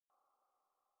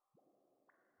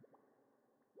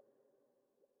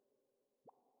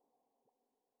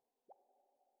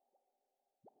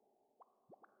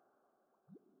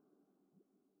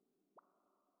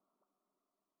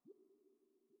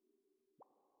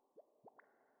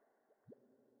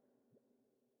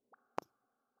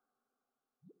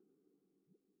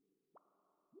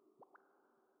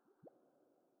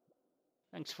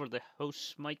Thanks for the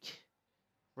host, Mike.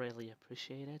 Really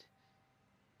appreciate it.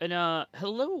 And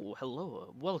hello,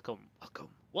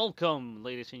 welcome,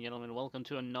 ladies and gentlemen. Welcome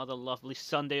to another lovely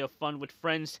Sunday of fun with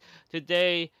friends.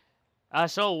 Today,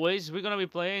 as always, we're gonna be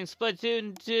playing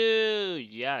Splatoon 2.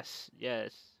 Yes.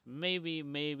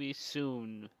 Maybe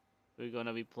soon we're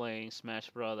gonna be playing Smash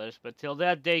Brothers. But till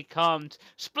that day comes,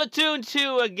 Splatoon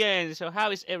 2 again. So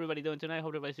how is everybody doing tonight? Hope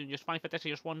everybody's doing just fine,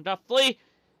 fantastic, just wonderfully.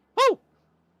 Woo!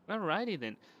 Alrighty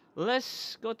then.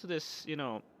 Let's go to this,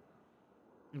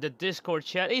 the Discord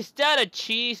chat. Is that a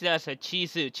cheese? That's a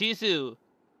Chisu. Chisu.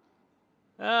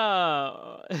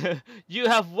 Oh, you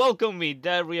have welcomed me.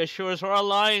 That reassures our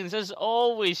alliance as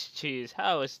always, Cheese.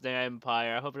 How is the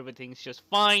Empire? I hope everything's just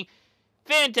fine.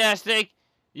 Fantastic.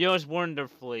 Yours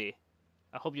wonderfully.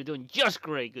 I hope you're doing just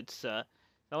great, good sir.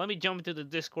 Now let me jump into the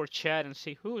Discord chat and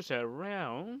see who's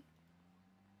around.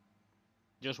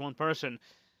 Just one person.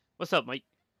 What's up, Mike?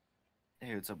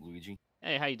 Hey, what's up, Luigi?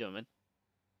 Hey, how you doing,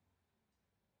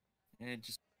 man?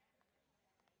 Just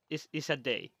It's a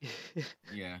day.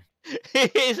 yeah,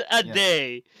 It's a yeah,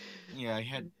 day. yeah.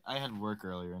 I had work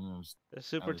earlier and I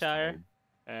Super was tired.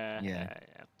 tired. Yeah, Yeah.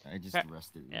 I just Pa-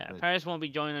 rested. yeah, But Paris won't be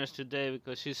joining us today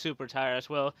because she's super tired as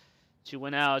well. She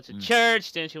went out to mm,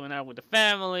 church, then she went out with the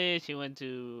family. She went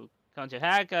to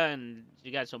Conchahaka and she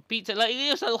got some pizza. Like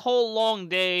it was a whole long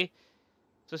day.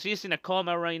 So she's in a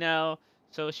coma right now.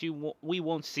 So we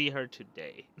won't see her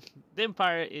today. The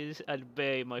Empire is at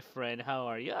bay, my friend. How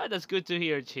are you? Ah, that's good to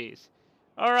hear, Cheese.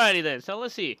 Alrighty then. So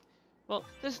let's see. Well,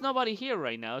 there's nobody here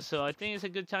right now, so I think it's a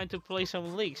good time to play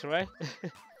some leagues, right?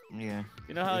 yeah,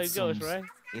 You know how it's it goes, right?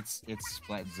 it's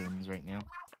splat zones right now.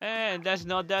 And that's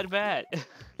not that bad.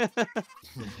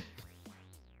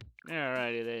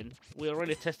 Alrighty then. We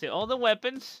already tested all the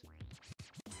weapons.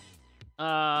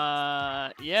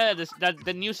 Yeah, that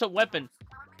the new sub weapon,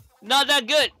 not that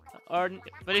good,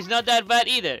 but it's not that bad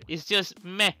either. It's just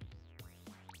meh.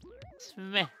 It's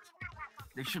meh.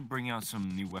 They should bring out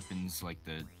some new weapons like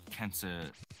the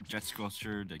Kensa Jet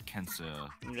Sculpture, the Kensa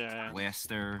Yeah.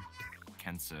 Blaster,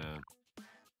 Kensa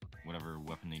whatever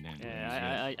weapon they didn't use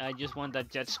Yeah, yet. I just want that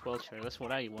jet squelcher. That's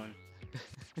what I want.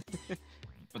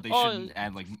 But they Oh, shouldn't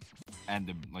add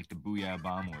the Booyah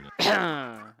Bomb or the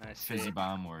I see. Fizzy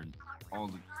Bomb or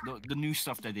all the new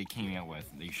stuff that they came out with.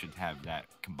 They should have that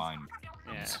combined.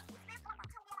 Yeah.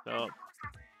 So,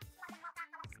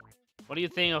 what do you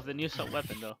think of the new sub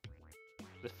weapon though?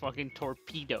 The fucking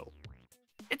torpedo.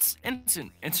 It's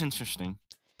interesting.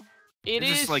 It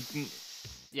It's is. just like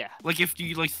Yeah. like if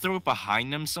you like throw it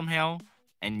behind them somehow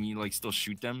and you like still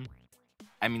shoot them.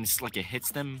 I mean, it's like it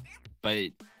hits them, but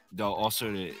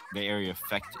the area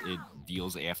effect it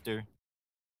deals after.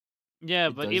 Yeah,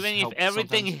 It but does even if help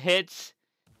everything sometimes. hits,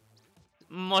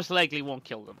 most likely won't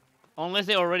kill them. Unless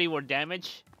they already were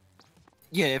damaged.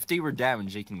 Yeah, if they were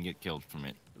damaged, they can get killed from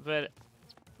it. But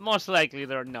most likely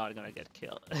they're not gonna get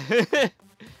killed.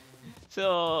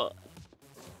 So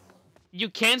you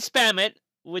can spam it,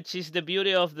 which is the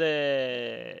beauty of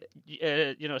the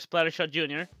Splattershot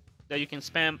Junior, that you can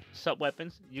spam sub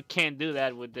weapons. You can't do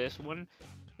that with this one Yeah.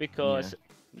 because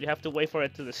you have to wait for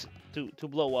it to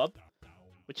blow up,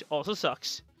 which also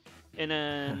sucks. And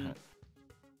then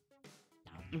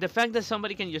the fact that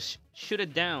somebody can just shoot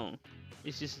it down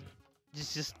is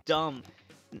just dumb.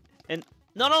 And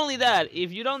not only that,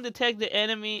 if you don't detect the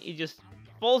enemy, it just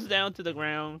falls down to the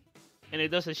ground and it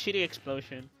does a shitty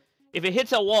explosion. If it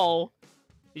hits a wall,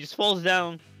 it just falls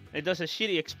down and it does a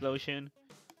shitty explosion.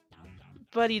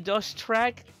 But it does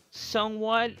track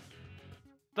somewhat,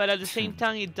 but at the same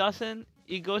time it doesn't.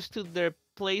 It goes to the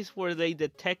place where they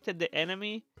detected the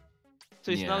enemy.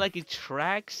 So it's not Yeah. like it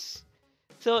tracks.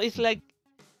 So it's like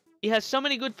it has so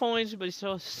many good points, but it's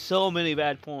also so many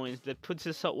bad points that puts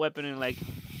this weapon in like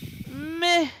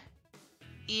meh.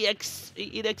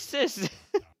 It exists.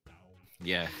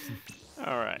 Yeah.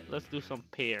 All right, let's do some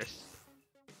pairs.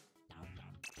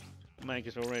 Mike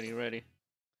is already ready.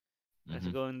 Let's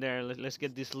Mhm. go in there. Let's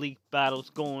get these league battles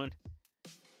going.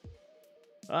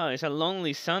 Oh, it's a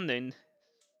lonely Sunday.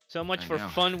 So much I for know.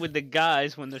 fun with the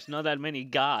guys when there's not that many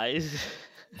guys.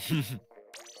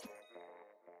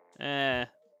 Eh,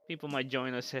 people might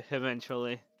join us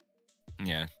eventually.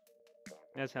 Yeah.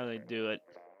 That's how they do it.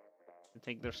 I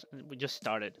think there's. We just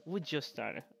started.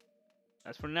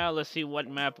 As for now, let's see what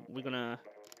map we're gonna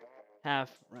have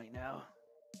right now.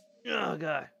 Oh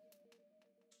god.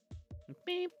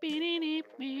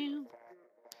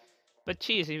 But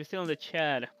cheese, if you're still in the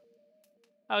chat,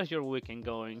 how's your weekend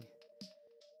going?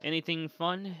 Anything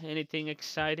fun? Anything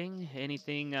exciting?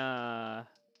 Anything out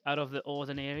of the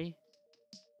ordinary?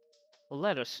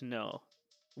 Let us know.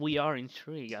 We are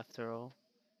intrigued after all.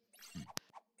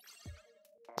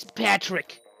 It's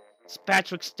Patrick. It's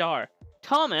Patrick Star.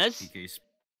 Thomas.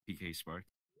 PK Spark.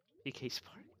 PK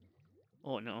Spark.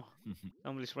 Oh no.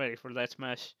 Nobody's ready for that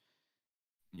smash.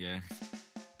 Yeah.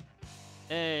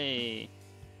 Hey.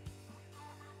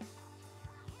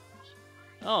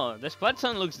 Oh, the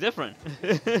Splatoon looks different.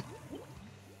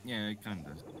 Yeah, it kind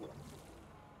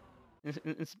of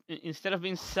does. Instead of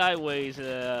being sideways,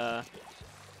 it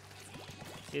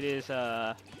is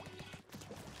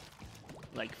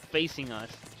like facing us.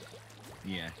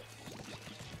 Yeah.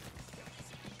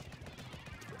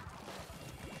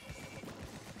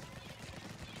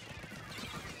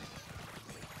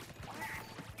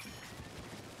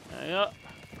 There you go.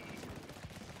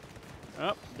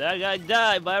 Oh, that guy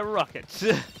died by rockets.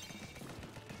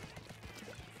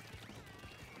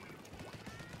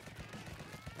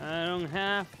 I don't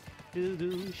have to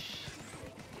do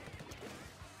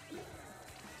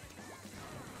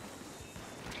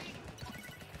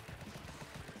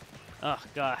Oh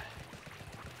god.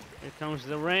 Here comes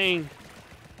the rain.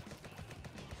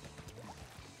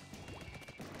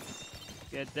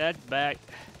 Get that back.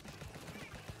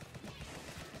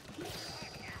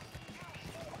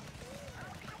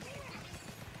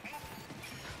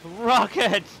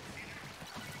 Rocket!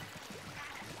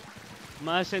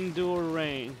 Must endure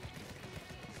rain.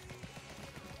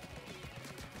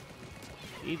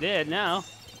 He did now.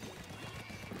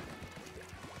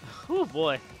 Oh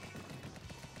boy.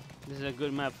 This is a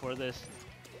good map for this.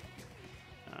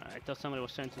 I thought somebody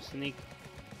was trying to sneak.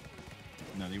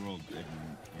 No, they rolled right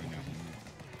now.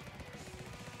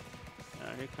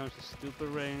 Here comes the stupid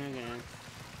rain again.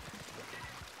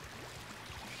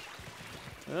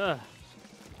 Ugh.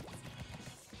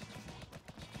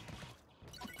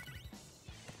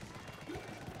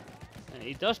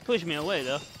 He does push me away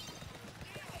though.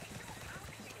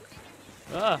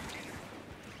 Ugh.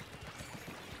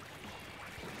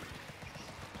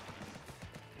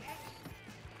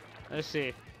 Let's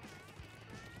see.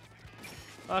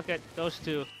 Okay, those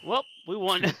two. Well, we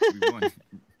won. We won.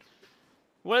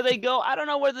 Where they go? I don't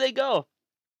know where they go.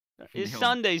 It's Yo,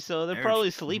 Sunday, so they're Eric.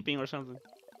 probably sleeping or something.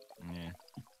 Yeah.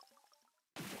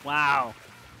 Wow.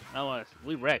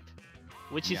 We wrecked.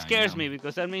 Which Yeah, I scares know. me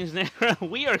because that means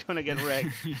we are gonna get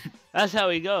wrecked. That's how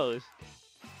it goes.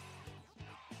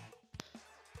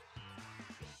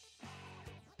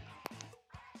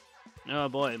 Oh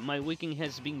boy, my weekend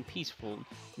has been peaceful.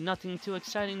 Nothing too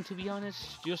exciting to be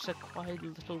honest, just a quiet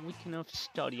little weekend of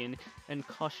studying and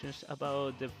cautious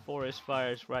about the forest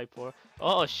fires right for.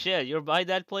 Oh shit, you're by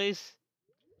that place?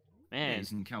 Yeah, Man.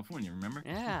 he's in California, remember?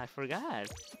 Yeah, I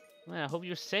forgot. Well, I hope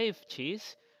you're safe,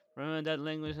 Cheese. Remember that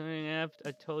language learning app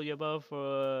I told you about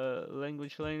for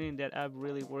language learning? That app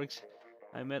really works.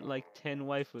 I met like 10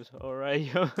 waifus. Alright,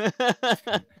 yo.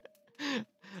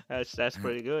 That's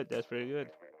pretty good. That's pretty good.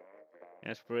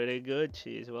 That's pretty good,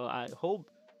 Cheese. Well, I hope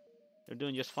you're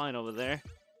doing just fine over there.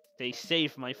 Stay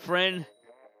safe, my friend.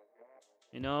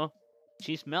 You know,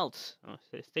 cheese melts. Oh,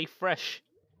 stay fresh.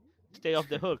 Stay off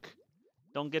the hook.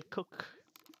 Don't get cooked.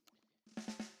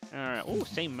 Alright. Oh,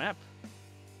 same map.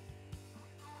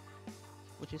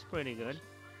 Which is pretty good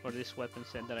for this weapon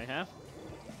set that I have.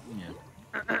 Yeah.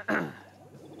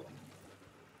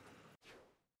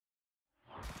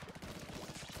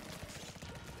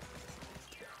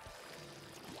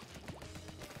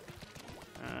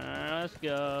 Let's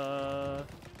go.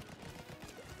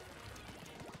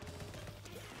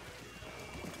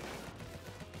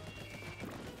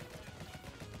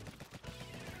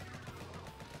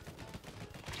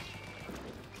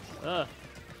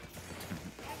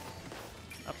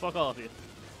 Fuck all of you.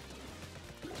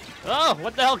 Oh,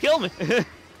 what the hell killed me?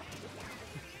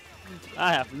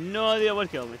 I have no idea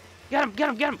what killed me. Get him, get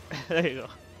him, get him! There you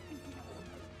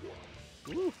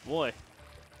go. Ooh, boy.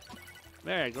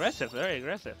 Very aggressive, very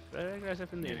aggressive. Very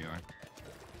aggressive indeed. Yeah, they are.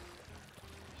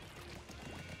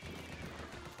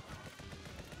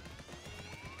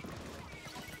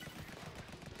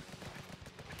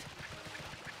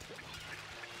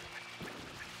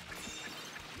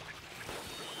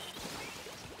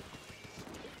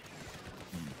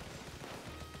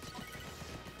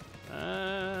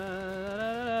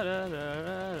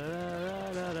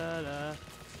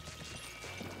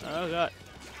 Oh god.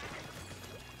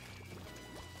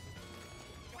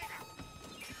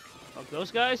 Fuck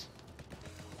those guys.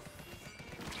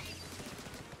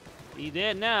 He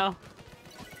dead now.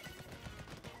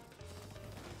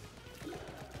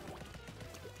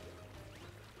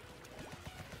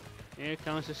 Here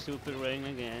comes the stupid rain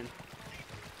again.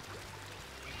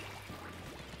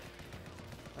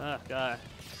 Oh god.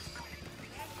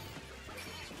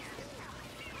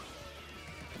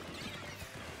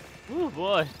 Oh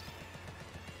boy.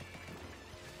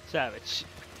 Savage.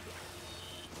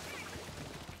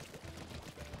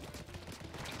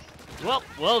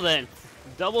 Well then.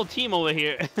 Double team over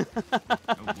here.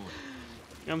 Oh boy.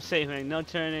 I'm safe, man. No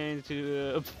turning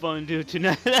into a fun dude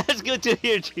tonight. That's good to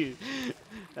hear, Chief.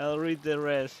 I'll read the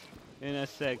rest in a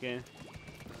second.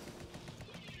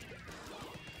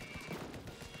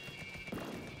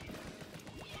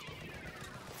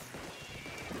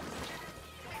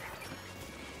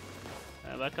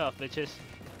 Back off, bitches.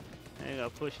 There you go.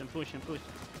 Push and push and push.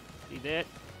 See that?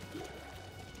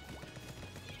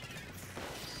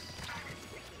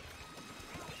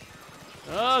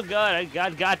 Oh god, I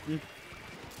got gotten.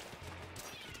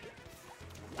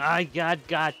 I got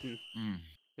gotten. Mm.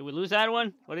 Did we lose that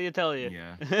one? What did you tell you?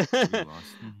 Yeah. We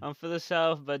lost. I'm for the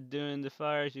south, but during the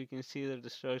fires you can see the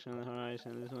destruction on the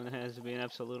horizon. This one has been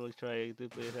absolutely tragic.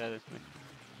 Deeply saddens me.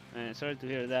 Man, sorry to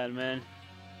hear that, man.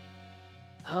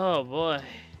 Oh boy.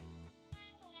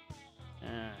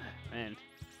 Man.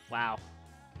 Wow.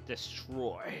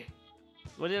 Destroy.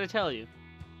 What did I tell you?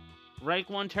 Wreck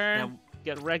one turn,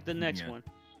 get wrecked the next one.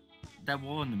 That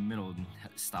wall in the middle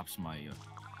stops my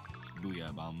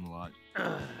booyah bomb a lot.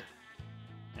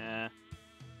 Yeah.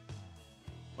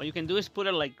 What you can do is put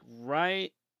it like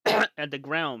right at the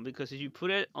ground, because if you put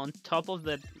it on top of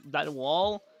that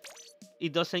wall,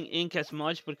 it doesn't ink as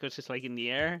much because it's like in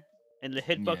the air, and the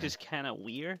hitbox is kind of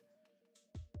weird.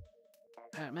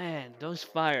 Man, those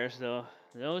fires though,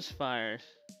 those fires.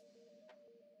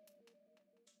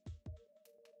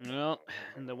 Well,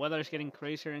 and the weather is getting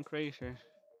crazier and crazier.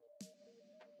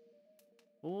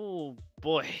 Oh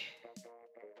boy.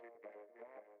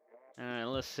 Alright,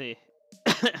 let's see.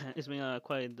 It's been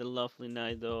quite the lovely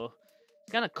night though.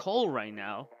 It's kind of cold right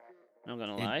now. Not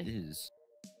gonna lie. It is.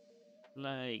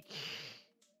 Like,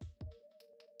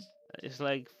 it's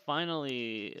like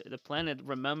finally the planet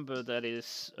remembered that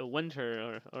it's a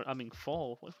winter or I mean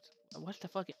fall. What's the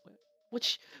fucking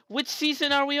which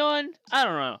season are we on? I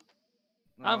don't know.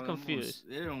 I'm confused.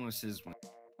 It almost is winter.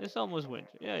 It's almost winter.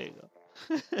 There you go.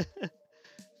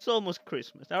 It's almost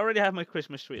Christmas. I already have my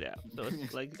Christmas tree out, so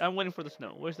it's like I'm waiting for the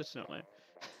snow. Where's the snow, man?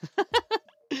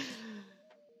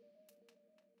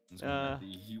 The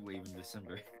heat wave in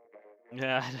December.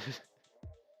 Yeah.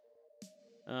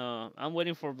 I'm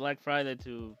waiting for Black Friday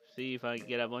to see if I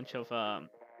get a bunch of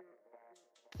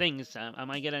things. I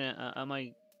might get am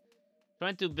I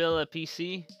trying to build a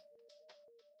PC?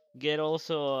 Get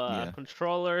also a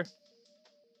controller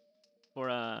for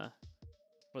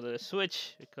the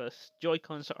Switch, because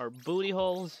Joy-Cons are booty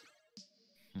holes.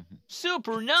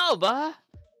 Supernova.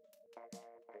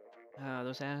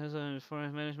 Those assets of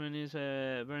forest management is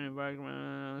burning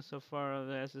background. So far, of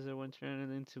the assets that went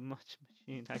turning into much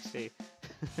machine. I see.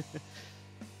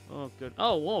 Oh, good.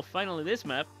 Oh, whoa! Finally, this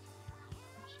map.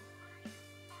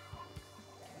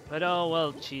 But oh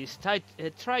well, geez. Try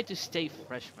to stay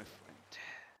fresh, my friend.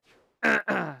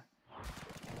 Alright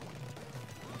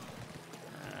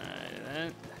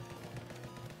then.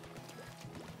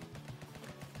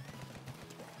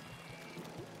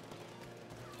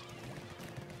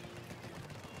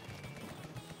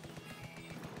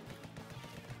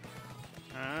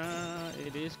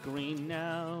 It is green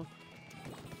now.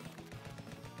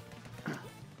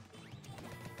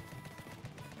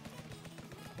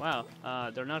 Wow,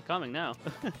 they're not coming now.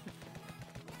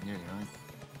 Yeah, right.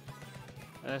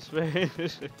 That's very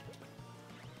interesting.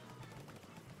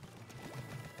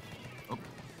 Oh.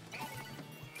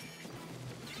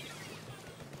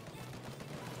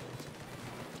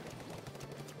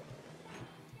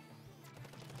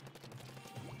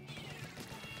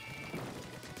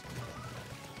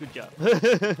 Good job.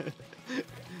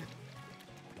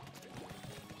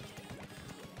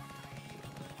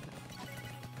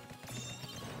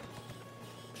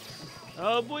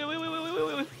 Oh boy,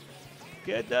 wait.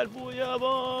 Get that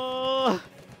booyah!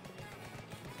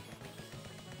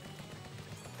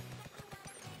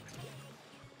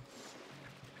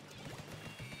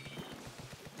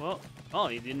 Well, oh,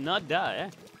 he did not die, eh?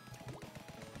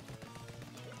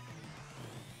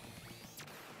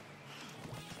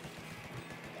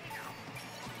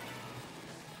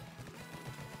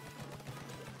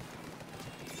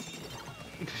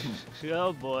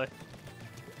 Oh boy.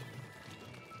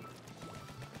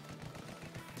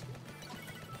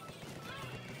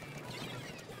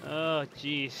 Oh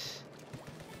jeez.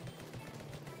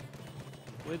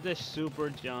 With the super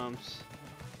jumps.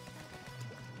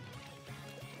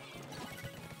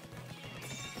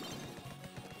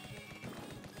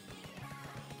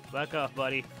 Back off,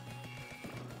 buddy.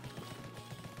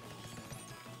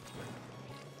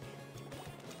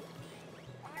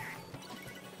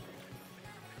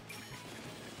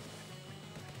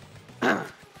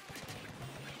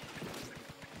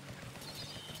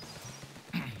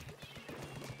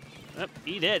 Yep,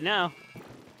 he dead now.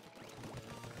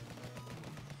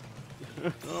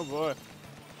 Oh boy.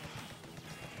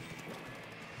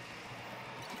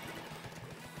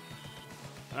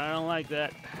 I don't like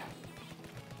that.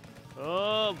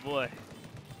 Oh boy.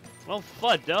 Well,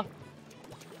 FUD though.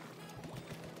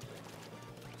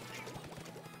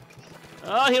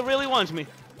 Oh, he really wants me.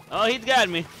 Oh, he's got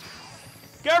me.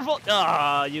 Careful!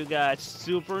 Oh, you got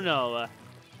Supernova.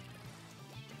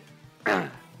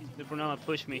 Supernova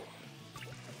pushed me.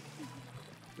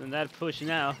 And that push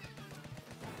now.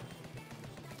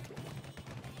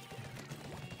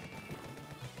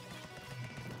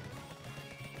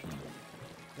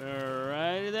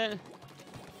 Alrighty then.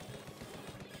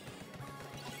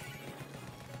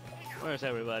 Where's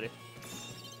everybody?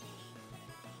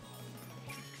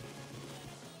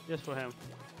 Just for him.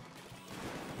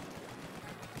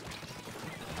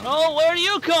 Oh, where do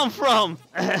you come from?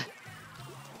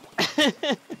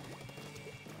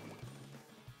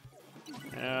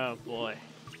 Oh boy.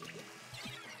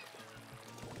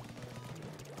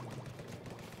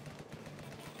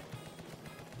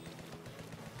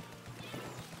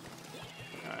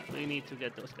 Alright, we need to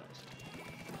get those guys.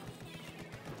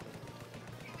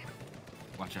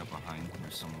 Watch out behind.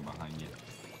 There's someone behind you.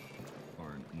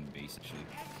 Or in the base, actually.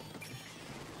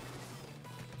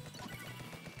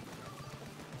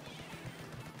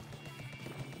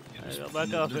 Yeah, Go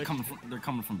back off it. They're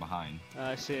coming from behind.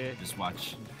 I see. Just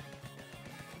watch.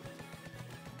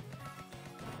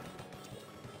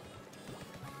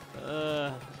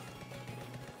 They're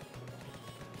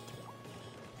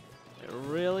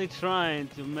really trying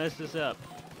to mess us up.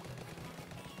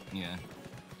 Yeah.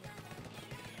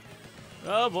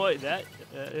 Oh boy, that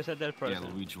is a dead person. Yeah,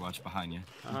 Luigi, watch behind you.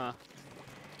 Uh-huh.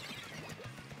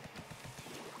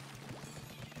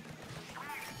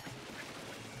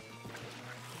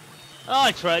 Oh,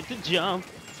 I tried to jump.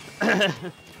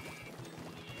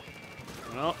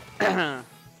 Well,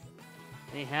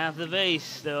 they have the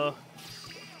base though.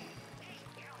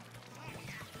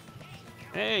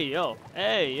 Hey yo,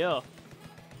 hey yo.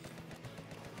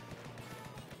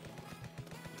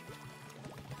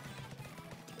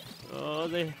 Oh,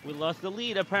 we lost the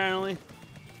lead apparently.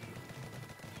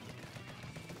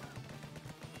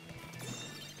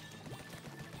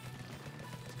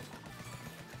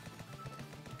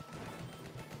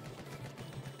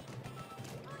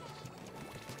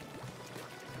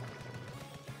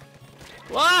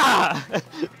 Wow!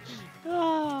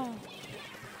 Ah.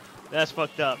 That's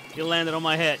fucked up. You landed on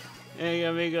my head. Hey,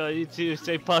 amigo, you too.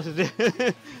 Stay positive.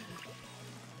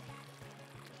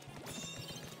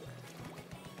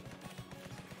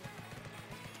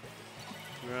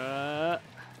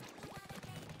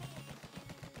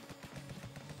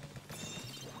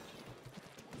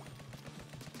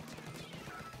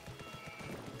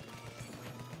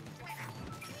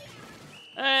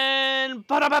 And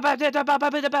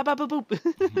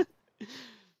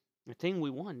I think we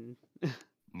won.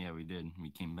 Yeah, we did. We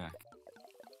came back.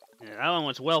 Yeah, that one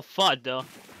was well fought, though.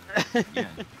 Yeah.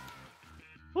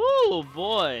 Ooh,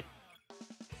 boy.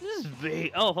 This is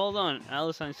big. Oh, hold on.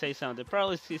 Allison say something.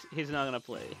 Probably he's not gonna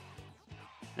play.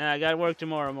 Nah, I got work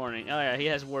tomorrow morning. Oh yeah, he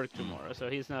has work tomorrow, so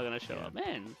he's not gonna show up.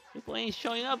 Man, people ain't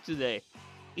showing up today.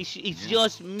 It's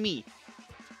just me.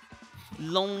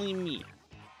 Lonely me.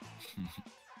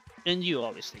 And you,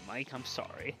 obviously, Mike. I'm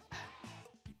sorry.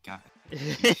 Got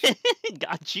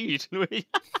Got you.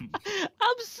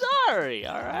 I'm sorry,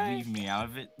 alright? Leave me out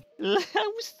of it.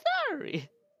 I'm sorry.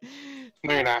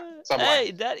 No, you're not.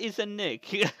 Hey, that is a Nick.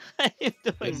 How you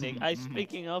doing, Nick? I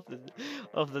speaking of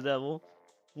the devil.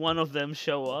 One of them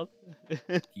show up.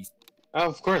 Oh,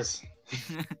 of course.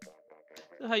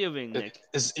 How you being, Nick?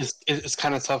 It's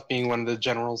kind of tough being one of the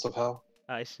generals of hell.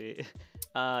 I see.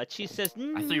 She says,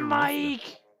 I thought you were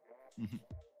Mike!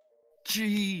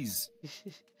 Jeez!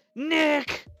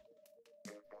 Nick!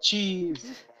 Jeez.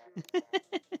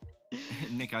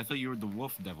 Nick, I thought you were the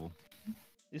wolf devil.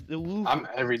 Is the wolf? I'm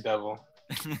every devil.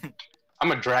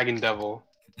 I'm a dragon devil.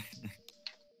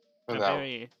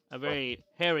 A very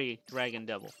hairy dragon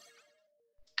devil.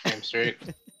 Damn straight.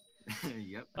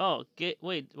 Yep. Oh,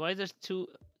 wait, why there's two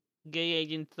gay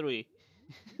agent 3?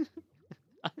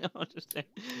 I don't understand.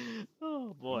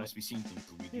 Oh boy. You must be seeing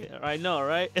things, Luigi. Yeah, I know,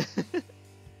 right?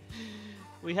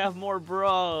 We have more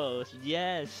bros.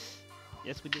 Yes.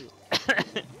 Yes, we do.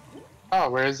 Oh,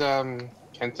 where's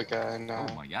Kentaka and Oh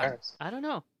my God. Paris? I don't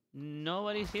know.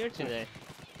 Nobody's here today.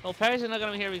 Well, Paris is not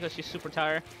gonna be here because she's super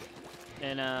tired.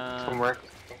 And From work?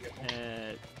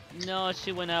 no,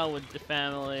 she went out with the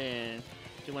family and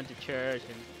she went to church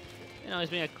and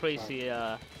it's been a crazy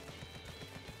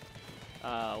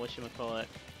whatchamacallit.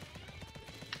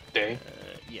 Day?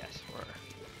 Yes, for her.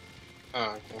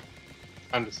 Oh, okay.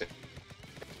 Understand.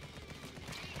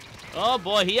 Oh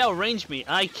boy, he outranged me.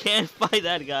 I can't fight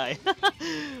that guy.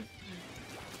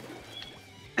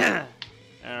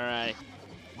 Alright.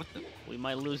 What the? We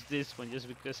might lose this one just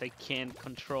because I can't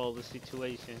control the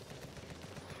situation.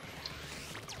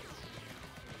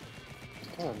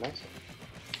 Oh, nice.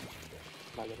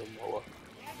 My little mower.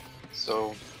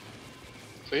 So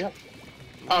yeah.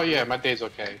 Oh yeah, my day's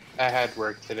okay. I had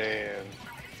work today and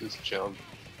just chilled.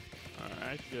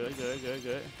 Alright, good, good, good,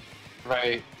 good.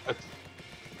 Right.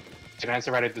 Then I had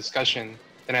to write a discussion.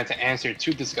 Then I had to answer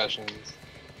 2 discussions.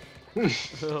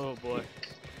 Oh boy.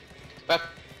 But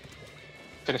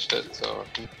finished it. So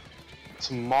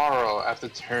tomorrow I have to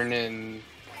turn in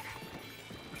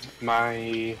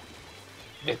my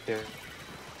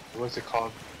what's it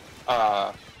called?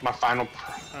 My final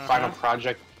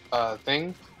project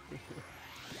thing.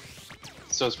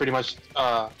 So it's pretty much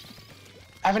I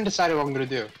haven't decided what I'm gonna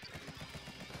do.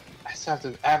 I still have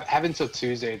to have until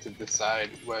Tuesday to decide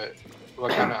what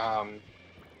kind of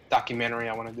documentary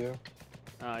I want to do.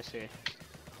 Oh, I see.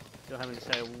 Still haven't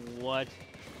decided what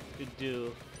to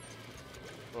do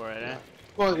for it, eh?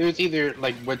 Well, it was either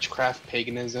like witchcraft,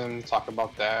 paganism, talk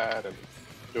about that, and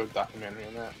do a documentary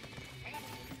on that.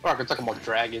 Or I could talk about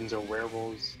dragons or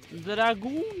werewolves.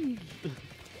 Dragoons!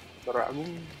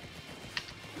 Dragoon.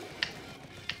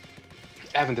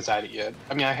 I haven't decided yet.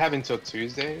 I mean, I have until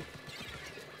Tuesday,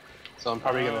 so I'm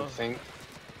probably gonna think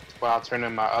while I'll turn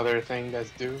in my other thing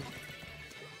that's due.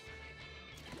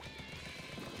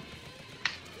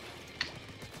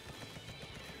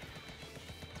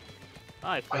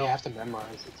 I Oh, fell. yeah, I have to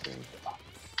memorize it too. Oh.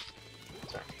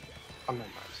 Sorry, I'll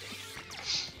memorize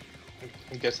it.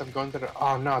 I guess I'm going to the.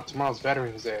 Oh no, tomorrow's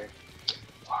Veterans Day.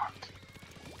 Fuck.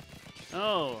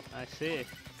 Oh, I see.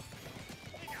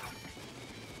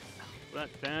 But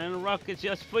then rockets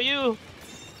just for you.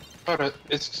 Oh,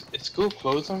 it's school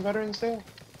closed on Veterans Day?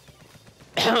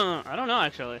 I don't know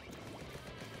actually.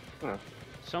 Huh.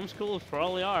 Some schools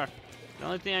probably are. The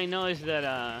only thing I know is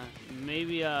that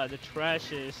maybe the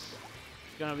trash is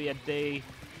gonna be a day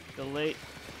delayed.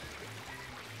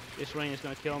 This rain is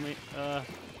gonna kill me.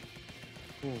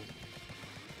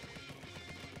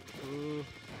 Ooh.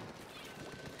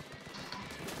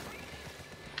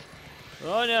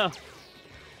 Oh no!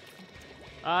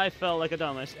 I felt like a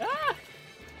dumbass. Ah!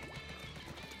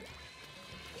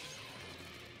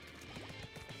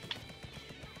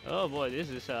 Oh boy, this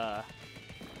is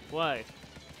quite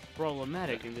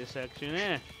problematic in this section,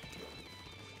 eh?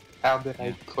 How did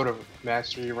I go to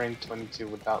Mastery Rank 22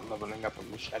 without leveling up a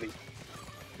machete?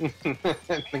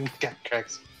 I think got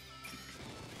cracks.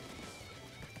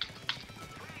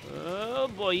 Oh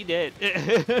boy, he did.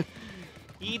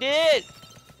 He did!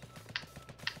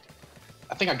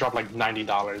 I think I dropped like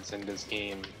 $90 in this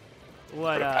game.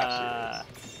 What, for the past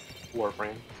years.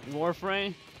 Warframe.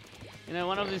 Warframe? You know,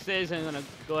 one of these days I'm gonna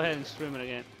go ahead and stream it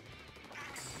again.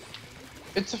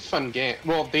 It's a fun game.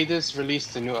 Well, they just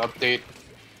released a new update.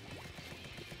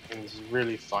 And it's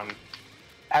really fun.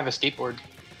 I have a skateboard.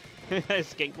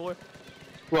 Skateboard?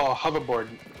 Well, a hoverboard.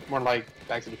 More like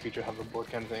Back to the Future hoverboard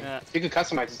kind of thing. Yeah. You can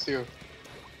customize it too.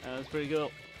 That's pretty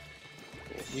cool.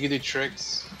 You can do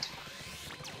tricks.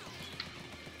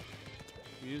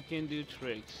 You can do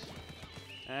tricks.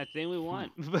 I think we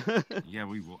won. Yeah,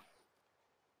 we will.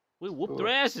 We whooped Cool. their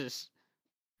asses.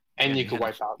 And Yeah, you they can had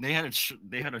wipe out.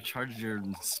 They had to charge your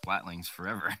splatlings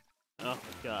forever. Oh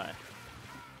god.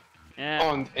 Yeah.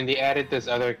 Oh, and they added this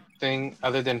other thing,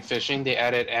 other than fishing, they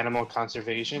added animal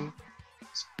conservation.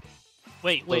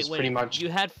 Wait. pretty much- You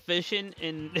had fishing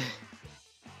in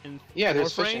in Yeah,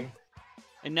 there's Warframe? fishing.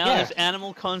 And now Yeah. there's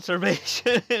animal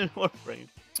conservation in Warframe.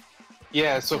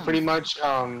 Yeah, so pretty much,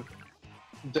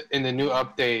 in the new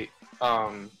update,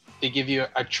 they give you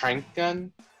a trank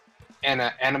gun and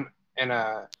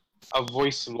a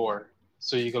voice lure,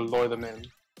 so you can lure them in.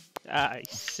 I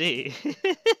see.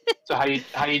 So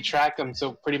how you track them?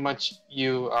 So pretty much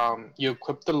you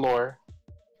equip the lure,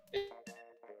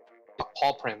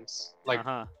 paw prints like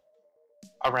Uh-huh.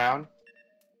 around.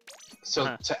 So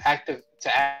Uh-huh.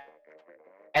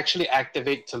 actually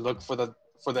activate to look for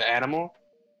the animal,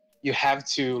 you have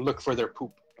to look for their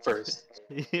poop first.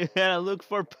 You gotta look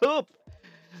for poop.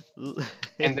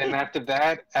 And then after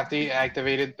that, after you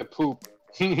activated the poop,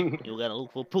 You gotta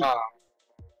look for poop.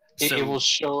 it will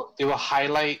show. It will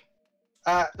highlight,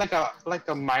 like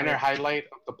a minor highlight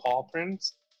of the paw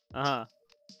prints, Uh-huh.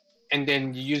 and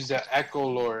then you use the echo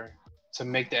lure to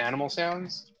make the animal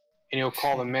sounds, and you'll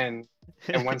call them in.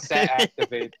 And once that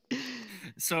activates,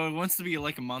 So it wants to be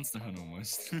like a monster hunt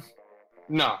almost.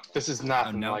 no, this is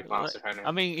nothing no. like Monster Hunter.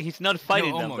 I mean, he's not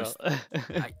fighting them almost. though.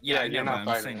 Yeah, I you're know, not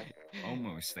but I'm fighting saying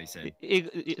Almost, I said.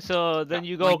 So then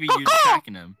you go, Like you're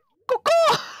tracking them.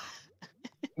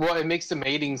 Well, it makes the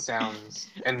mating sounds,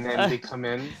 and then they come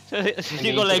in, So and you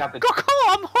then go you take like, out the, Coco,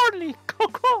 I'm horny,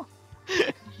 Coco.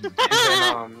 and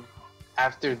then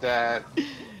after that,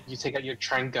 you take out your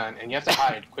trank gun, and you have to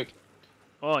hide quick.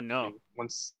 Oh no.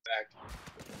 Once back,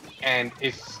 and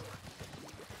if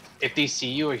they see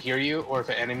you or hear you, or if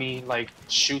an enemy like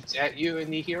shoots at you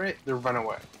and they hear it, they run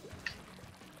away.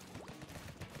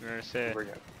 That's it. Over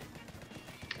again.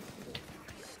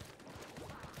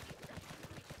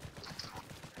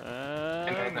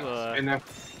 And then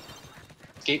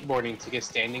skateboarding, to get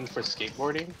standing for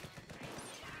skateboarding.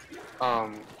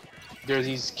 There's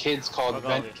these kids called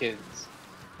vent kids.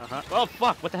 Oh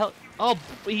fuck! What the hell? Oh,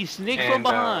 he sneaked from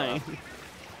behind.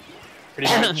 Pretty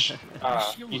much,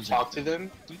 you talk to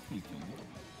them.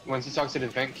 Once you talk to the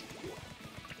vent,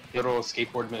 little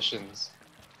skateboard missions.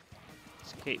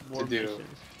 Skateboard to do.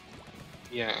 missions.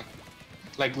 Yeah,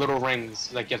 like little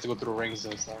rings. Like you have to go through rings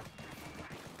and stuff.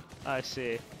 I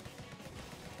see.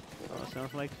 Oh,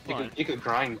 sounds like fun. You could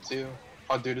grind too.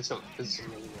 Oh, dude, this is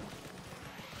amazing.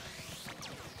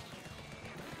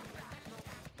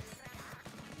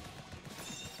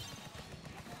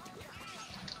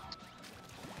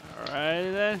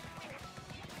 Alright then.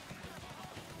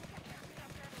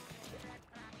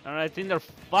 Alright, I think they're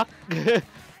fucked.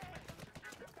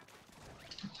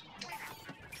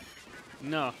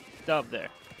 No, stop there.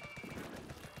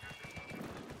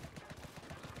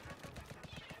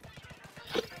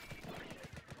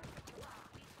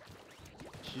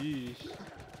 Jeez.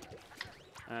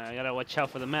 I gotta watch out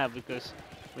for the map because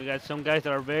we got some guys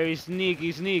that are very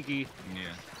sneaky.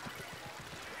 Yeah.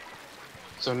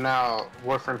 So now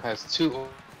Warframe has 2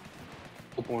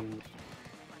 open.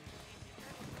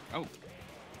 Oh.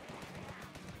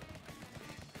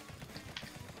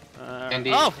 And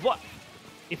they, oh, what?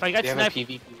 If I got they have sniped. a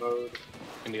PvP mode,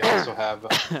 and they also have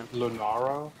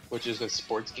Lunaro, which is a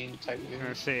sports game type game.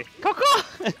 Let's see. Coco!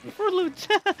 For loot.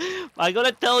 I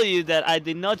gotta tell you that I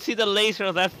did not see the laser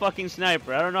of that fucking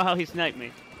sniper. I don't know how he sniped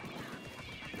me.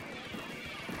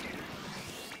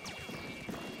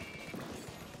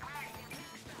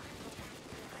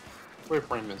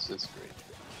 Warframe is this great.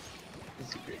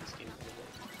 It's the greatest game ever.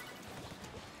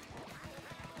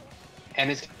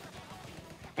 And it's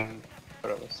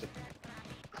what else?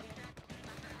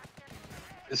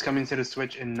 It's coming to the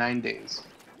Switch in 9 days.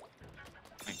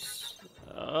 Nice.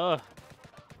 Oh.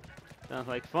 Sounds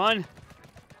like fun.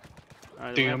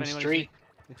 Alright, do we have Doom anyone Street.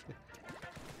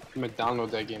 I'm gonna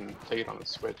download that game and play it on the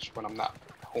Switch when I'm not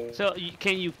home. So,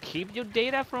 can you keep your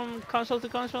data from console to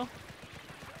console?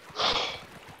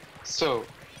 So,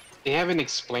 they haven't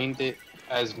explained it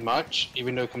as much,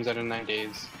 even though it comes out in 9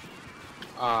 days.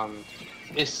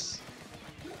 It's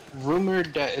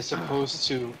rumored that it's supposed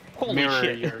to Holy mirror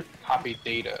shit. your copy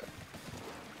data.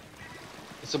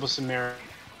 It's supposed to mirror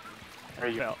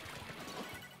your.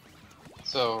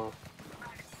 So,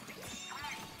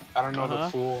 I don't know the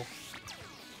full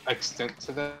extent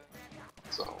to that.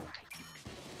 So,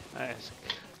 Nice.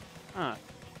 Huh.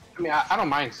 I mean, I don't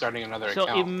mind starting another So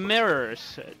account. it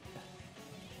mirrors.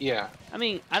 Yeah. I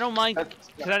mean, I don't mind That's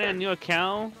starting a fair. new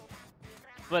account,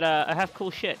 but I have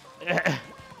cool shit.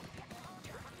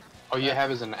 All you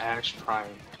have is an Ash Prime.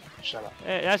 Shut up.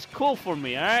 Hey, that's cool for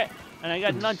me, alright? And I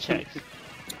got nunchucks.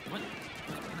 What?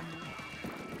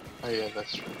 Oh yeah,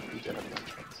 that's true. You did have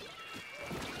nunchucks.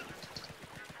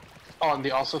 Oh, and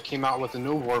they also came out with a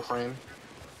new Warframe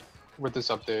with this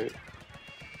update.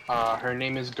 Her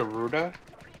name is Garuda.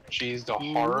 She's the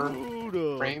horror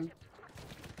frame.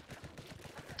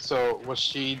 So what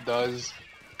she does,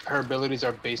 her abilities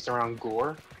are based around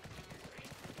gore.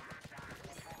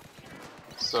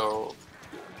 So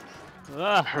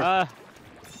her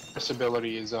first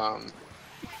ability is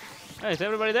Hey, is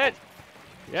everybody dead?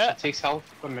 Yeah. she takes health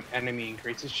from an enemy and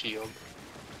creates a shield.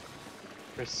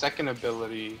 Her second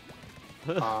ability,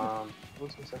 what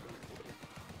was her second ability?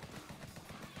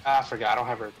 I forgot. I don't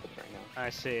have her equipped right now. I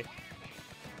see.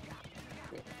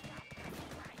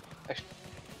 Okay,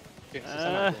 since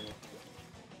I'm not doing it,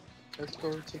 let's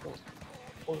go take a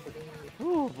over there.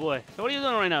 Oh boy. So what are you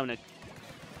doing right now, Nick?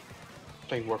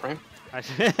 Playing Warframe. I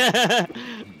see.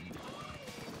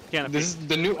 Can't This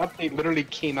the new update literally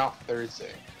came out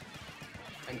Thursday,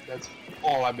 and that's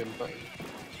all I've been playing.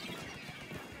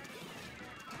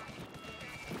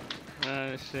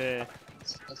 Let's see.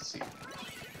 Let's see.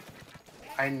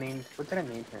 I named. What did I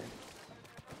name her?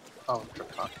 Oh,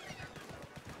 Dracoth.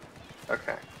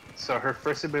 Okay. So her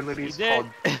first ability is called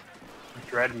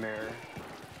Dreadmare.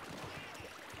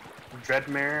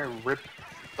 Dreadmare rip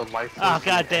the life. Oh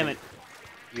god damn it.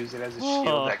 Use it as a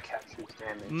shield that captures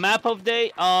damage. Map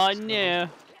update? Oh So- no.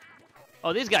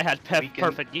 Oh, this guy had Weaken-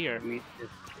 perfect gear.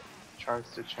 Charge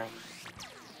to check.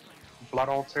 Blood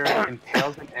Altar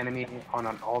impales an enemy on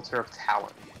an altar of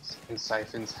talons and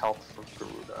siphons health from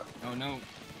Garuda. Oh no.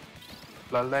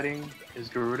 Bloodletting is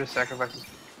Garuda sacrifices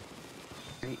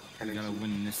any We gotta energy.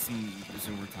 win this scene. This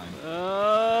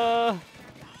overtime.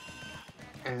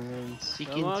 And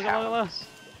seeking Come on, talons.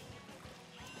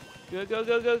 Go, go,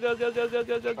 go, go, go, go, go, go,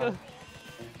 go, go, go.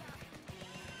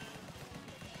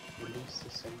 Release the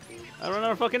sentry. I run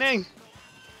out of fucking ink.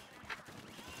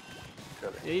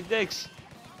 Good. Eat dicks.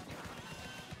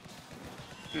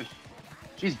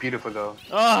 She's beautiful though.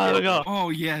 Oh, there we go. Oh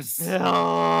yes.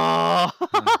 Oh.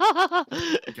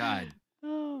 God.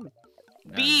 Oh.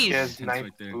 That Bees. She was has intense nice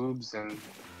right there. boobs and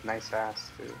nice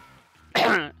ass too.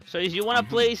 So if you want to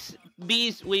place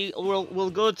bees,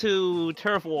 we'll go to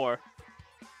Turf War.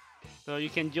 So you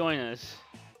can join us.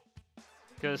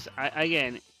 Because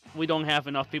again, we don't have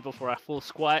enough people for a full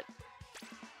squad.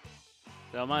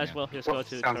 So I might as Yeah. well just Well, go to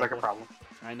sounds Turf like a War. problem.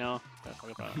 I know. That's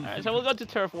like a problem. Alright, so we'll go to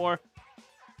Turf War.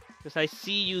 Because I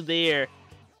see you there.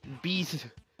 Beast.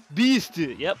 Beast!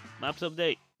 Yep, maps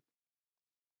update.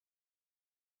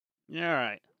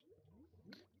 Alright.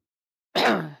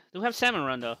 Do we have salmon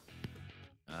run though?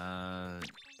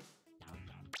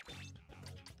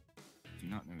 Do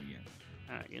not know yet.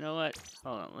 Alright, you know what?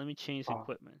 Hold on, let me change Oh,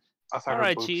 equipment. I thought her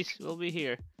Alright, boobs Cheese, we'll be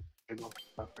here. I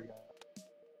forgot.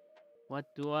 What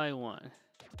do I want?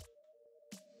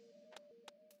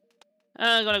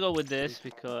 I'm gonna go with this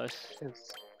because.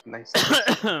 It's nice.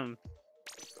 There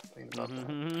Something about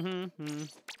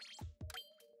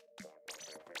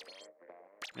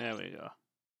that. we go.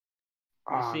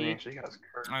 Oh see? man, she got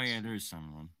curves. Oh yeah, there is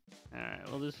someone. Alright,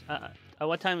 well this.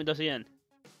 What time does it end?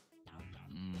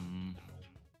 Mm,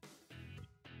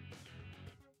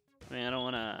 I mean, I don't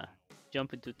wanna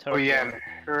jump into turf. Oh yeah, and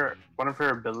war. one of her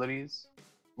abilities,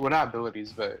 well not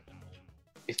abilities, but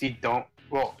if you don't,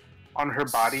 well, on her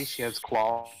body she has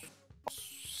claws,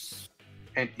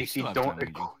 and You if you still have don't,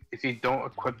 time, if you don't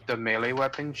equip the melee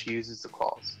weapon, she uses the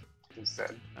claws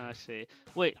instead. I see.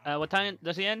 Wait, what time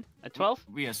does it end? At 12?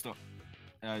 we are still.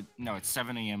 No, it's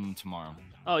 7 a.m. tomorrow.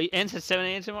 Oh, it ends at 7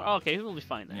 a.m. tomorrow? Oh, okay, we'll be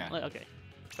fine then. Yeah. Okay.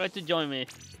 Try to join me,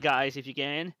 guys, if you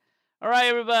can. Alright,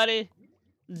 everybody.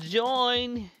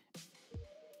 Join.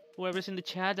 Whoever's in the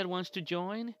chat that wants to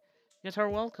join, you guys are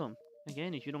welcome.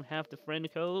 Again, if you don't have the friend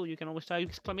code, you can always type !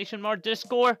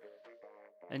 Discord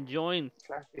and join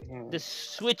the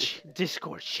Switch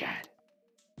Discord chat.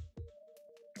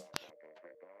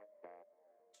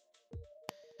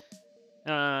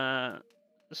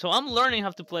 So I'm learning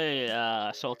how to play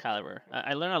Soul Calibur.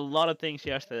 I learned a lot of things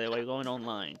yesterday while going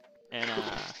online, and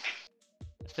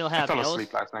I feel I happy. fell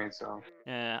asleep last night, so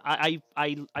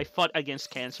I fought against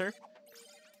cancer.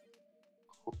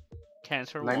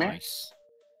 Cancer won. Nightmare? Nice.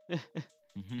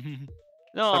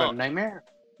 No, What, a nightmare?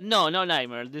 no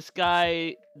nightmare. This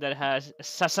guy that has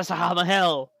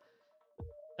Sasahamahel.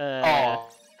 Oh,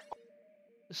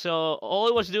 So all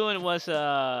it was doing was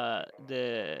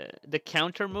the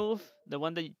counter move, the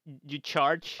one that you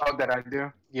charge. oh, that I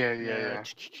do? Yeah.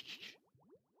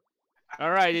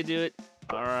 Alrighty, dude.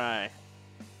 Alright.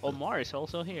 Omar is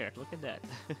also here. Look at that.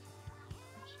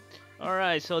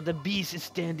 Alright, so the beast is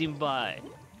standing by.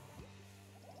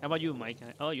 How about you, Mike?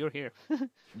 Oh, you're here.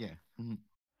 Yeah. Mhm.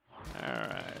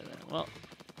 Alright. Well,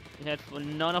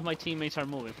 none of my teammates are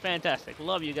moving. Fantastic.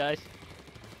 Love you guys.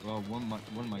 Well, one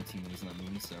of my teammates not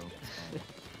moving, so. It's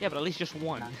Yeah, but at least just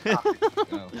one. fine.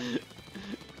 Oh.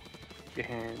 Your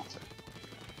hands.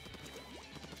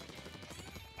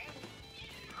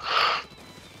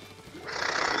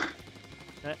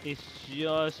 That is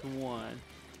just one.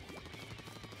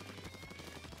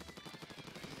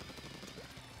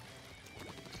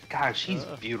 God, she's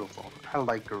beautiful. I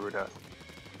like Garuda.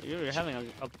 You're having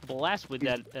a blast with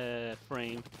that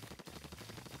frame.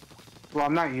 Well,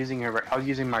 I'm not using her. I was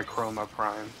using my Chroma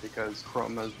Prime because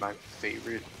Chroma is my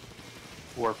favorite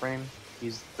Warframe.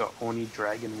 He's the only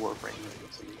dragon Warframe I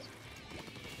get to use.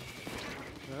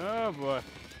 Oh boy.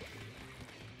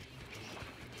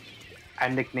 I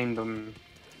nicknamed him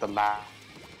the last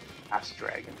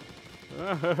dragon.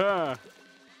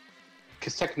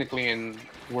 Because technically in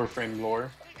Warframe lore,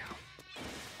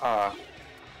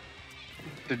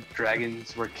 the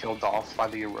dragons were killed off by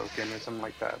the Orokin or something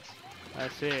like that. I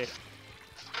see.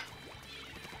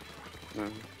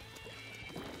 Mm.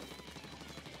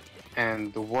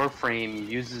 And the Warframe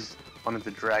uses one of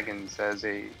the dragons as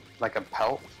like a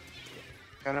pelt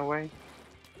kind of way.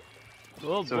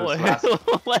 Oh So boy. his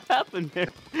last- What happened there?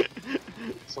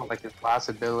 So like his last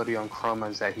ability on Chroma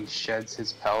is that he sheds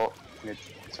his pelt and it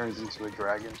turns into a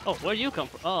dragon. Oh, where you come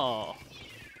from? Oh.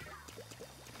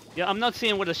 Yeah, I'm not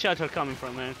seeing where the shots are coming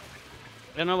from, man.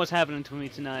 I don't know what's happening to me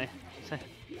tonight.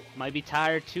 Might be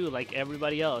tired too, like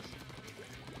everybody else.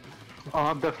 Oh,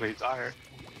 I'm definitely tired.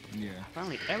 Yeah.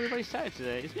 Apparently, everybody's tired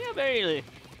today. It's been a very,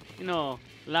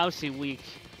 lousy week.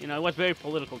 It was very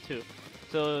political too.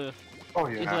 So Oh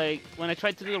it's yeah. like when I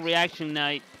tried to do a reaction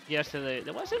night yesterday,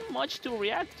 there wasn't much to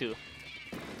react to.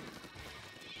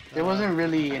 There wasn't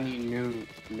really any new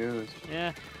news,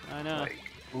 Yeah, I know. like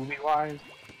movie-wise.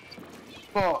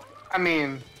 Well, I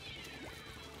mean,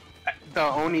 the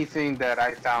only thing that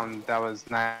I found that was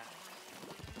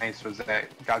nice was that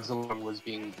Godzilla was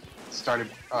being started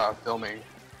filming.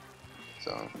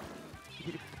 So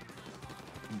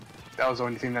that was the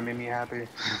only thing that made me happy.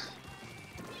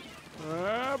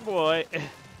 Oh boy.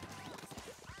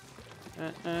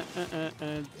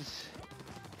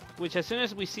 Which, as soon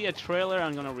as we see a trailer,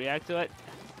 I'm gonna react to it.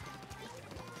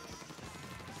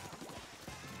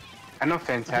 I know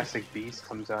Fantastic Beasts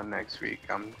comes out next week.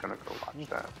 I'm gonna go watch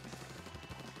that.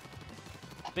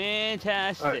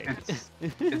 Fantastic.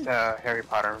 It's Harry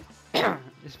Potter.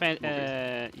 It's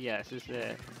yes, it's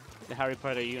the Harry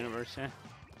Potter universe. Huh?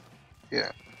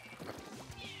 Yeah.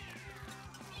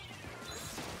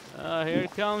 Oh, here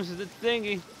comes the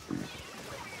thingy.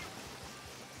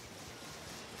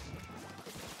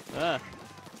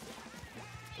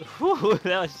 Whew,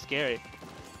 that was scary.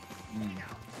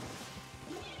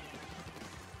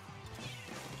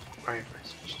 Alright,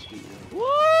 let's switch to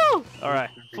Woo! Alright.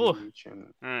 reach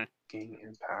and Alright. gain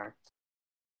impact.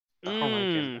 I don't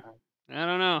like impact. I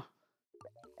don't know.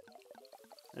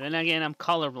 Then again, I'm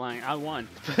colorblind. I won.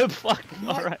 Fuck.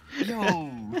 Alright. Yo,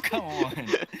 come on.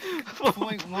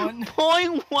 0.1?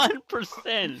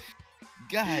 0.1%.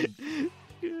 God.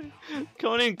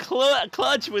 Coming in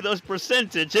clutch with those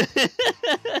percentages.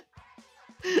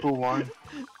 Who won?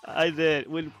 I did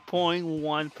with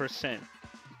 0.1%.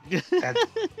 That's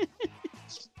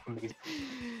amazing.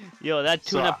 Yo, that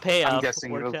tuna payoff. I'm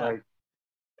guessing it worked was out. like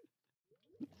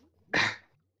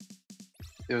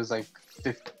it was like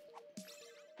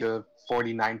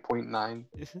 49.9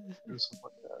 or something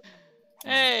like that.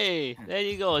 Hey, there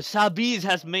you go. Sabiz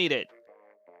has made it.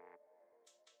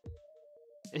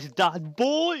 It's that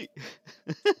boy.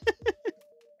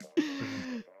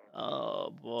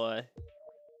 Oh boy,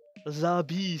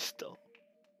 Zabisto.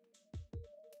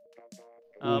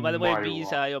 By the way,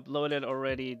 Bees, I uploaded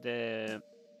already the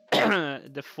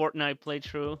the Fortnite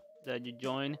playthrough that you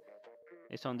joined.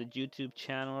 It's on the YouTube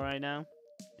channel right now.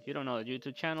 If you don't know the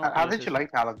YouTube channel, How did you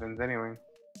like Paladins anyway?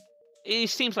 it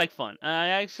seems like fun. I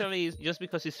actually, just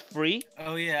because it's free.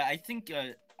 Oh yeah, I think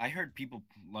I heard people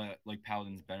like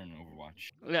Paladins better than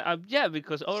Overwatch. Yeah,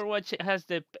 because Overwatch has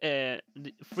the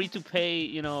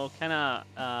free-to-pay, kind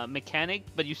of mechanic,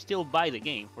 but you still buy the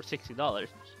game for $60,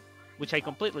 which I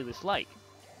completely dislike.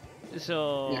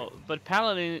 So, Yeah. but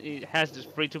Paladin, it has this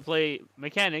free-to-play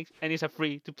mechanic, and it's a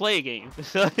free-to-play game.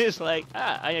 So it's like,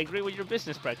 I agree with your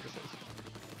business practices.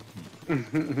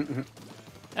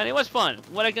 And it was fun.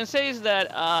 What I can say is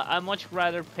that I much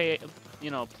rather play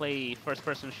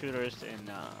first-person shooters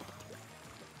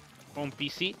on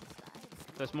PC.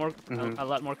 There's a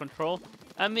lot more control.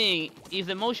 I mean, if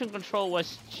the motion control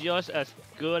was just as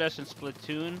good as in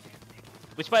Splatoon,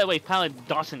 which, by the way, Paladin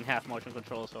doesn't have motion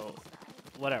control, so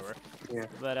whatever. Yeah.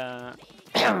 But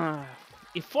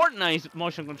if Fortnite's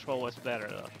motion control was better,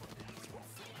 though.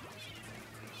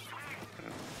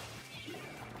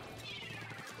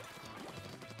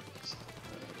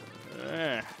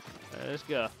 There. Let's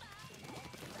go.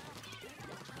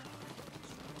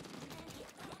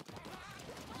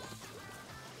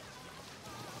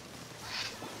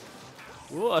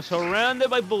 Ooh, surrounded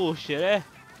by bullshit, eh?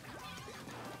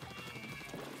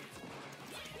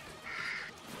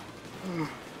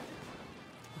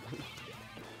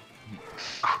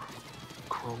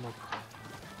 Chroma Prime.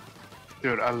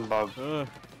 Dude, I love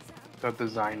the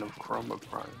design of Chroma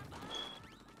Prime.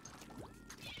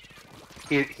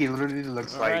 He literally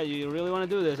looks like Alright, you really want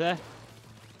to do this, eh?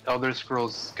 Elder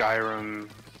Scrolls Skyrim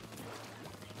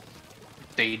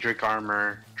Daedric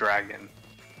armor dragon.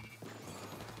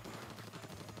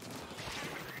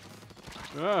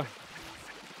 Ugh.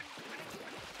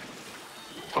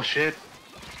 Oh shit.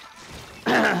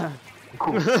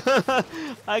 Cool.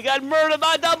 I got murdered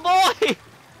by that boy!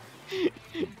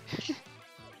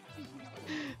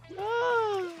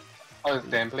 Oh, it's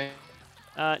gameplay?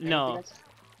 No.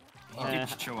 People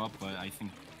should show up, but I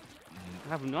think. I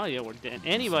have no idea where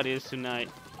anybody is tonight.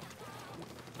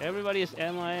 Everybody is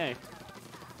MIA.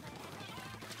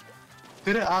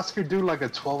 Didn't Oscar do like a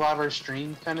 12-hour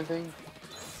stream kind of thing?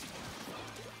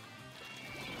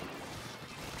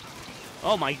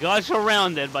 Oh my god,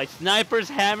 surrounded by snipers,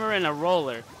 hammer, and a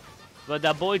roller. But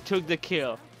that boy took the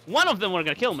kill. One of them were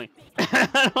gonna kill me.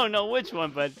 I don't know which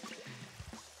one, but...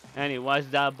 And it was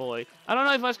that boy. I don't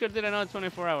know if Oscar did another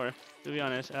 24 hour, to be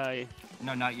honest.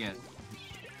 No, not yet.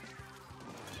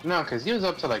 No, because he was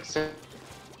up to like 6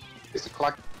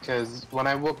 o'clock. Because when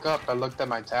I woke up, I looked at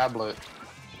my tablet.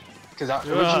 Because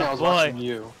originally I was watching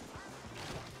you.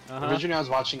 Originally I was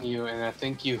watching you, and I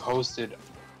think you hosted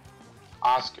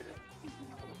Oscar.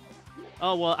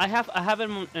 Oh well, I have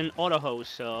him in auto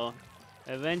host, so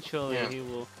eventually Yeah. he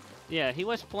will. Yeah, he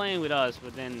was playing with us,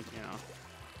 but then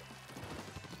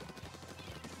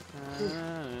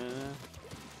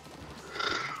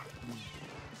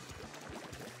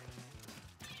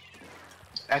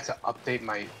I had to update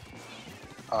my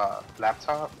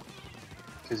laptop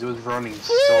because it was running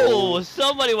so. Oh,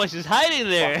 somebody was just hiding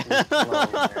there. fucking slow,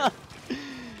 man.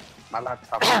 My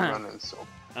laptop was running so.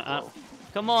 slow.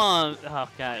 Come on! Oh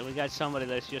god, we got somebody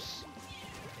that's just.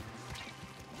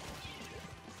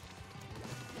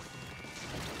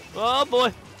 Oh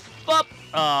boy! Bop!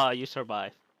 Ah, you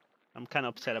survived. I'm kind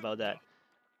of upset about that.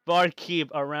 Barkeep,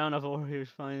 a round of Warriors'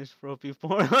 finest trophy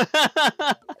porn.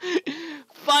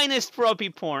 Finest trophy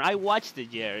porn. I watched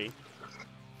it, Jerry.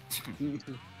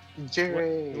 Jerry.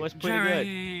 It was pretty good.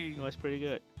 It was pretty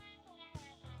good.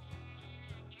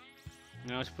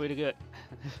 It was pretty good.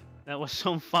 That was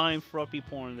some fine floppy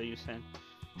porn that you sent.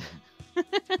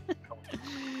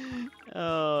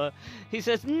 He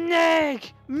says,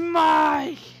 Nick!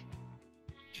 Mike!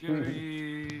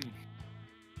 Jerry.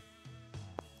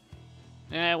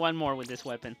 One more with this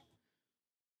weapon.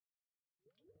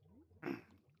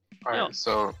 Alright, Yo.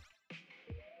 so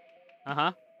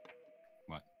Uh-huh.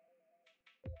 What?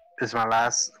 this is my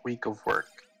last week of work.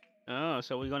 Oh,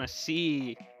 so we're gonna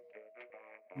see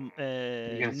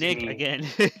gonna see Nick me. again.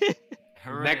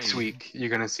 Hooray. Next week, you're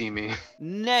gonna see me.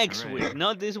 Next Hooray. week,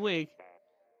 not this week.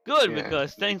 Good, Yeah.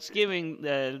 because Thanksgiving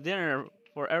dinner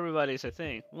for everybody is a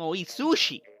thing. We'll eat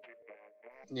sushi.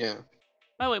 Yeah.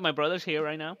 By the way, my brother's here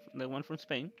right now. The one from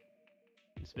Spain.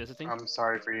 He's visiting. I'm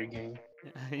sorry for your game.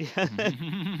 Yeah.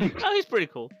 Oh, he's pretty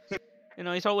cool. You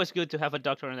know, it's always good to have a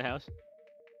doctor in the house.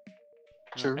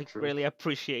 True, I true. really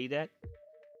appreciate that.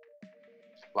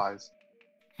 Lies.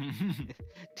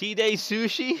 T-Day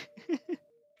sushi?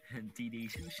 DD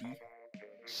sushi.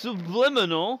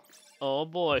 Subliminal? Oh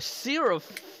boy.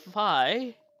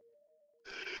 Syruphi?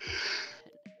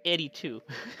 82.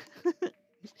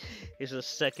 Here's the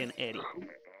second Eddie.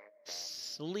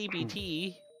 Sleepy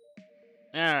T.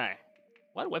 Alright.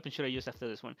 What weapon should I use after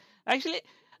this one? Actually,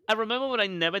 I remember when I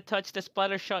never touched the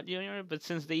Splatter Shot Junior, but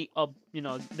since they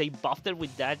they buffed it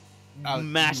with that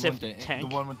massive tank.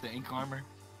 The one with the ink armor?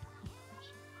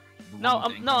 No,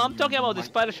 I'm talking about the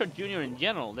Spider Shot Junior in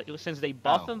general. Since they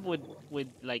buffed them with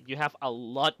like you have a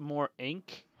lot more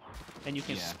ink, and you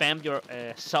can spam your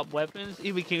sub weapons,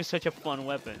 it became such a fun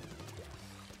weapon.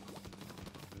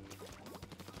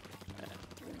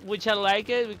 Which I like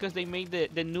it because they made the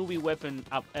newbie weapon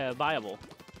viable.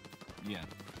 Yeah.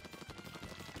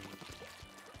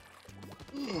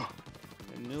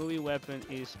 The newbie weapon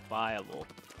is viable,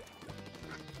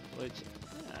 which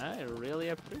I really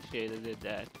appreciated it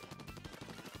that.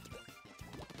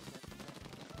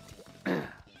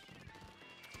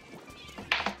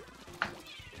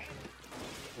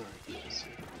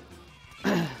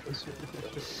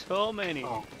 So many.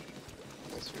 Oh.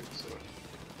 That's weird.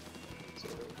 So.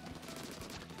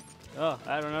 Oh,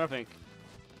 I don't know. Think.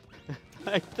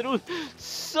 I threw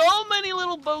so many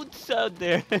little boats out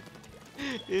there.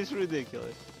 It's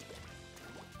ridiculous.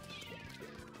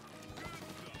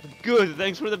 Good.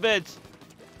 Thanks for the bets.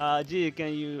 Gee,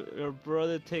 can your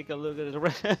brother take a look at the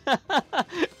rest?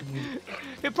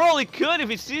 He probably could if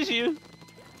he sees you.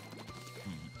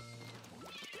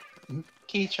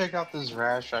 Can you check out this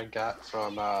rash I got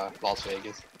from Las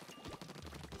Vegas?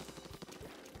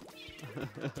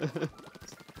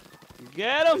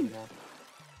 Get him!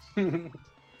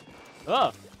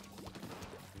 Oh.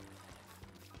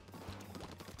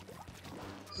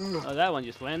 Oh, that one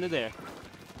just landed there.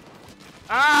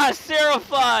 Ah,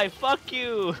 Seraphai! Fuck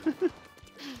you!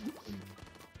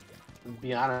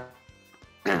 Be honest,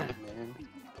 man.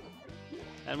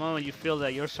 At the moment you feel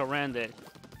that you're surrounded,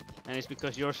 and it's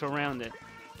because you're surrounded.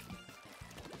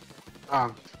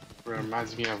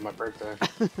 Reminds me of my birthday.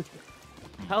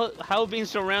 How being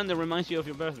surrounded reminds you of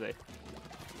your birthday?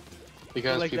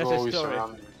 Because Like, people that's a always story.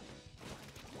 surround me.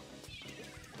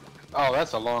 Oh,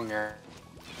 that's a long ass.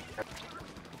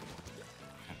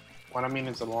 What I mean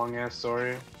it's a long ass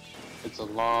story. It's a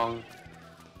long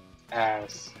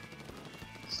ass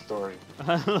story.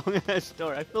 Long ass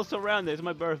story. I feel surrounded. It's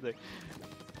my birthday.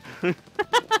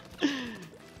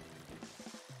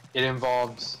 It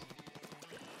involves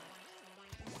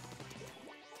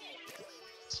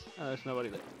Oh, there's nobody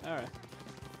there. Alright.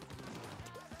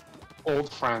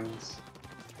 old friends,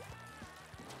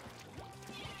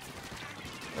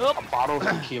 Oh, a bottle of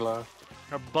tequila,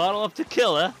 a bottle of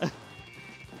tequila. you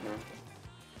know,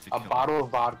 a bottle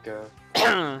of vodka,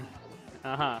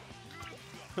 Uh-huh.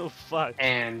 Oh, fuck.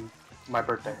 and my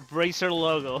birthday. Bracer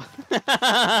logo.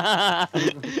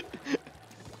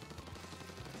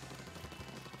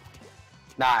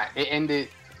 Nah, it ended.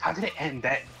 How did it end?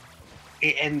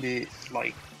 It ended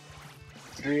like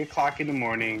 3 o'clock in the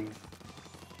morning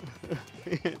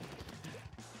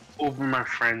over my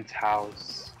friend's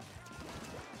house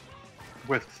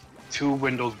with 2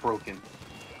 windows broken.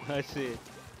 I see.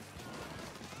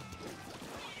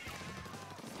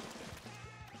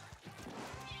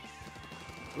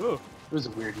 Ooh. It was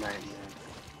a weird night, man.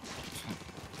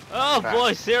 Oh Back.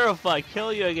 boy, Seraph, I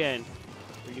kill you again.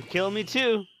 You kill me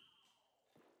too.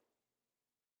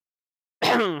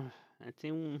 I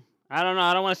think I don't know.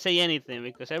 I don't want to say anything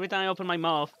because every time I open my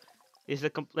mouth, is the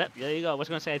complete. There you go. I was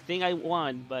gonna say I think I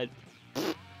won, but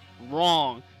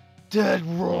wrong, dead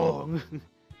wrong.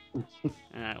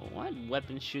 Alright, what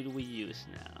weapon should we use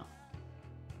now?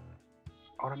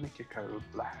 I want to make your color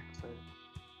black, but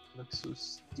it looks so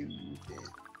stupid.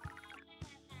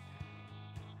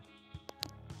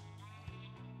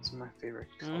 It's my favorite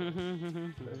color.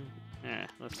 Yeah,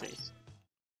 let's see.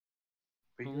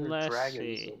 But you're Let's a dragon,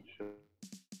 see. so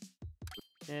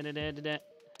Da-da-da-da-da.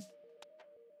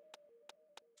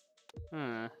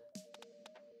 Huh.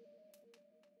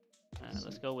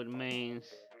 Let's go with mains.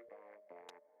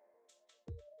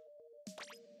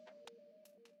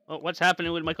 Oh, what's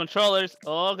happening with my controllers?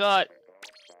 Oh god.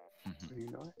 you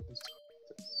know what? Let's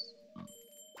do this.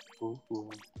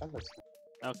 Ooh, that looks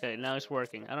nice. Okay, now it's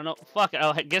working. I don't know. Fuck.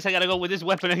 I guess I gotta go with this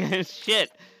weapon again.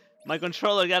 Shit. My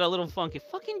controller got a little funky.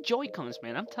 Fucking Joy-Cons,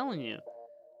 man. I'm telling you.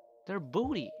 They're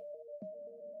booty.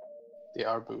 They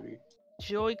are booty.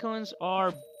 Joy-Cons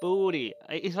are booty.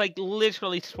 It's like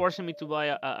literally forcing me to buy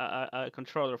a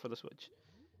controller for the Switch.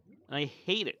 And I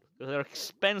hate it because they're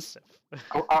expensive.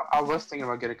 I was thinking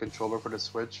about getting a controller for the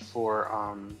Switch for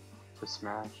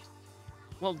Smash.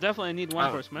 Well, definitely need one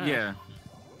Oh, for Smash. Yeah.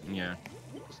 Yeah.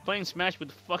 Playing Smash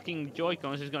with fucking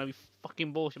Joy-Cons is gonna be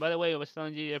fucking bullshit. By the way, I was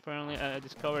telling you apparently I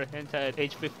discovered hentai at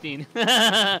age 15.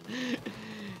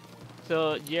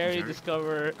 So Jerry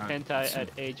discovered hentai at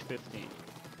age 15.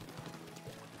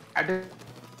 I did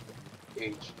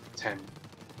age 10.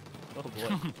 Oh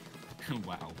boy.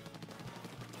 Wow.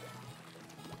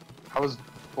 I was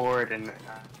bored and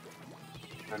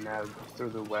through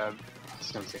the web. I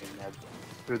was gonna say Neb.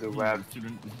 Through the web. To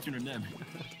the neb.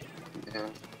 Yeah.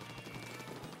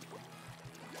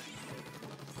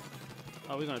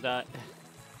 Oh, we're gonna die.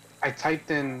 I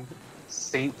typed in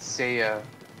Saint Seiya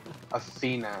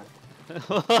Athena.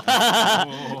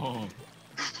 Oh.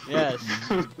 Yes.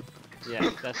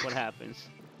 Yes, that's what happens.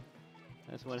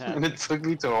 That's what And happens. it took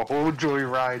me to a whole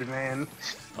joyride, man.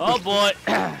 Oh boy.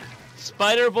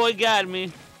 Spider Boy got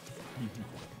me.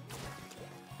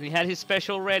 He had his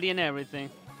special ready and everything.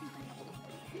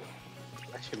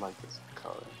 I actually like this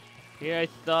color. Here I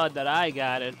thought that I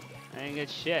got it. I ain't get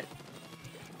shit.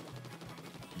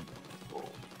 Cool.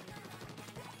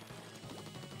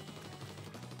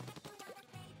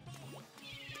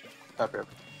 Pepper.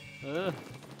 Ugh.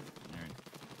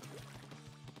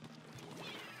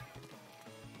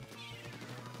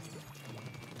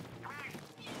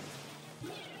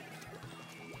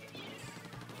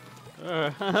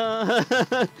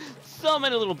 So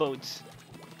many little boats.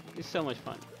 It's so much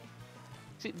fun.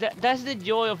 See, that's the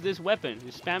joy of this weapon.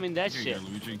 You're spamming that Here shit. you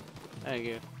go, Luigi. Thank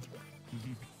you.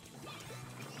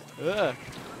 Ugh. Well,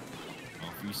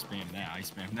 if you spam that, I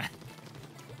spam that.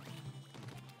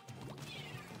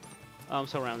 Oh, I'm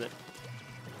surrounded.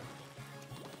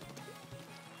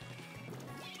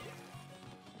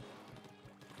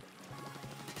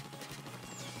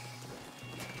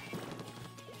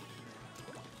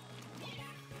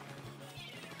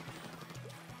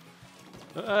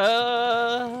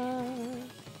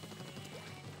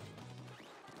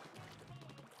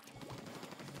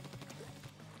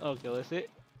 Okay, let's see.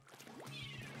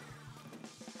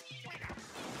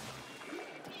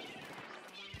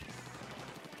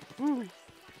 Woo.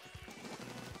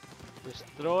 Just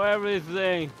throw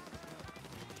everything.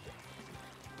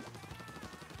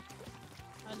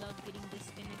 I love getting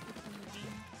disconnected from the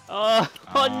game. Oh,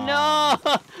 oh no!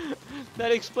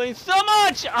 That explains so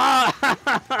much!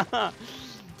 Ah!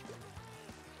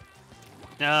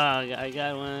 No, I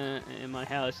got one in my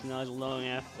house not long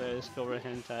after I discovered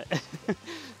hentai.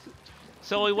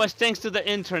 So it was thanks to the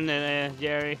internet,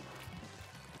 Jerry.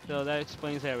 So that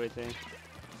explains everything.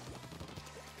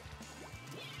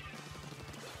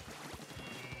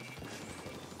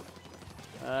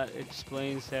 That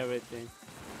explains everything.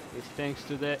 It's thanks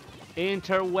to the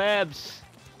interwebs.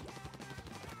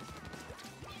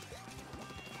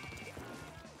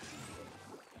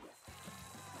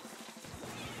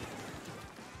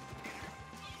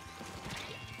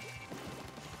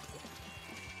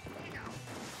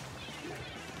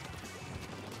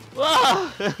 Whoa!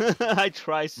 I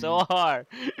try so hard.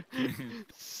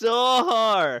 So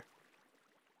hard.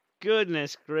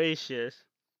 Goodness gracious.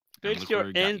 And Fix look your where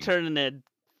it got you. internet,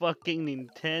 fucking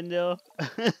Nintendo.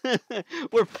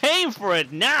 We're paying for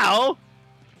it now!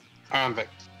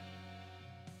 Convict.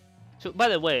 So, by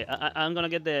the way, I'm gonna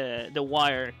get the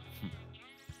wire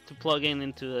to plug in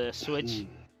into the Switch.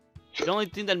 The only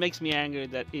thing that makes me angry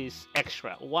that is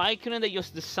extra. Why couldn't they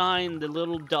just design the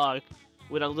little dock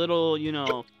with a little, you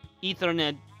know,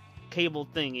 Ethernet cable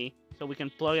thingy so we can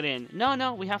plug it in?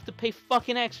 No, we have to pay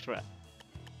fucking extra.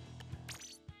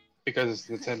 Because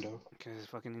it's Nintendo. Because it's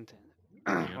fucking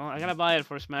Nintendo. Well, I gotta buy it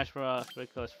for Smash Bros.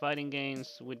 Because fighting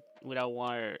games without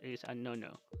wire is a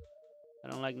no-no. I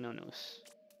don't like no-nos.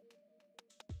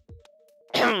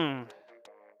 What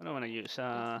do I want to use?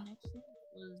 Connection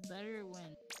was better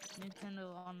when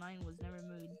Nintendo Online was never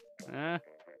moved.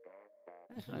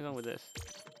 I'll go with this.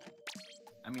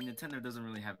 I mean, Nintendo doesn't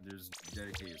really have theirs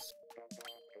dedicated.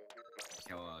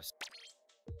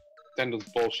 Nintendo's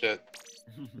bullshit.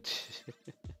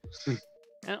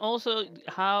 And also,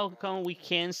 how come we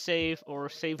can't save or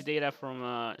save data from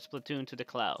Splatoon to the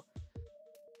cloud?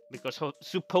 Because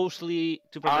supposedly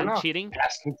to I don't prevent know. cheating.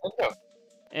 Ask Nintendo.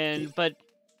 And but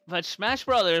Smash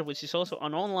Brothers, which is also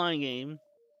an online game,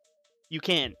 you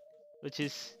can, which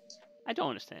is I don't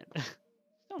understand. I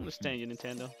don't understand you,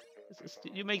 Nintendo.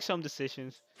 You make some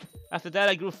decisions. After that,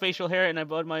 I grew facial hair and I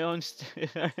bought my own.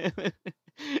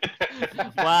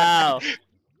 Wow.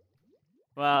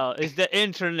 Wow, it's the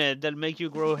internet that make you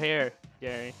grow hair,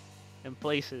 Gary, in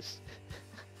places.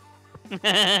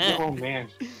 Oh man,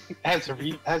 has to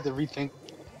rethink.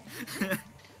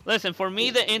 Listen, for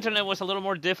me, the internet was a little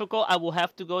more difficult. I will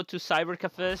have to go to cyber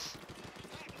cafes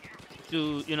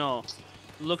to, you know,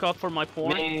 look up for my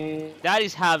porn. Man. That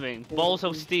is having balls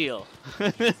of steel.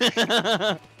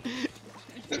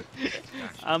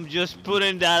 I'm just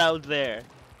putting that out there.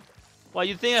 Well,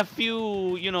 you think a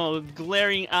few, you know,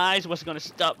 glaring eyes was gonna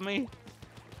stop me?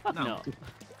 Fuck no.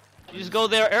 You just go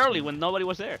there early when nobody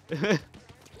was there. You know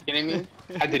what I mean?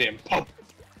 I did it in pump.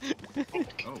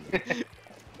 Oh.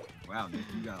 Wow, Nick,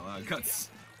 you got a lot of guts.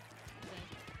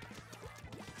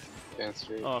 That's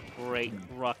right. Oh, great.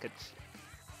 Rockets.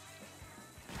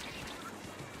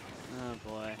 Oh,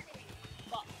 boy.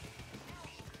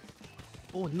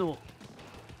 Oh, no.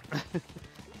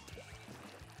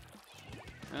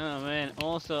 Oh, man.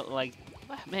 Also, like,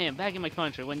 man, back in my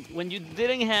country, when you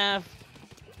didn't have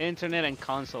internet and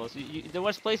consoles, there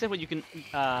was places where you can,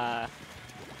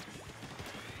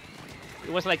 it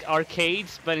was like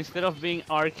arcades, but instead of being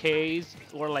arcades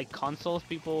or like consoles,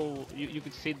 people, you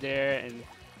could sit there and,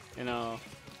 you know,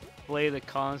 play the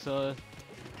console.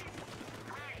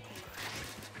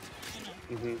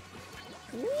 Mm-hmm.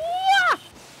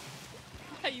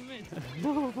 How you missed?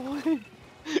 No, boy.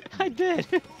 I did.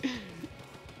 I'm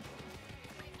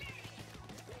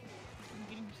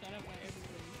getting shot up by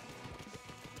everybody.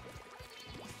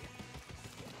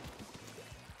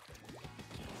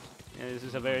 Yeah, this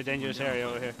is a very dangerous area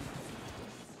over here.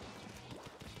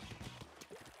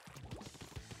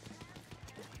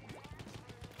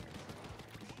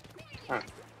 Huh.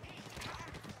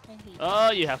 I hate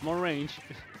Oh, you have more range.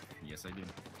 Yes, I do.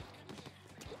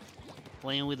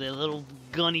 Playing with a little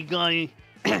gunny.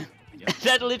 Yep.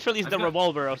 That literally is I've the got-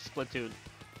 revolver of Splatoon.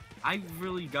 I've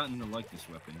really gotten to like this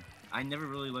weapon. I never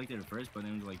really liked it at first, but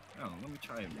then it was like, oh, let me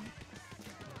try it.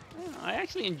 Yeah, I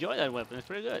actually enjoy that weapon. It's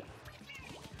pretty good.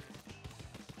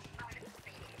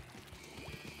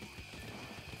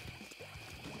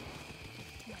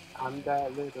 I'm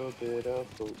that little bit of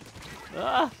hope.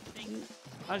 Ah,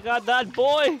 I got that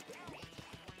boy.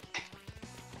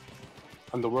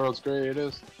 I'm the world's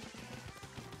greatest.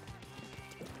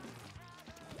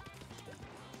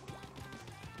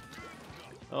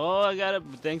 Oh, I got it.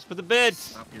 Thanks for the bits.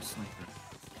 Stop your sniper.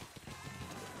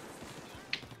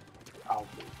 Oh.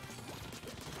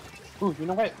 Ooh, you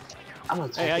know what? I'm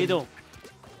gonna Hey, how you doing?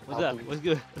 What's I'll up? do- What's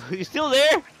good? You still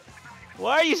there?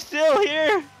 Why are you still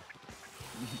here?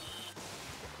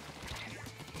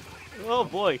 Oh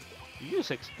boy, you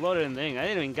just exploded in the thing. I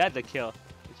didn't even get the kill.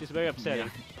 It's just very upsetting.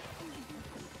 Yeah.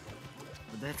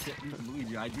 But that's it,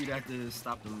 Luigi. I do that to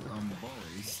stop the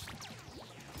ballers.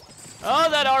 Oh,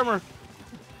 that armor!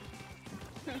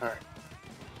 Alright.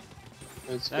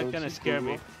 Let's That go kinda to scared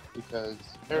me. Google, because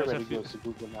There's a everybody few- goes to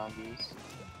Google nowadays.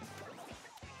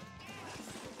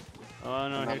 Oh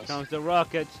no, here Anonymous. comes the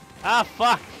rockets. Ah,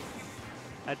 fuck!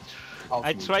 I'll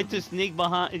I see. tried to sneak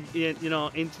behind,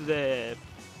 into the.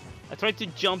 I tried to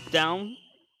jump down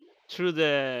through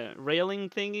the railing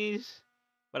thingies,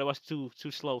 but I was too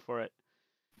slow for it.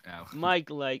 Ow. Mike,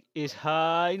 like, is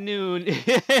high noon.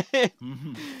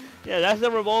 Yeah, that's the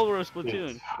revolver of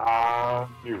Splatoon.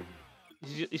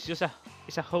 It's just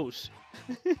a hose.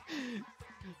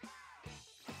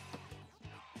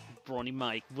 Brawny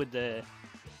Mike with the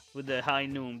high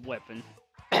noon weapon.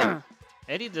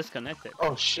 Eddie disconnected.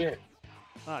 Oh shit!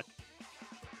 Fuck.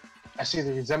 I see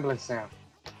the resemblance now.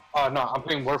 Oh no, I'm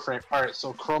playing Warframe. Alright,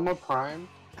 so Chroma Prime,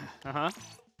 Uh huh.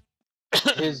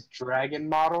 his dragon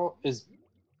model is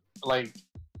like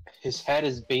his head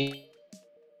is based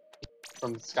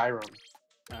from Skyrim.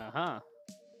 Uh huh.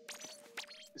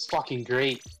 It's fucking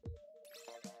great.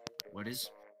 What is?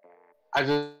 I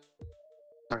just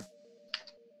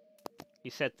He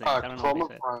said things. I don't know what he Chroma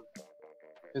said. Prime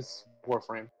is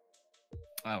Warframe.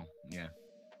 Oh, yeah.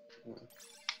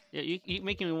 Yeah, you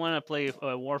making me want to play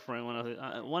Warframe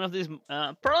one of these.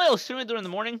 Probably I'll stream it during the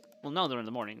morning. Well, no, during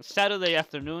the morning. Saturday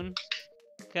afternoon,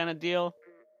 kind of deal,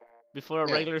 before a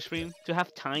Yeah. regular stream to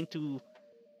have time to,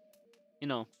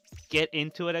 get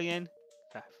into it again.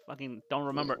 I fucking don't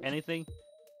remember anything.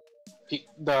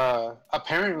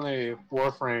 Apparently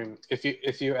Warframe,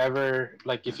 if you ever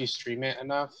like if you stream it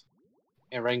enough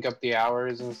and rank up the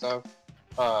hours and stuff,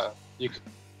 you could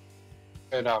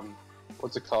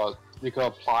what's it called? You could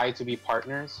apply to be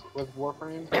partners with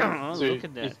Warframe. Oh, So look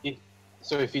at that.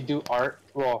 So if you do art,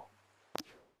 well,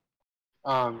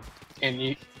 and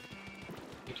you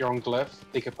make your own glyph,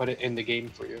 they could put it in the game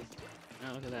for you.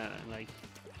 Oh, look at that. Like,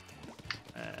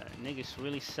 niggas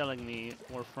really selling me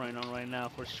Warframe on right now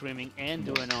for streaming and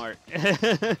doing art.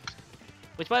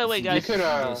 Which, by the way, guys. You could,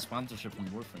 Get a sponsorship from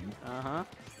Warframe. Uh huh.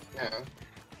 Yeah.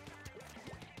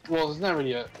 Well, it's not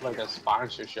really like a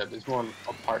sponsorship. It's more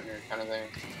a partner kind of thing.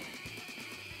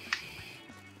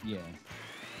 Yeah.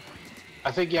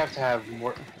 I think you have to have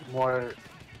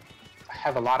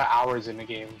have a lot of hours in the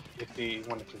game if they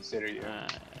want to consider you.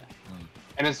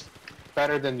 And it's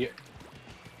better than the.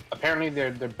 Apparently,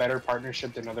 they're better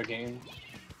partnership than other games.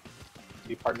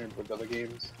 Be partnered with other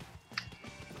games.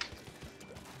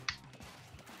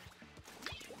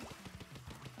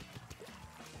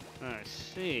 I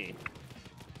see.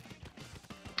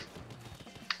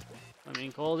 I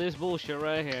mean, call this bullshit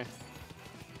right here.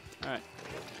 Alright.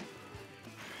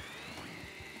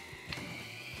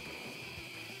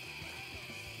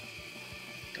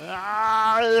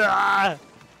 Ah!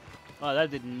 Oh,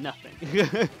 that did nothing.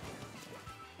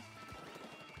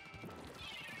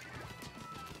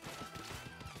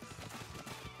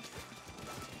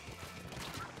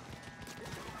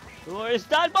 Where is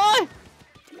that boy?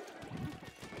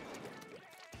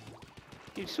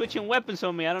 Keep switching weapons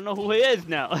on me. I don't know who he is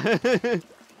now.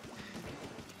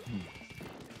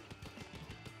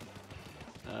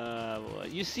 Boy.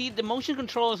 You see, the motion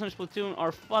controls on Splatoon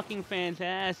are fucking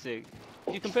fantastic.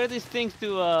 You compare these things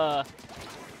to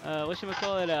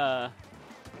whatchamacallit,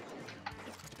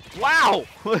 wow!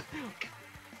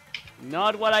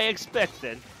 Not what I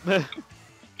expected.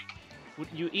 Would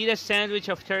you eat a sandwich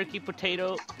of turkey,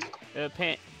 potato,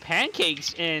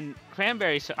 pancakes, and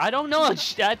cranberries? I don't know.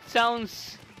 That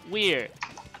sounds weird.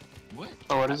 What?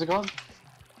 Oh, what is it called?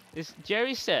 This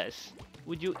Jerry says,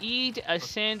 would you eat a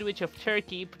sandwich of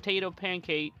turkey, potato,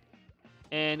 pancake,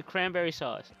 and cranberry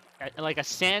sauce? Like a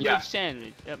sandwich Yeah.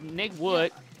 sandwich. Nick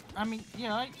would. I mean,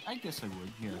 yeah, I guess I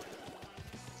would, yeah.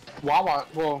 Wawa,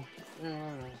 well,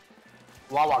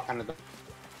 Wawa kind of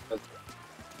does,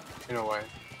 in a way.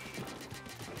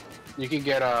 You could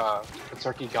get a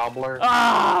turkey gobbler.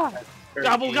 Ah! Turkey,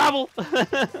 Gobble, gobble!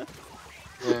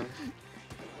 Yeah.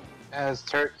 As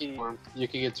turkey, you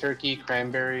could get turkey,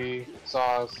 cranberry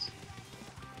sauce,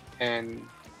 and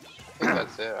I think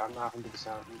that's it. I'm not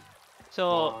 100%. So,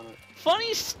 on it.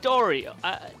 funny story.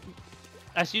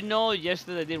 As you know,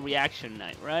 yesterday I did reaction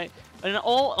night, right? And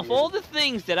all the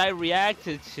things that I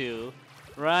reacted to,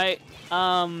 right?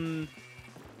 Wanna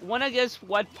guess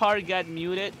what part got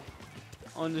muted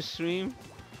on the stream?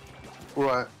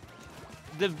 What?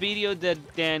 The video that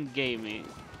Dan gave me.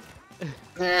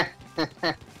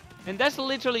 And that's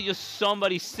literally just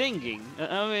somebody singing.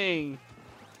 I mean,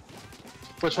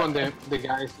 Which one? The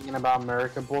guy singing about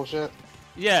America bullshit?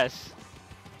 yes.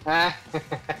 yeah.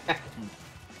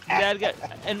 That got,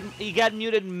 and he got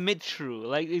muted mid-through.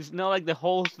 Like, it's not like the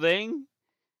whole thing.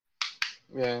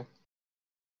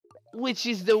 Which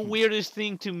is the weirdest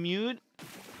thing to mute.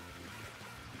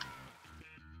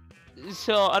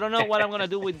 So I don't know what I'm gonna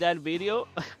do with that video.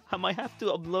 I might have to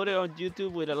upload it on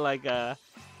YouTube with like a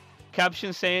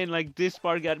caption saying like this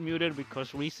part got muted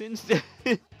because reasons.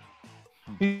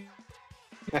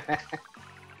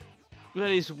 That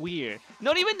is weird.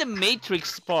 Not even the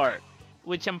Matrix part,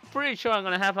 which I'm pretty sure I'm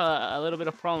gonna have a little bit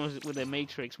of problems with the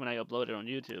Matrix when I upload it on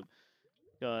YouTube.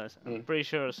 Because I'm pretty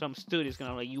sure some studio's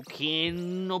gonna like, you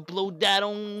can't upload that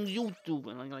on YouTube,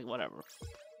 and I'm like, whatever.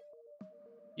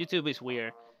 YouTube is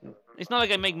weird. It's not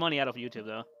like I make money out of YouTube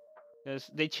though,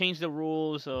 because they changed the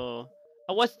rules. So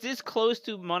I was this close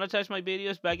to monetize my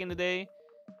videos back in the day,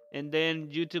 and then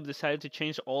YouTube decided to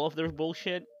change all of their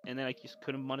bullshit, and then I just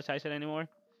couldn't monetize it anymore.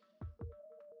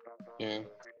 Yeah.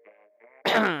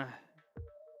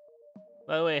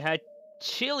 By the way, I had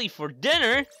chili for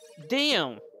dinner.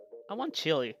 Damn, I want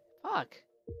chili. Fuck.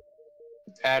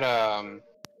 At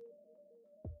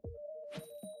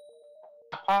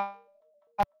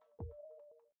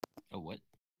Oh, what?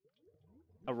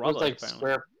 A it was rubber. like Apparently.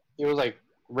 square. It was like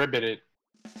ribbited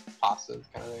pastas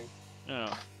kind of thing.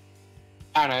 Oh.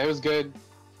 I don't know. It was good.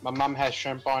 My mom had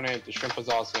shrimp on it. The shrimp was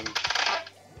awesome.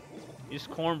 Use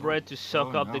cornbread to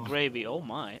soak Oh, up the no. gravy. Oh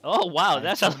my. Oh wow,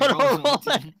 that's a lot Somebody of rolls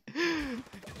rolling.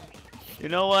 You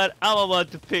know what? I'm about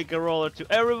to pick a roller too.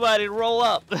 Everybody roll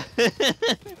up. Alright.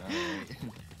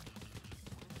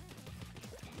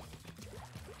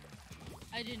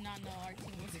 I did not know our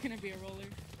team was gonna be a roller.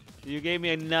 You gave me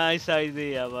a nice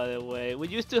idea, by the way. We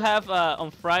used to have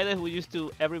on Fridays. We used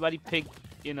to everybody pick,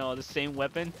 you know, the same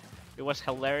weapon. It was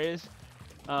hilarious.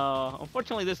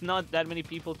 Unfortunately, there's not that many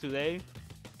people today.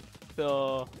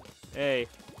 So, hey,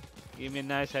 give me a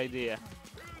nice idea.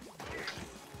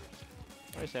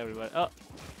 Where's everybody? Oh,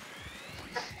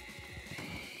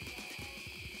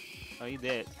 oh, he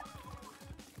did.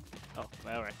 Oh,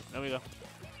 all right. There we go.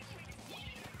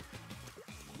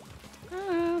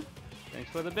 Thanks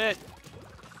for the bit.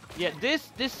 Yeah, this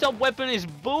sub weapon is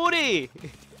booty.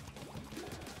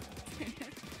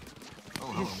 Oh,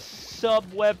 hello. This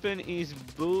sub weapon is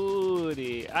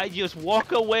booty. I just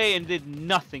walk away and did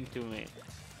nothing to me.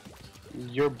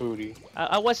 Your booty.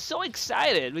 I was so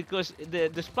excited because the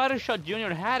Splattershot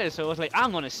Junior had it, so I was like,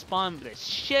 I'm gonna spawn the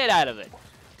shit out of it.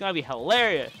 It's gonna be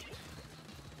hilarious.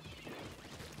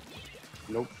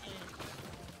 Nope.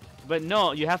 But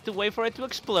no, you have to wait for it to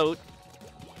explode.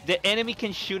 The enemy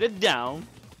can shoot it down.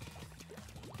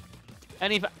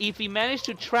 And if he managed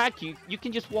to track you, you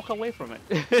can just walk away from it.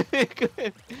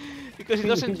 Because it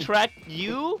doesn't track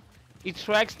you, it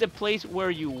tracks the place where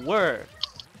you were.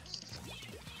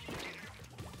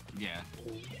 Yeah.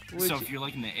 Which, So if you're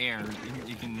like in the air,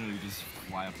 you can really just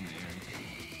fly up in the air.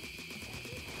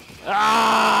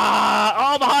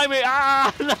 ah! Oh, behind me!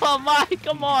 Ah! No, Mike,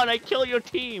 come on! I kill your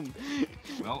team.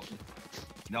 Well,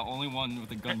 the only one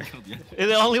with a gun killed you.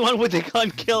 The only one with the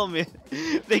gun killed me.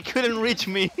 They couldn't reach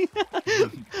me. They're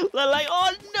like,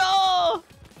 oh no!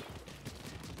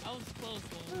 I was close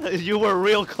though. You were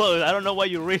real close. I don't know why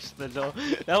you risked it though.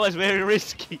 That was very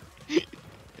risky.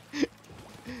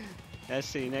 Let's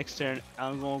see, next turn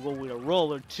I'm gonna go with a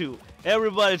roller too.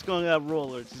 Everybody's gonna have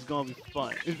rollers. It's gonna be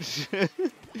fun. Get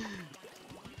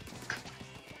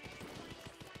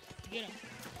him.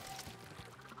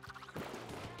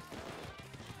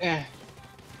 Eh.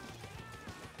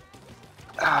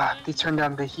 Ah, they turned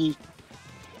down the heat.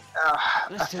 Ah,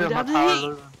 I Let's feel turn my down the power heat.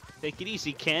 losing. Take it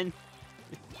easy, Ken.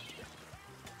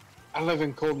 I live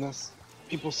in coldness.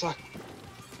 People suck.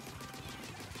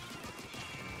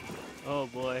 Oh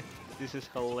boy, this is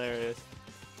hilarious.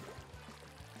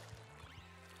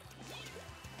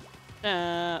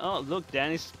 Oh look,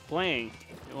 Danny's playing.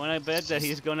 You wanna bet that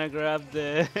he's gonna grab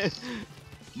the...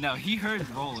 No, he heard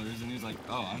rollers and he was like,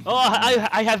 oh, I'm... Oh,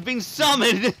 I have been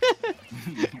summoned!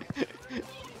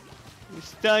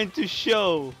 It's time to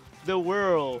show the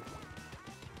world.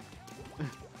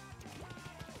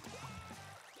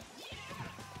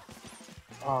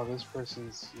 Oh, this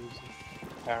person's using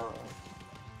power.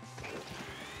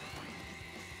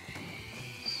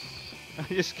 I'm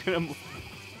just gonna move.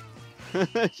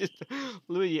 Just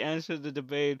Louis answered the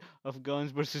debate of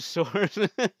guns versus swords.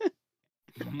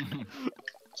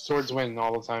 Swords win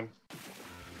all the time.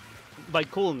 By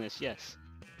coolness, yes.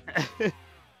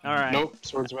 All right. Nope,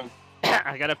 swords win.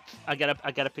 I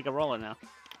gotta pick a roller now.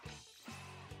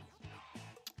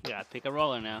 Yeah, pick a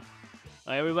roller now.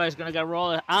 Everybody's gonna get a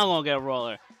roller. I'm gonna get a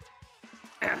roller.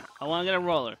 I wanna get a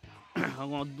roller. I'm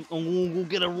gonna go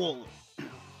get a roller.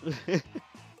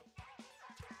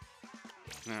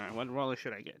 Alright, what roller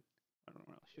should I get? What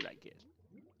roller should I get?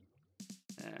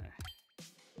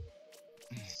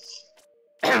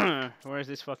 Where's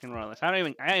this fucking rollers? I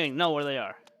don't even know where they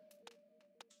are.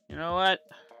 You know what?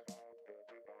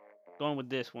 Going with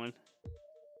this one.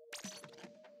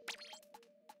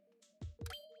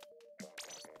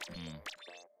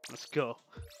 Let's go.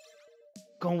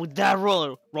 Going with that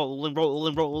roller. Rolling,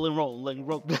 rolling, rolling, rolling,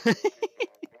 rolling.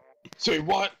 Say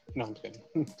what? No, I'm kidding.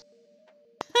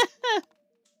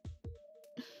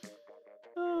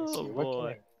 Oh See, what can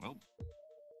boy. Well,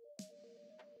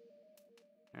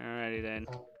 Alrighty then.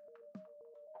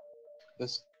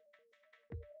 This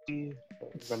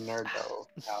Bernardo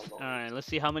Alright, let's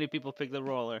see how many people pick the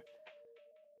roller.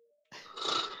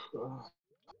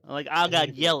 Like, I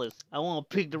got yellows. I want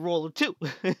to pick the roller too.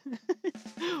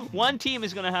 One team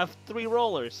is gonna have 3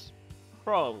 rollers.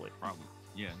 Probably.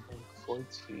 yeah.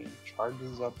 14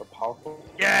 charges up a powerful.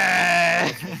 Yeah!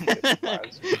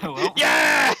 Well,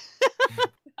 Yeah!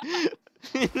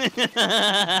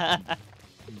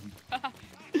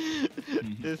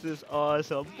 This is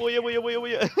awesome. Booyah, booyah,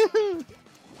 booyah, booyah.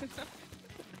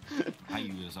 I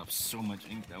use up so much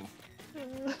ink though.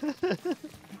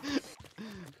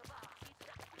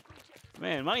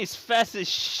 Man, mine's fast as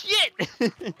shit!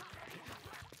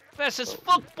 Fast as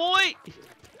fuck, boy!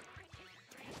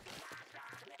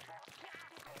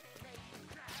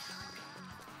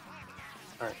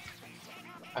 Alright.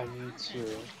 I need to.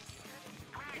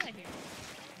 Get out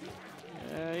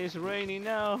here. It's raining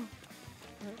now.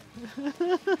 What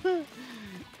are you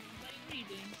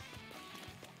reading?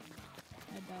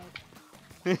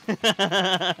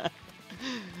 About.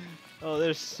 Oh,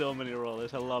 there's so many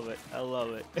rollers. I love it. I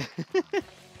love it.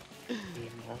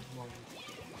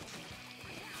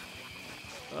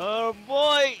 Oh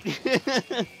boy!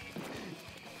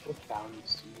 What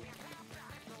values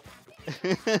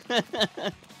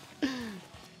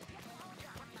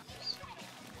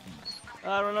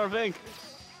I don't know, think.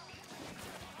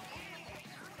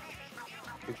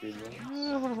 do you?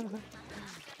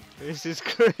 This is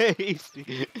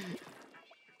crazy.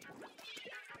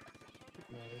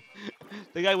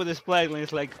 The guy with his flag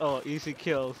is like, oh, easy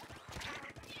kills.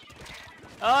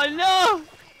 Oh no!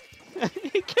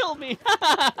 He killed me!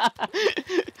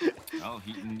 Oh,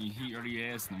 he already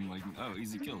asked him like, oh,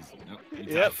 easy kills. Nope, he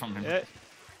died Yep. from him.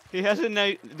 He has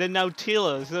the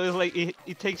Nautilus, so it's like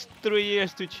it takes 3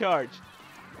 years to charge.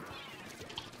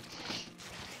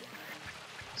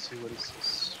 See what is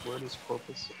this? Word is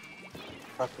corpus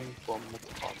prepping for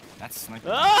Metropolis. That's sniper.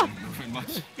 Ah! Very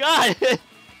much. God!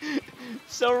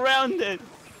 Surrounded!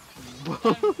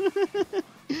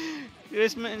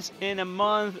 Christmas in a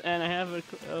month and I have a...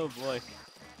 Oh boy.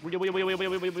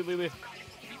 Wait.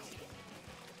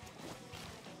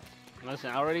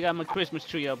 Listen, I already got my Christmas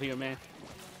tree up here, man.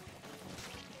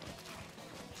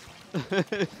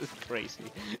 This is crazy.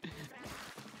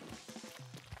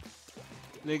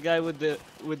 The guy with the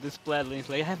splatling is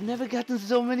like, I've never gotten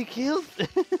so many kills.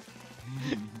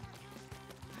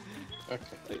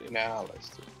 Okay, now let's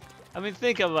do it. I mean,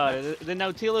 think about it. The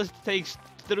Nautilus takes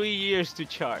 3 years to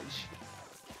charge.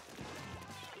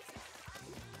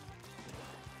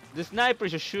 The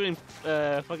snipers are shooting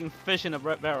fucking fish in a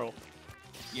barrel.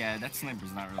 Yeah, that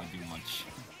sniper's not really doing much.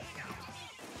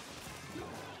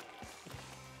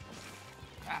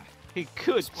 Ah, He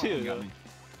could Splatoon too, got though. me.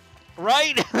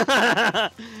 Right?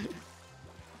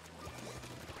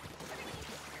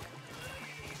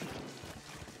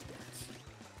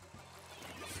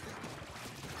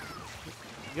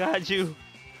 Got you.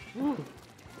 Woo.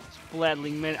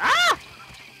 Splatling man. Ah!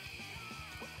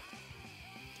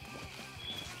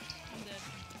 I'm dead.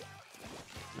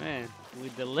 Man,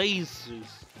 with the lasers.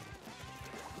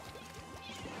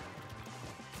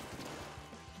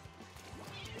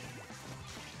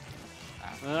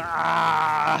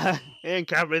 Ah!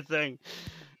 Ink everything.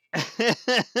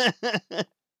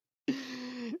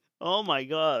 Oh my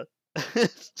god.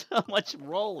 So much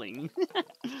rolling.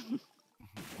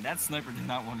 That sniper did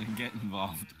not want to get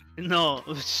involved. No,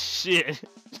 shit.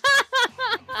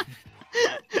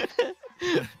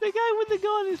 The guy with the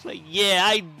gun is like, yeah,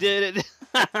 I did it.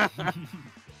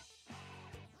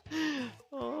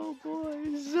 Oh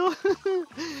boy, so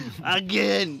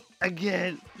again.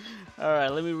 All right,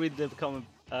 let me read the comment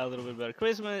a little bit better.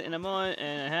 Christmas in a month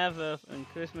and a half and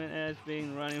Christmas has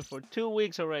been running for 2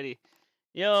 weeks already.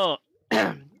 Yo,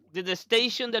 did the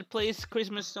station that plays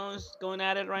Christmas songs going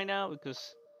at it right now?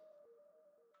 Because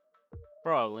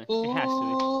probably it has to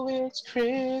be. Ooh, it's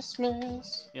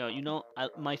Christmas. Yo, you know,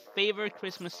 my favorite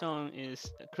Christmas song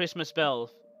is Christmas Bell,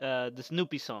 the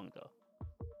Snoopy song though.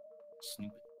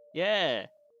 Snoop. Yeah,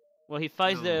 well he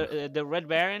fights No. the Red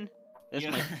Baron. That's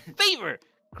Yeah. my favorite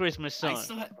Christmas song.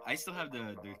 I still have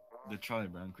the Charlie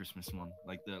Brown Christmas one,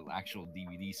 like the actual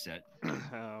DVD set.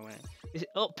 Oh man.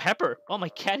 Oh, Pepper. Oh, my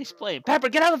cat is playing. Pepper,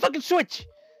 get out of the fucking switch.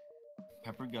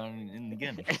 Pepper got it in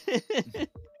again.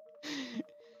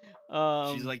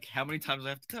 She's like, how many times do I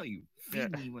have to tell you? Yeah.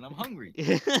 Feed me when I'm hungry. I'm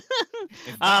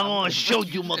not, gonna I'm show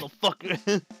rescue you,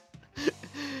 motherfucker.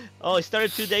 Oh, it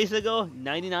started 2 days ago.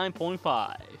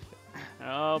 99.5.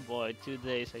 Oh boy, 2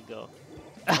 days ago.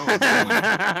 Oh,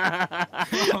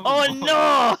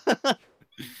 Oh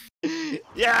no!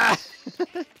 Yeah.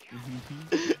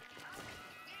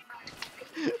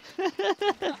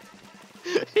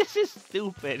 This is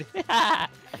stupid. Two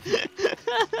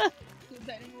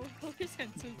dynamo focus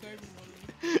and two garden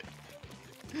moments.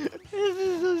 This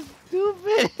is so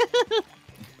stupid.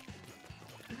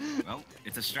 Well,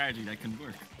 it's a strategy that can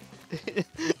work.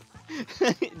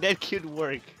 That could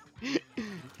work.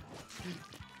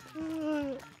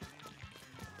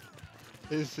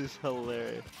 This is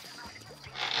hilarious.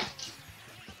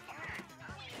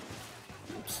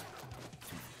 Oops.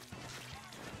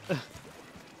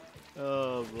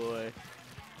 Oh boy.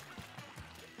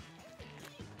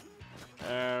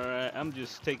 Alright, I'm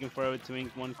just taking forever to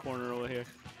ink one corner over here.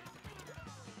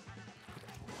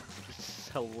 This is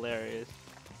hilarious.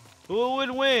 Who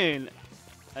would win?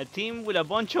 A team with a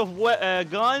bunch of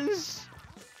guns?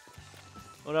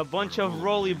 Or a bunch of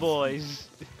roly boys?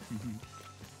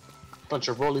 Bunch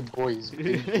of roly boys,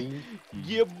 baby.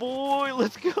 Yeah, boy,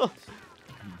 let's go.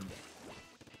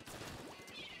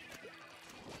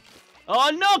 Oh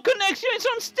no, connection is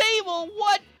unstable.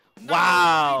 What? No,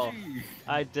 Wow. Luigi!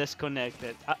 I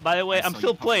disconnected. By the way, I I'm saw still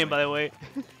you puff playing. away. By the way,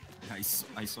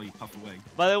 I saw you puff away.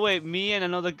 by the way, me and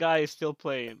another guy is still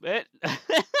playing.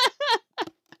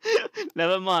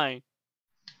 Never mind.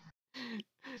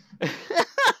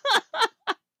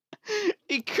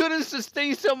 He couldn't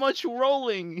sustain so much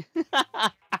rolling.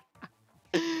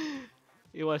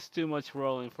 It was too much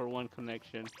rolling for one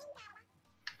connection.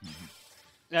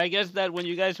 I guess that when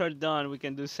you guys are done, we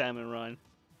can do salmon run.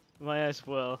 Might as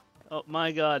well. Oh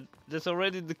my god, there's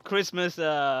already the Christmas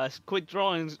quick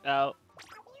drawings out.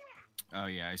 Oh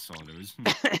yeah, I saw those.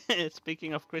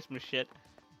 Speaking of Christmas shit.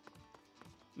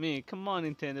 Me, come on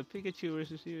Nintendo, Pikachu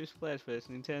versus Serious Splatfest,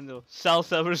 Nintendo.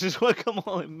 Salsa versus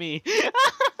Guacamole, me.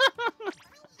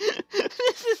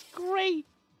 This is great!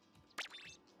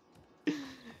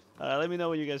 Let me know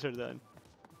when you guys are done.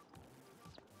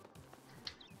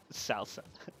 Salsa.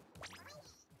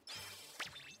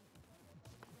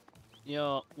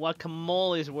 Yo,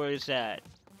 Guacamole is where it's at.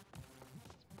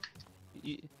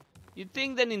 You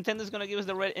think that Nintendo's gonna give us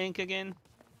the red ink again?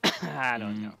 I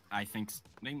don't know. I think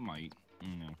they might.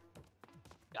 No.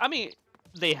 I mean,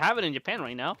 they have it in Japan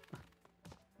right now.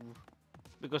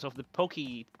 Because of the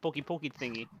pokey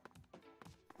thingy.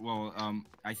 Well,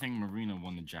 I think Marina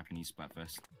won the Japanese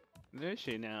Splatfest. There is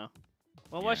she now.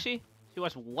 What was she? She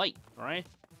was white, right?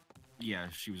 Yeah,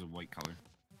 she was a white color.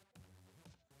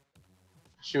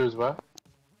 She was what?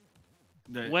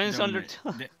 When's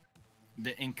Undertale?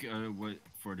 The ink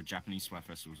for the Japanese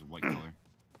Splatfest was a white color.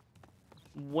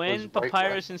 When Was white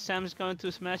Papyrus and Sam's going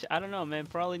to Smash? I don't know, man.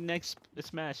 Probably next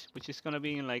Smash, which is gonna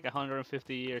be in like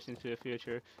 150 years into the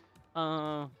future. Let's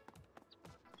All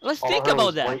I think heard about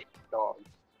was that. white dog.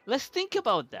 Let's think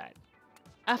about that.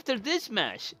 After this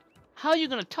Smash, how are you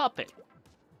gonna top it?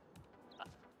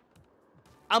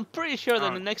 I'm pretty sure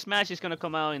that the next Smash is gonna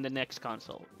come out in the next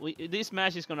console. This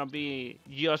Smash is gonna be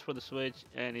just for the Switch,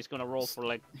 and it's gonna roll for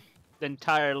like the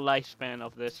entire lifespan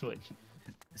of the Switch.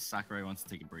 Sakurai wants to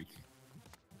take a break.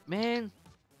 Man,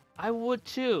 I would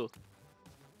too.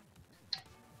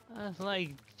 I was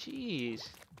like, jeez.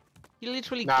 He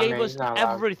literally Nah, gave man, us he's not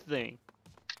allowed. everything.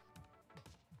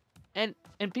 And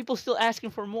people still asking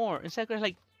for more. And Sakurai's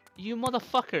like, you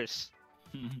motherfuckers.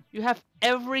 You have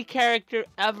every character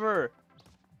ever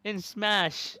in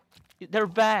Smash. They're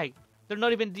back. They're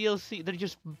not even DLC. They're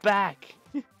just back.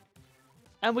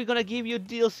 And we're gonna give you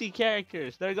DLC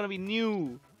characters. They're gonna be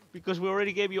new. Because we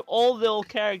already gave you all the old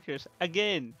characters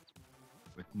again.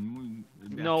 With new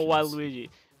No adaptations. Waluigi.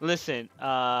 Listen,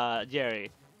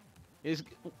 Jerry.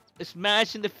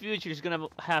 Smash in the future is gonna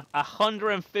have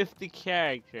 150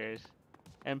 characters.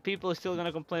 And people are still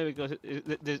gonna complain because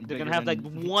they're gonna have like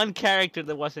one character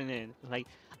that wasn't in. Like,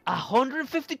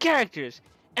 150 characters!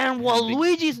 And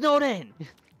Waluigi's not in!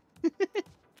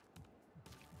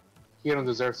 He don't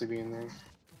deserve to be in there.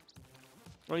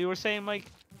 What you were saying, Mike?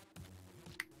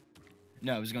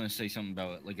 No, I was gonna say something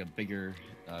about like a bigger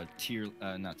not tier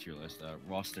list,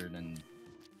 roster than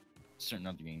certain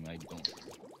other game. I don't.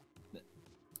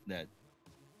 That.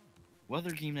 What other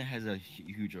game that has a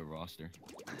huge roster?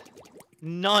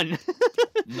 None.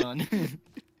 None.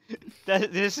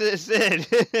 This is it.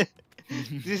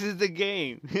 This is the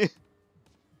game.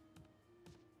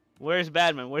 Where's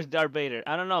Batman? Where's Darth Vader?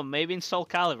 I don't know. Maybe in Soul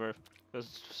Calibur,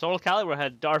 because Soul Calibur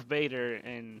had Darth Vader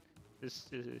and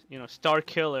you know, Star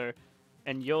Killer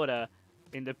and Yoda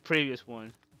in the previous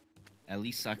one. At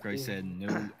least Sakurai said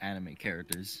no anime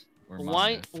characters or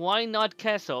Why manga. why not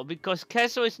queso? Because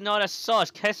queso is not a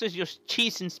sauce. Queso is just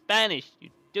cheese in Spanish. You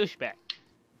douchebag.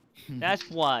 That's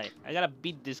why I gotta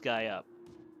beat this guy up.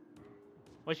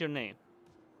 What's your name?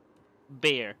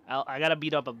 Bear. I gotta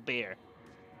beat up a bear.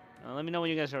 Let me know when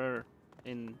you guys are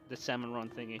in the salmon run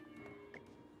thingy.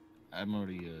 I'm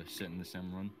already setting the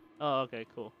sim run. Oh, okay,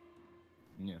 cool.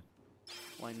 Yeah.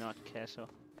 Why not queso?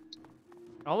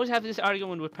 I always have this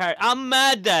argument with Paris. I'm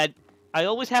mad that I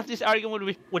always have this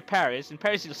argument with Paris, and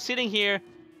Paris is sitting here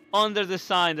under the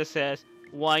sign that says,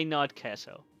 "Why not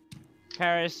queso?"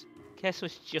 Paris, queso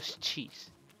is just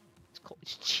cheese.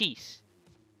 It's cheese.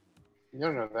 You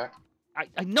don't know that.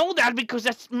 I know that because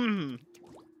that's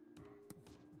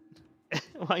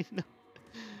Why not?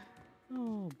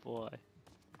 Oh boy.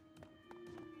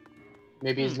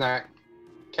 Maybe it's not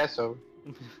queso.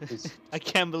 It's I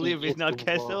can't believe it's not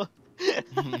queso.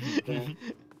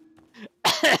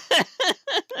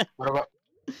 What about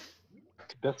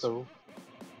queso?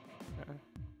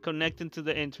 Connecting to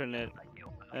the internet.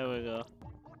 There we go.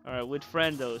 Alright, with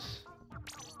friendos.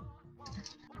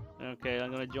 Okay,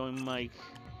 I'm gonna join Mike.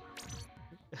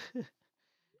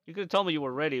 You could have told me you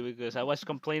were ready because I was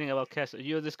complaining about queso.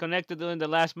 You were disconnected during the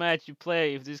last match you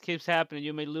play. If this keeps happening,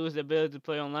 you may lose the ability to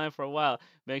play online for a while.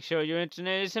 Make sure your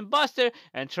internet isn't busted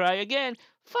and try again.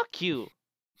 Fuck you.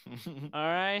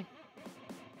 Alright?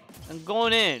 I'm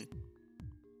going in.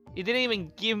 You didn't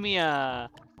even give me a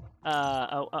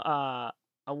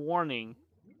warning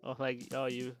of like, oh,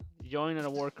 you joined a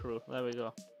war crew. There we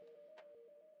go.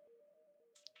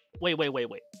 Wait.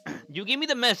 You give me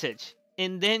the message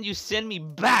and then you send me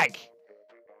back.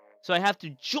 So I have to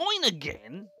join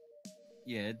again?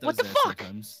 Yeah, it does What the that fuck?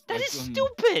 sometimes. That Like, is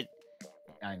stupid.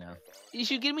 I know. You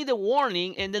should give me the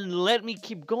warning and then let me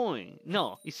keep going.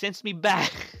 No, it sends me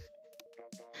back.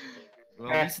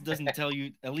 Well, at least it doesn't tell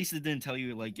you. At least it didn't tell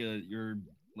you like you're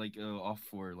like off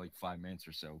for like 5 minutes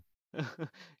or so.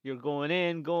 You're going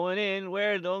in.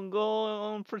 Where? Don't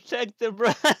go unprotected,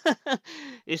 bro.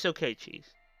 It's okay, cheese.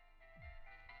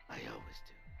 I always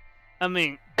do. I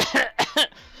mean,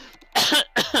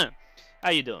 how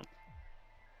you doing?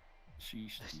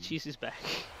 Cheese is back.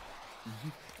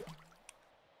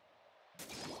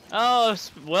 Oh,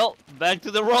 well, back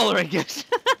to the roller, I guess.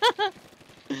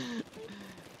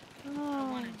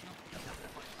 Oh.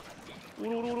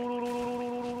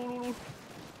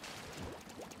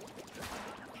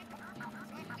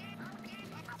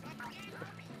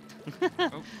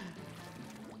 Oh.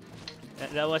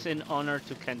 That was in honor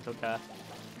to Kentoka.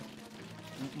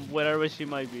 Whatever she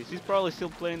might be. She's probably still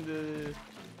playing the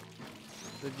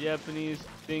Japanese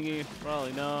thingy.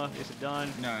 Probably no. Is it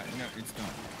done? No, it's done.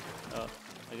 Oh,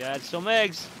 I got some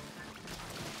eggs.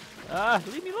 Ah,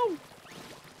 leave me alone.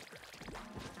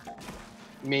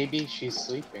 Maybe she's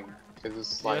sleeping because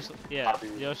it's like Yeah,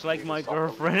 just like my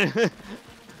girlfriend.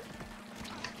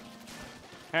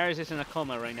 Harris is in a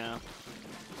coma right now.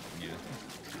 Yeah.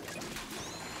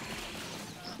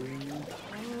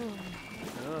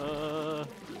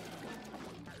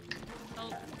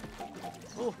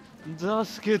 Oh,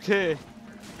 Daskete!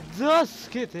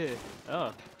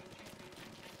 Oh.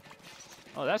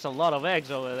 Oh, that's a lot of eggs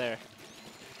over there.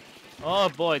 Oh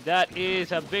boy, that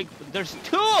is a big... There's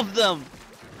 2 of them!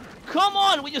 Come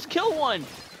on, we just killed one!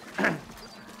 Takes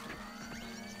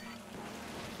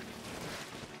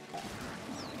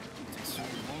so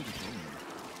long to kill them.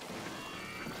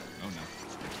 Oh no.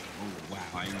 Oh wow,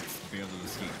 I barely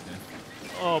escaped death.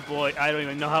 Oh boy, I don't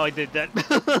even know how I did that.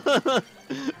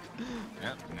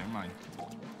 Yep, never mind.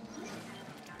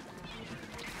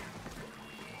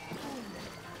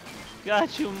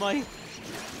 Got you, Mike.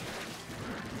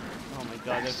 Oh my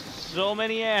god, there's so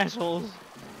many assholes.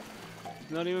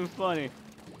 It's not even funny.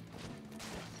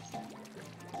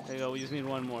 There you go, we just need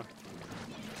one more.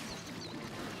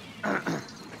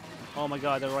 Oh my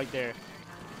god, they're right there.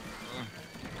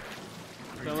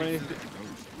 Somebody...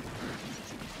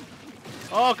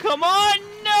 Oh, come on!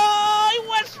 No! I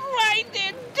was right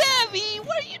there! Debbie!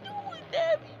 What are you doing,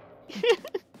 Debbie?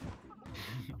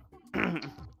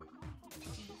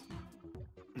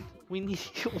 We need...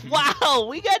 Wow!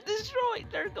 We got destroyed!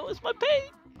 There goes my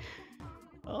pain!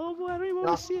 Oh boy, I don't even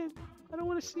want to see it. I don't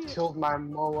want to see it. Killed my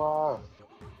moa.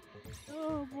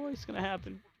 Oh boy, it's gonna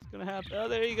happen. It's gonna happen. Oh,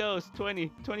 there he goes. 20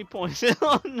 points.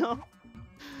 Oh no.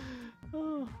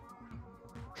 Oh.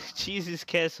 Cheese is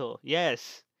queso.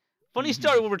 Yes. Funny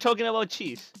story, we were talking about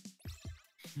cheese.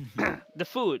 The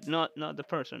food, not the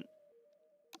person.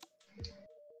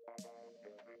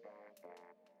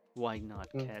 Why not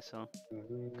queso?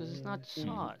 Because it's not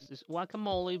sauce. It's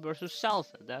guacamole versus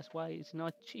salsa. That's why it's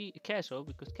not queso,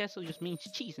 because queso just means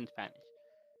cheese in Spanish.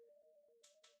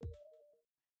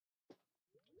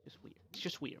 Just weird. It's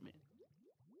just weird, man.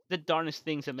 The darnest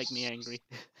things that make me angry.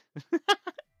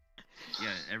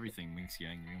 Yeah, everything makes you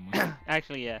angry almost.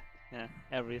 Actually, yeah. Yeah,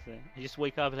 everything. I just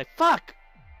wake up and like, fuck!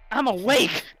 I'm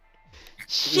awake!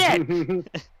 Shit!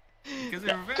 Because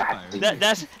they're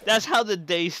vampires. That's how the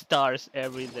day starts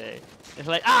every day. It's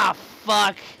like, ah,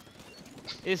 fuck!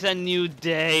 It's a new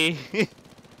day.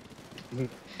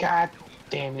 God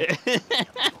damn it.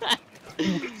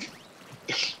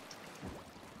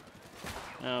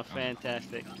 Oh,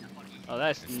 fantastic. Oh,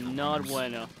 that's not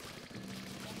bueno.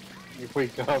 You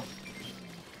wake up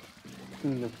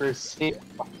in the first scene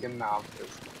fucking mouth is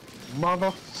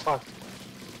motherfucker.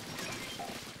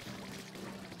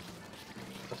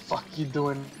 The fuck you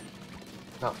doing?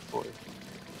 Not boy.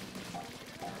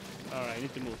 Alright, I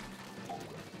need to move.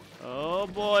 Oh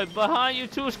boy, behind you,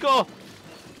 Tusco!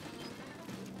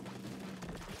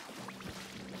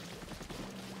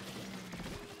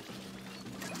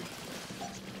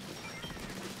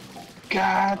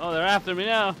 God Oh, they're after me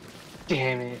now.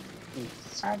 damn it. You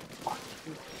son of fuck.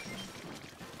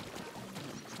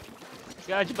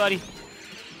 Got you, buddy.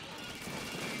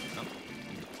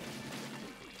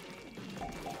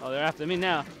 Oh, they're after me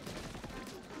now.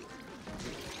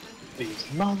 These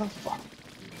motherfuckers.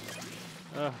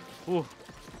 Ooh.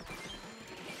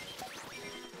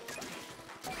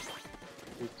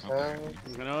 Because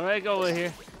I'm gonna wake over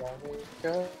here.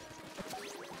 go.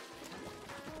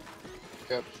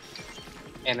 Go.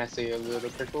 And I say a little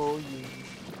pickle you.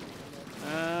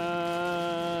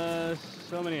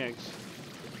 So many eggs.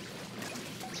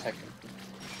 Second.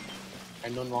 I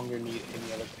no longer need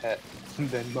any other pet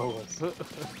than Moas.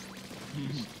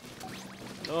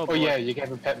 Oh, Oh boy. yeah, you can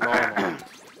have a pet Moa now.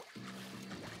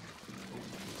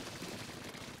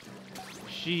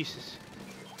 Jesus.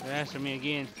 They're after me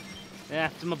again. They're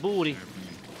after my booty.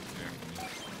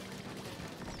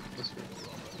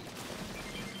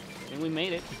 And we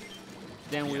made it.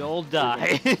 Then we all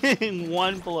die in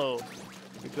one blow.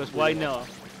 Because why not?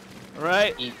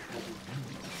 Right? Eat.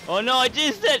 Oh no, I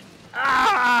just said.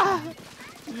 Ah!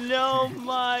 No,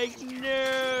 Mike,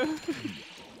 no.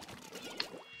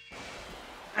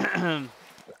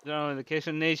 No, the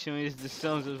Quechua Nation is the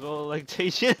sons of all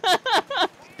lactation.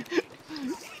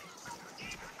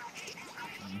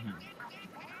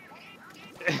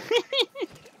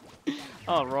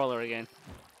 Oh, roller again.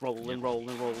 Rolling,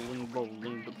 rolling, rolling,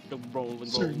 rolling, rolling,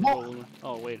 rolling.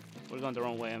 Oh wait, we're going the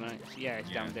wrong way. Am I? Yeah, it's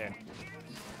down there.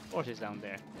 Of course, it's down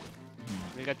there.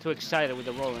 We got too excited with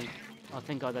the rolling. Oh,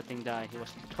 thank God that thing died. He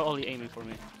was totally aiming for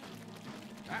me.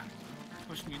 Ah,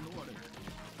 push me in the water.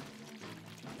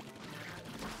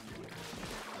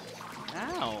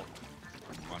 Ow!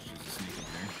 Watch, there's a snake up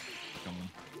there. Coming.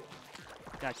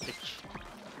 Gotcha, bitch.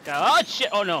 Oh shit!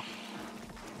 Oh no!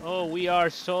 Oh, we are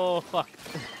so fucked.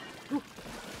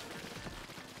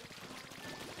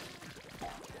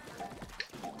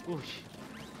 Whoosh.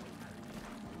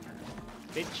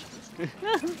 Bitch.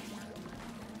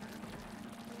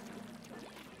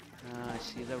 I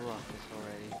see the rockets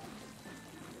already.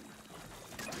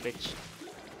 Bitch.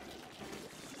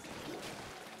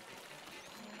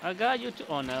 I got you too.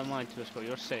 Oh, never mind, Tusco.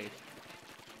 You're safe.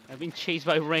 I've been chased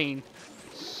by rain.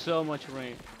 So much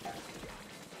rain.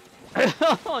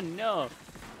 Oh no!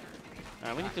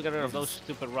 Alright, we need to get rid of those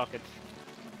stupid rockets.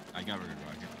 I got rid of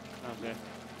rocket. Okay.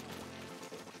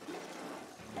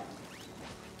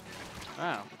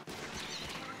 Wow.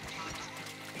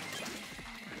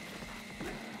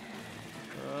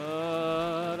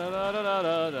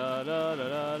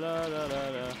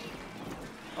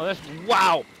 Oh, that's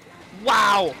wow!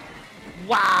 Wow!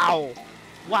 Wow!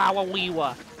 Wow!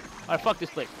 Wee-wah! Alright, fuck this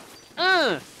place.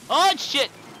 Oh shit!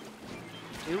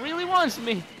 He really wants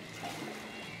me.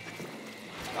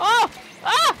 Oh!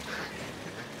 Ah!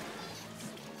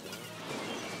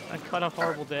 I caught a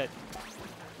horrible dead.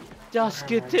 Just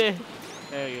get it.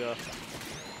 There you go.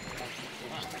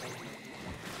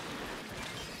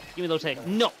 Give me those eggs.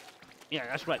 No. Yeah,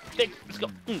 that's right. Big. Let's go.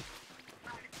 Whee!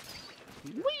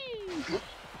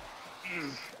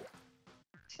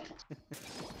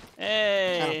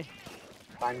 Hey.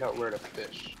 Find out where to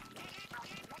fish.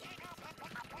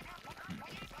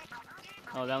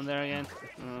 Oh, down there again?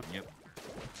 Yep.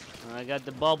 I got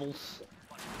the bubbles.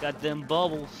 Got them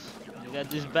bubbles. I got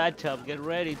this bathtub. Get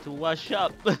ready to wash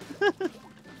up.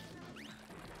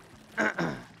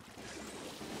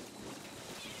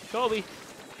 Kobe.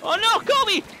 Oh no,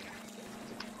 Kobe!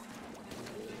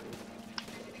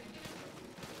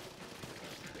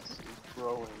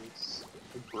 Growings.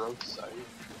 roadside.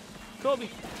 Kobe.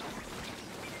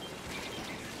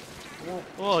 No,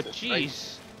 Oh, it's just right.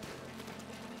 jeez.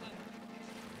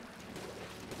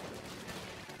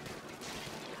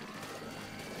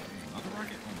 Another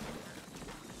rocket?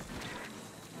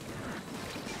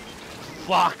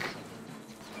 Fuck.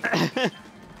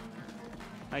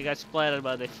 I got splattered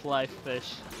by the fly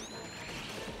fish.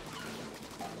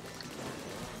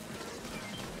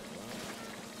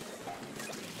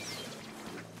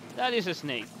 That is a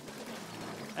snake.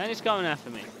 And it's coming after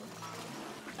me.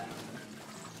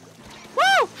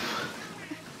 Woo!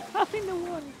 I'm in the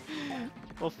water.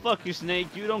 Well, fuck you,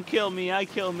 snake. You don't kill me, I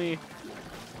kill me.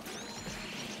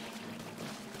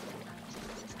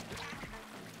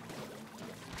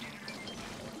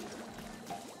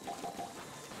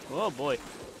 Oh boy.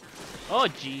 Oh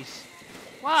jeez.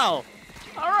 Wow.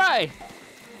 Alright.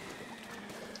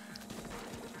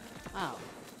 Wow.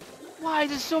 Why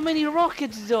there's so many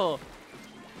rockets though?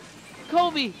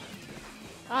 Kobe.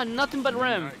 Ah, nothing but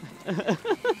Rem. No, I'm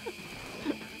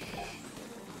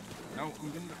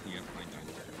gonna. Yeah, I died.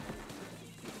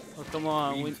 Oh come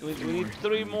on, We we need three need more.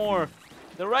 3 more.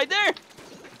 They're right there.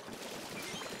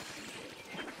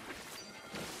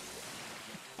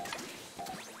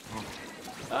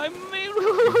 I made.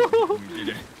 We did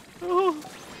it. Oh,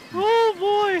 oh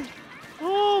boy.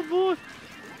 Oh boy.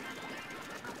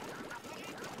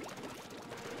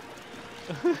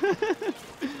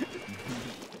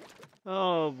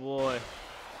 Oh boy.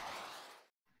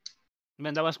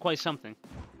 Man, that was quite something.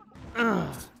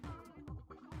 Ugh.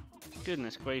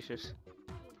 Goodness gracious.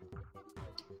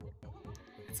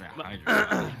 It's a But-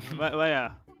 Hydra. But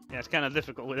yeah, it's kind of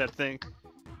difficult with that thing.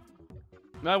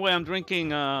 That way, I'm drinking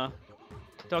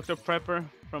Dr. Prepper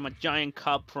from a giant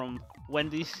cup from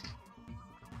Wendy's.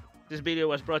 This video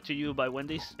was brought to you by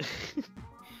Wendy's.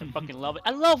 I fucking love it.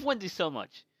 I love Wendy's so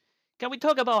much. Can we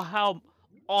talk about how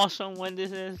awesome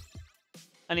Wendy's is?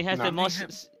 And it has No. the They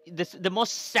most the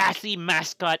most sassy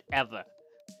mascot ever.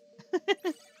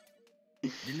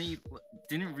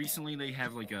 Didn't recently they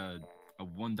have like a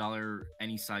 $1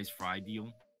 any size fry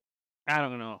deal? I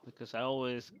don't know because I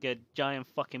always get giant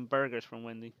fucking burgers from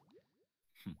Wendy.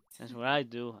 That's what I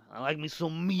do. I like me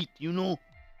some meat, you know.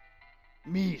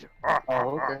 Meat.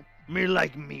 Oh, okay. Me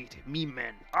like meat. Me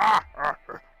man. All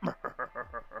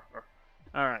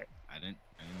right. I didn't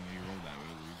know you rolled that way,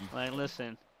 Luigi. Like,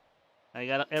 listen.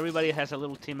 Everybody has a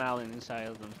little Tim Allen inside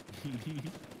of them.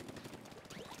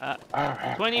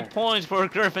 20 points for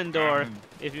Gryffindor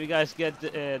if you guys get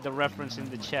the reference in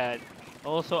the chat.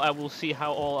 Also, I will see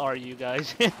how old are you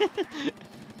guys.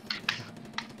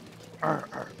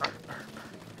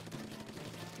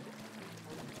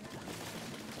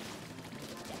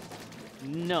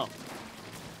 No.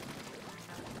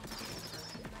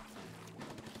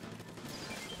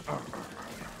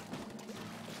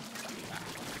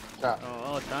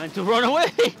 Oh, time to run away!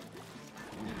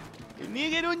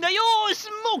 Nigeru da yo,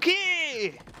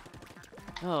 Smokey!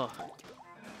 Oh.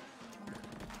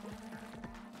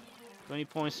 20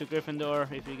 points to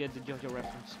Gryffindor if you get the JoJo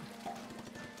reference.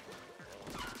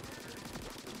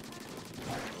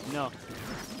 No.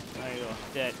 There you go.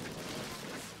 Dead.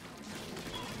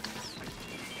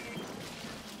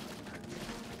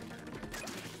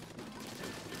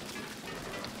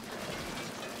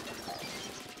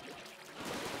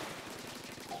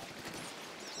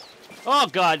 Oh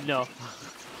god, no.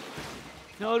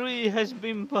 Nori has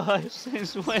been by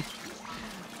since when?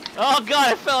 Oh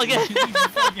god, I fell again! You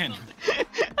fell again.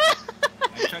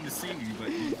 I tried to save you,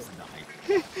 but you just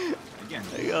died. Again.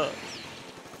 There you go.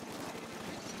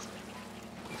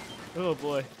 Oh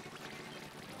boy.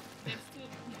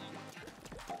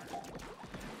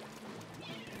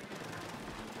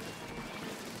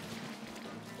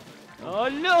 Oh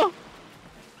no!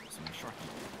 Some sharky.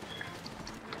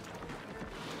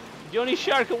 Johnny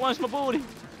Shark wants my booty.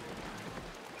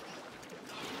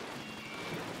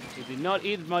 He did not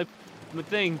eat my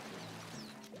thing.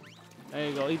 There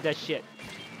you go, eat that shit.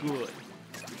 Good.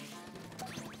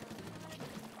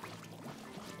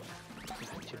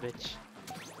 Gotcha, bitch.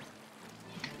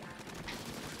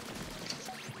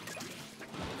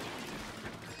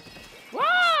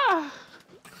 Wah!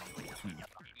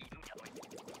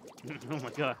 Oh my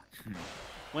god.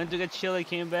 Went to get chili,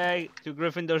 came back to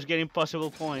Gryffindor's getting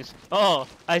possible points. Oh,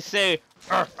 I say,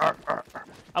 I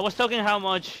was talking how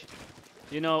much,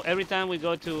 you know, every time I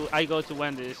go to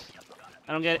Wendy's,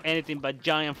 I don't get anything but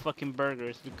giant fucking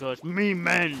burgers because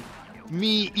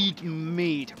me eat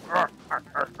meat.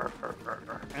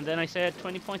 And then I said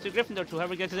 20 points to Gryffindor to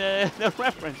whoever gets the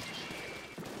reference.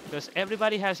 Because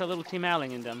everybody has a little Tim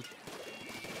Allen in them.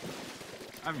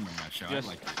 I remember that show. I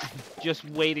liked it. Just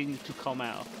waiting to come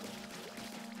out.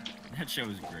 That show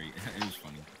was great. It was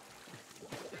funny.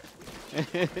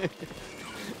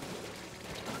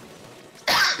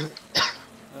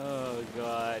 Oh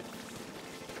god.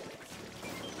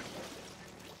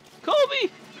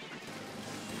 Kobe!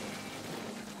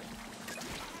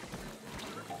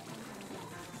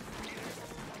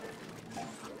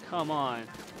 Come on.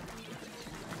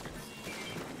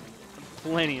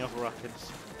 Plenty of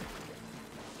rockets.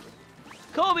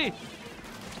 Kobe!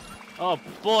 Oh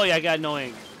boy, I got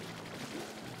annoying.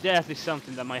 Death is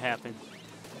something that might happen.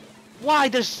 Why?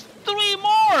 There's 3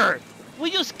 more!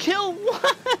 We just killed 1!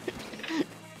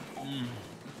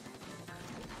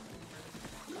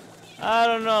 I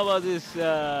don't know about this,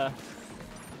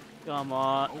 Come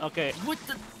on. Okay. What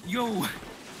the? Yo!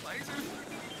 Why is there...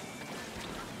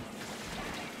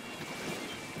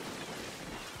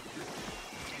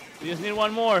 We just need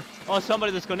 1 more. Oh,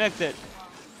 somebody disconnected.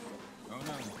 Oh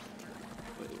no.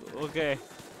 Okay.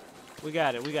 We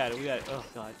got it. Oh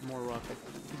god, more rocket.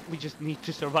 We just need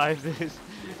to survive this.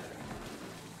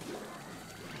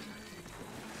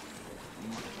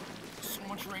 So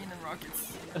much rain and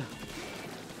rockets.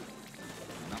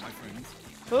 Not my friends.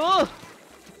 Oh!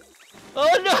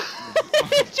 Oh no!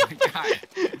 Oh my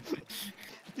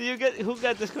god. Who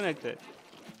got disconnected?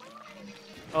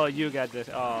 Oh, you got this.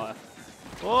 Oh.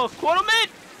 Oh, quarter mid!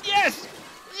 Yes!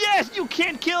 Yes! You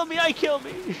can't kill me, I kill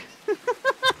me!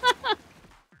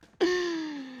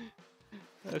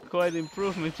 Quite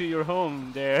improvement to your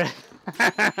home there.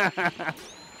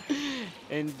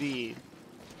 Indeed.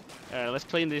 Alright, let's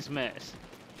clean this mess.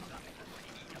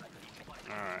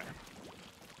 Alright.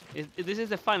 This is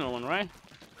the final one, right?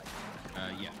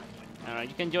 Yeah. Alright,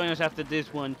 you can join us after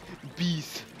this one.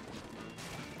 Beast.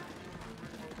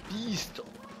 Beast.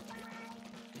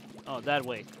 Oh, that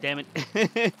way. Damn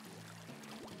it.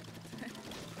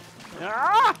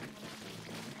 Ah!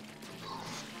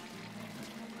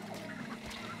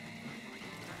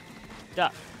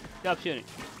 Stop. Stop shooting.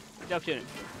 Stop shooting.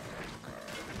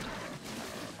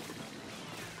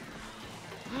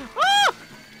 Ah!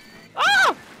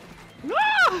 Ah!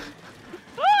 Ah!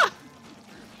 Ah!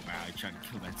 Wow, I tried to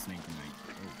kill that snake tonight.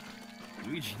 Oh.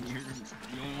 Luigi, you're the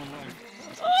only one left.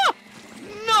 Ah!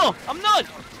 No! I'm not!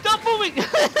 Stop moving!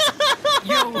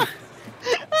 Yo!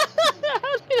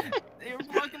 They were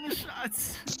blocking the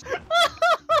shots!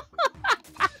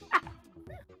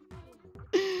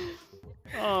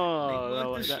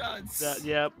 Oh, the shots.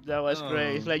 Yep, that was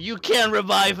great. It's Oh. like, you can't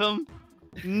revive him!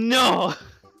 No!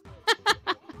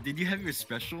 Did you have your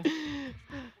special?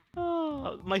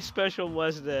 Oh, my special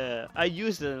was I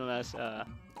used it last, to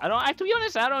be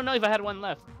honest, I don't know if I had one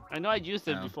left. I know I used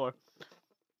it No. before.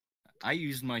 I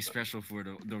used my special for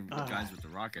the guys with the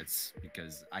rockets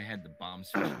because I had the bomb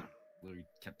special. Literally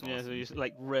kept Yeah, awesome. so you just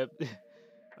like rip.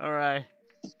 Alright.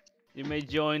 You may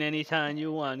join anytime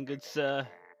you want, good sir.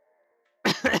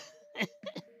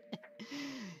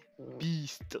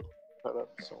 Beast. Put up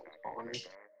so funny.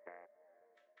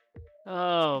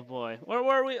 Oh boy. Where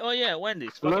were we? Oh yeah,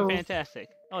 Wendy's. Fucking Hello. fantastic.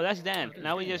 Oh, that's Dan. Okay,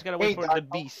 Now we Dan. just gotta wait Hey, for I- the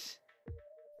beast.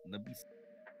 The beast.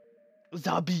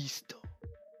 The beast.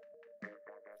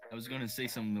 I was gonna say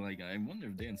something like, I wonder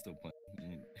if Dan's still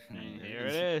playing. And here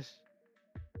it is.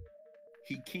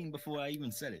 He came before I even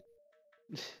said it.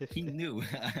 He knew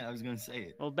I was gonna say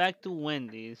it. Well, back to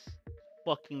Wendy's.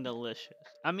 Fucking delicious.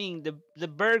 I mean, the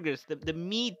burgers, the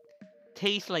meat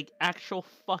tastes like actual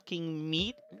fucking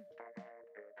meat.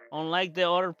 Unlike the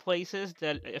other places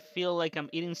that I feel like I'm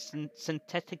eating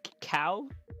synthetic cow.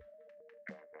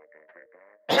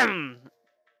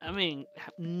 I mean,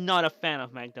 not a fan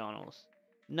of McDonald's.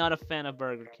 Not a fan of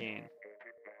Burger King.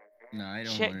 No, I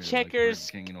don't Che- want to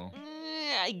Checkers, like Burger King at all.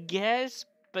 I guess,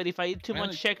 but if I eat too I much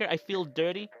like- checker, I feel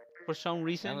dirty for some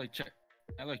reason. I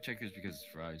like Checkers because it's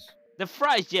fries. The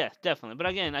fries, yeah, definitely. But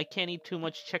again, I can't eat too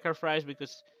much checker fries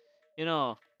because, you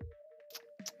know,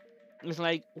 it's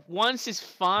like once it's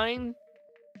fine,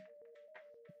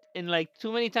 and like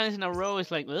too many times in a row,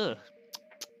 it's like ugh.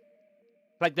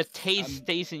 Like the taste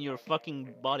stays in your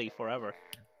fucking body forever.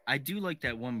 I do like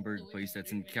that one burger place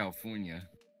that's in California.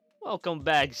 Welcome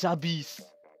back, Zabis.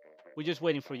 We're just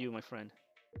waiting for you, my friend.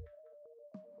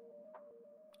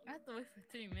 I have to wait for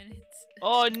 3 minutes.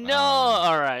 Oh no!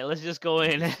 Alright, let's just go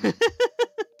in.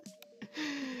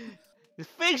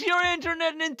 Fix your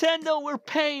internet, Nintendo! We're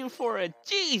paying for it!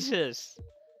 Jesus!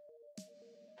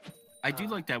 I do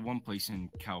like that one place in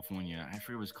California. I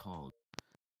forget what it's called.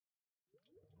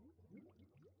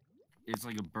 It's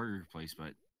like a burger place,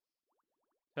 but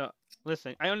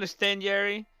Listen, I understand,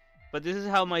 Jerry, but this is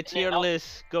how my tier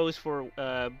list goes for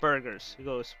burgers. It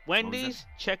goes Wendy's,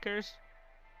 Checkers.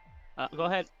 Go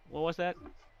ahead. What was that?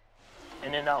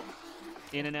 In and out.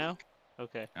 In and out.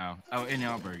 Okay. Oh, in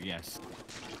Outburg, yes.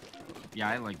 Yeah,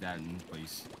 I like that in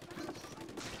place.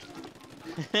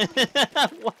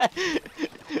 What?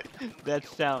 That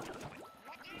sound.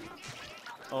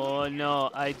 Oh no,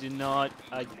 I do not.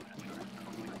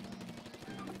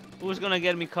 Who's gonna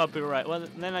get me copyright? Well,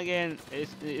 then again,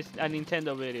 it's a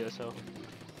Nintendo video, so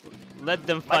let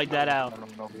them fight that out.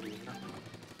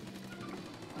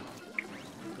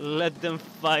 Let them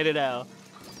fight it out.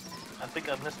 I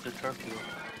think I missed the turf war.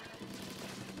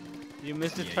 You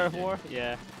missed the Yeah, you turf did. war?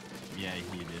 Yeah. Yeah,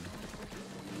 he did.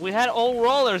 We had all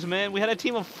rollers, man. We had a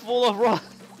team of full of rollers.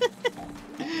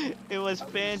 It was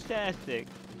fantastic.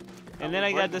 And then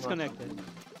I got disconnected.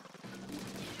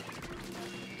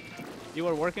 You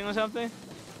were working on something?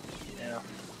 Yeah.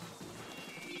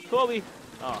 Kobe!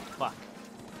 Oh, fuck.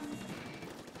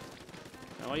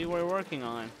 Now, what you were working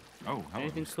on? Oh, hello,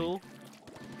 Anything Steve. cool?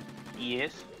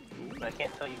 Yes, but I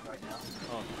can't tell you right now.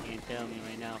 Oh, you can't tell me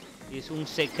right now. Es un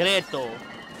secreto.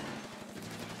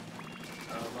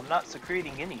 I'm not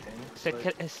secreting anything.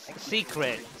 but-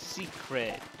 Secret.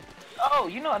 Secret. Oh,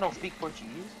 you know I don't speak Portuguese.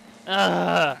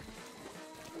 Ugh.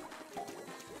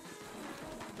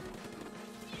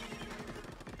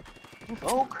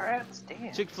 Oh crap!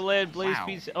 Damn. Chick-fil-A, Blaze Wow.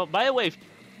 Pizza. Oh, by the way,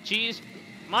 cheese.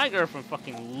 My girlfriend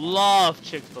fucking loves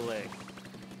Chick-fil-A.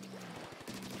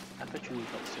 I thought you was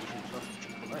about to say she was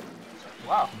Chick-fil-A. Like,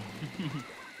 wow.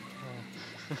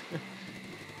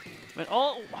 But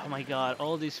oh my god,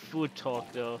 all this food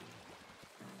talk though.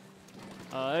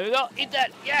 There we go, eat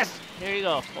that, yes! Here you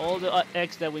go, all the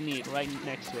eggs that we need right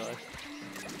next to us.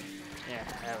 Yeah,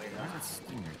 there we Where did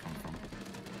Stinger come from?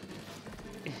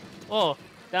 go. Oh,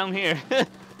 down here.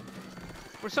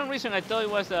 For some reason I thought it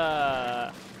was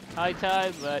high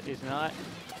tide, but it's not.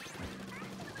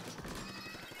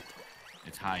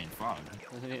 It's high in fog.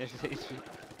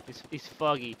 It's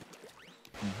foggy.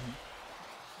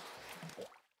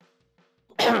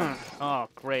 Oh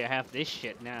great, I have this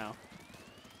shit now.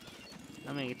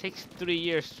 I mean, it takes 3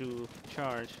 years to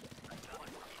charge.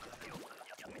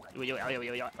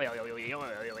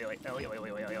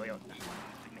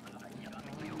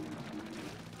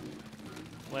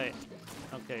 Wait.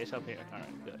 Okay, it's up here.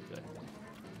 Alright, good, good.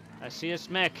 I see a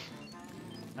smack.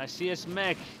 I see a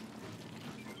smack.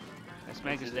 That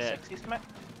smack is it a dead. Sexy smack?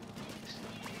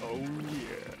 Oh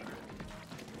yeah.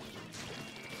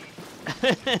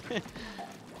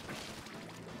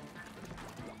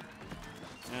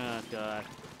 Oh god.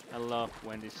 I love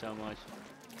Wendy so much.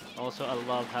 Also, I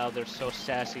love how they're so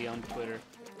sassy on Twitter.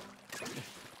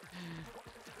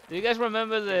 Do you guys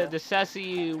remember the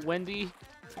sassy Wendy?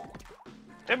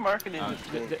 Their marketing is The,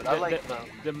 good, the, but I like the,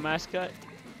 the mascot?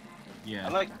 Yeah.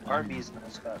 I like Arby's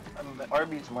mascot. I mean,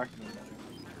 Arby's marketing better.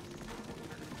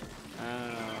 I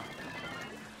don't know.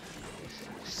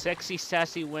 Sexy,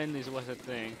 sassy Wendy's was a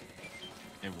thing.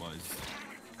 It was.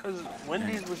 Because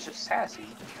Wendy's was just sassy,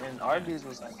 and Arby's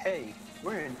was like, hey,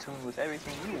 we're in tune with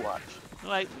everything you watch.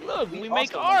 Like, look, We we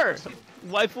make also like art. this.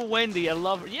 Waifu Wendy, I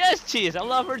love her. Yes, Cheese, I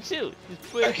love her too. She's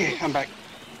pretty. Okay, I'm back.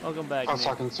 Welcome back. I was Nick.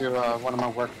 talking to one of my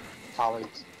work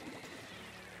colleagues.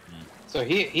 So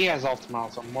he has off tomorrow,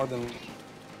 so more than.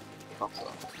 So.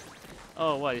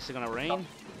 Oh, what? Is it gonna rain?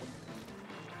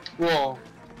 Well,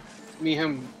 me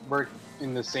and him work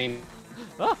in the same.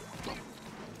 Oh!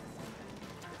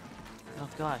 Oh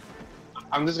God.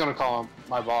 I'm just gonna call him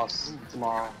my boss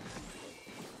tomorrow.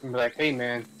 And be like, hey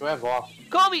man, do I have off?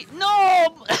 Kobe,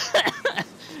 no!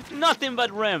 Nothing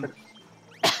but Rem.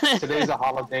 Today's a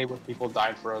holiday when people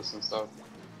died for us and stuff.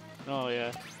 Oh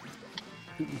yeah.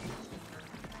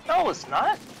 No, it's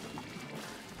not.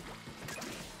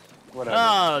 Whatever.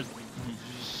 Oh.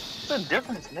 What's the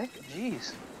difference, Nick?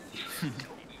 Jeez.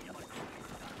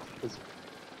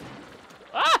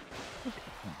 Ah!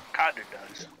 Kinda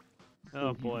does.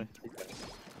 Oh boy.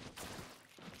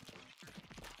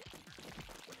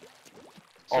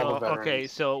 All So the okay,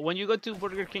 veterans. so when you go to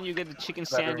Burger King, you get the chicken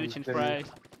sandwich and fries. Veterans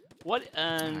What?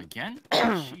 Again?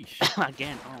 Sheesh.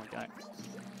 Again? Oh my God.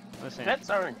 Listen. Vets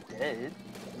aren't dead.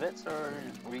 Vets are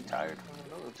retired from the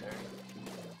military.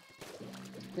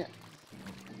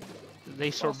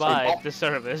 They survived Well, the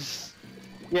service.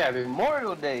 Yeah, dude.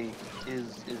 Memorial Day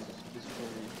is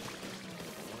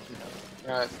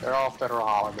for, They're all federal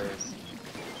holidays.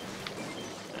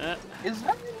 is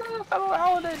that even a federal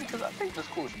holiday? Because I think the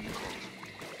school should be closed.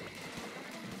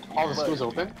 All the But- schools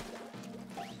open?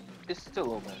 It's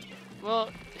still open. Well,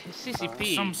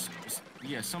 CCP,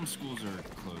 Some schools are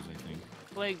closed, I think.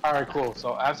 like, Alright, cool.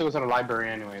 So I have to go to the library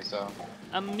anyway, so.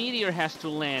 a meteor has to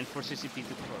land for CCP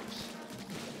to close.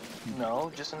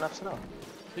 No, just enough snow.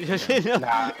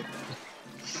 Nah.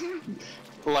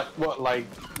 Like, what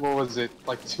was it?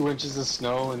 Like 2 inches of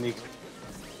snow and they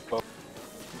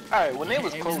Alright, when it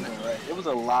was It was closing, not- right, it was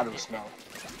a lot of snow.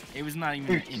 It was not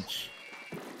even an inch.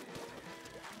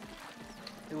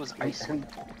 It was icy.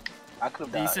 I could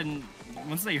have They died. said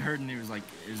once they heard and it was like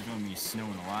it was going to be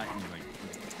snowing a lot and like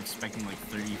expecting like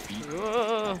 30 feet.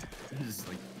 Whoa. It was just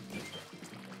like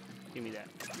Give me that.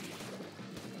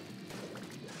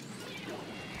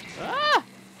 Ah!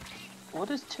 What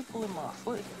is tickling my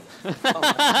foot?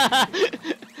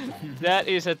 That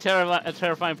is a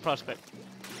terrifying prospect.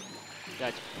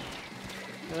 Gotcha.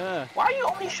 Why are you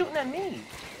only shooting at me?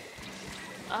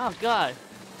 Oh god.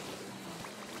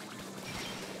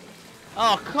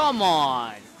 Oh come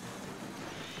on.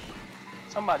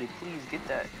 Somebody please get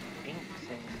that ink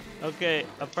thing. Okay,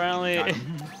 apparently got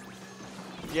him.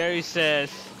 Jerry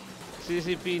says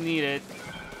CCP needed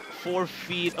 4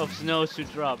 feet of snow to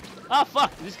drop. Ah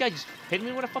fuck! This guy just hit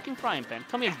me with a fucking frying pan.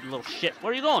 Come here, you little shit.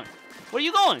 Where are you going? Where are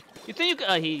you going? You think you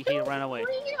can? He ran away.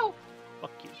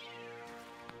 Fuck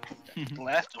you.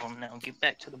 Blast him now. Get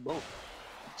back to the boat.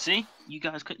 See, you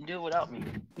guys couldn't do it without me.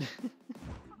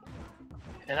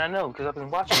 And I know because I've been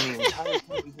watching the entire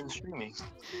time you've been streaming.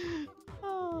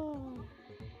 Oh,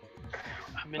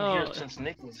 I've been Oh. here since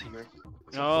Nick was here.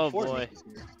 Since Oh, before boy. Nick was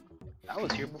here. I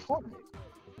was here before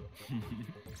Nick.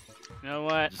 you know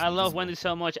what? I love Wendy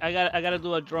so much. I gotta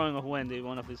do a drawing of Wendy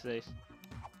one of these days.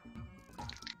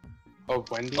 Oh,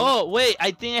 Wendy. Oh wait,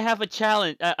 I think I have a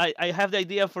challenge. I have the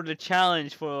idea for the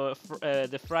challenge for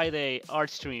the Friday art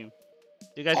stream.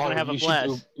 You guys gonna have a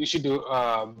blast. You should do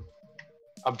a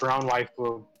brown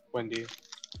waifu, Wendy.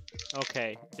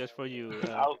 Okay, just for you.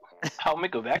 I'll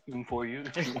make a vacuum for you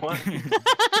if you want.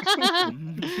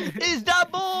 It's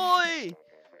that boy.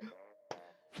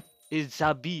 It's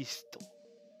a beast.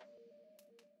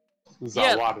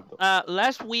 Yeah, Zawardo.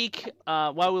 last week,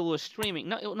 while we were streaming,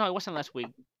 no, it wasn't last week.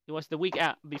 It was the week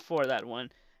before that one.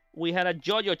 We had a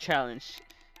JoJo challenge.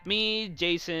 Me,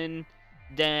 Jason,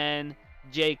 Dan,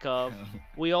 Jacob.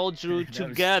 We all drew That was-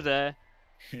 together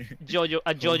JoJo,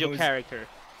 a JoJo was- character.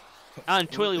 And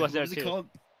Twilly was there What too. called?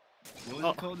 What was Oh,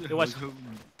 it called? it was-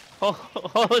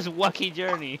 Ho's wacky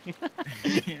journey.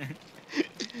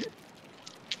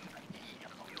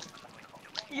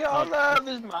 Your love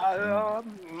is my love,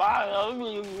 my love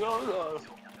is your love.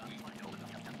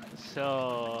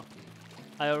 So,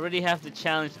 I already have the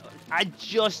challenge. I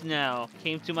just now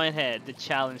came to my head the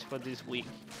challenge for this week,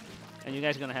 and you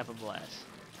guys are gonna have a blast.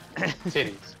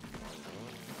 Titties.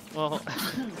 Well,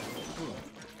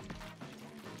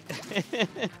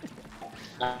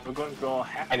 We're going to go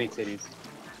half. I need titties.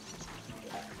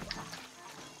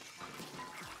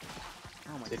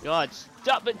 oh my God!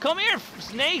 Stop it! Come here,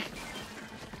 snake!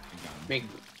 Make.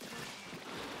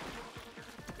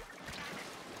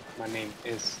 My name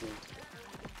is.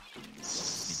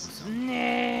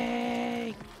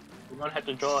 Snake! We're going to have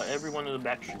to draw every one of the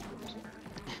Backstreet Boys.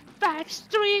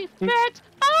 Backstreet Fit.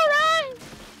 All right.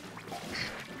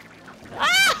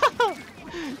 Ah!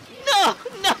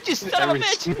 No, just stop Every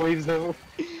it! boys though.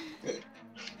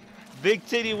 Big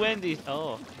titty Wendy's.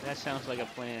 Oh, that sounds like a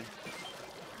plan.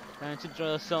 Time to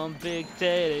draw some big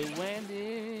titty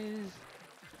Wendy's.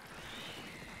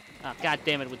 Ah, God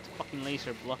damn it! With the fucking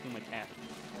laser blocking my cat.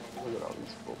 Look at all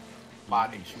these cool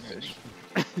body Shoot at fish.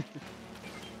 me.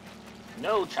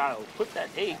 No, child, put that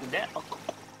egg down.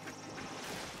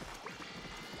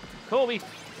 Kobe.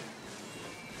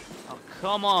 Oh,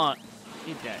 come on.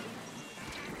 Eat that.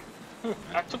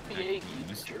 I took the egg,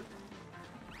 you jerk.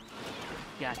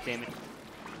 God damn it.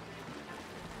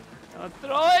 I'll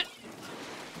throw it.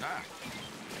 Ah,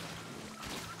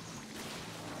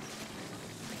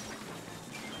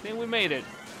 I think we made it.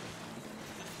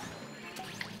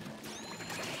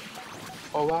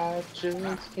 Oh, I just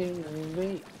can't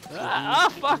wait. Ah,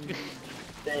 fuck.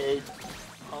 Dead.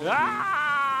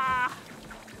 Ah!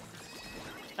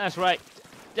 That's right.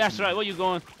 That's right. Where you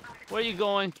going? Where you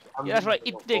going? Yeah, that's right.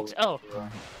 Eat dicks. Oh.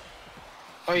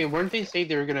 Oh yeah, weren't they say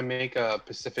they were gonna make a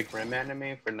Pacific Rim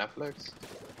anime for Netflix?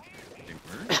 they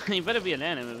were? It better be an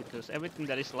anime because everything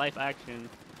that is live action.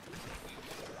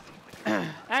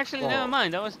 Actually, Well- never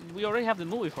mind. We already have the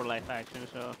movie for live action,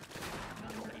 so.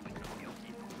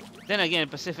 Then again,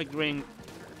 Pacific Rim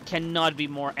cannot be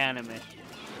more anime.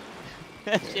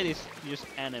 That shit is just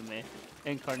anime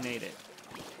incarnated.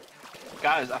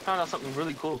 Guys, I found out something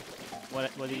really cool.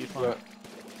 What do you find? But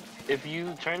If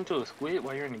you turn into a squid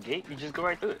while you're in the gate, you just go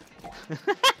right through it.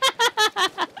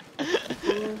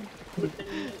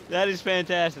 That is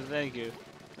fantastic. Thank you.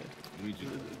 We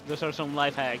just, Those are some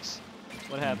life hacks.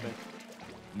 What happened?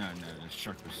 no, the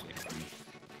shark was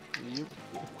like, You.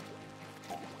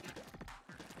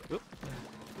 Oop.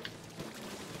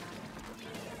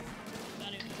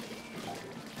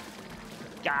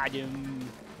 Got him.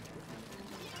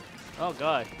 Oh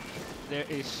god. There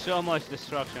is so much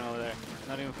destruction over there.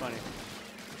 Not even funny.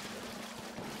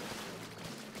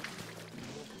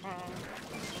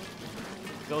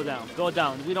 Go down. Go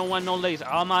down. We don't want no laser.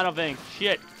 I'm out of ink.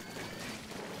 Shit.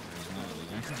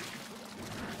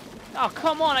 Oh,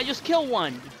 come on. I just killed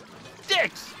one.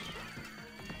 Dicks.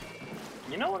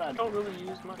 You know what I don't really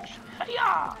use much?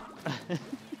 Hiya!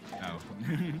 Oh.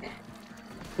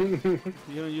 You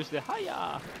don't use the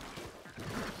hiya.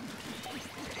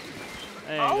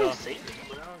 There you I go. always save it,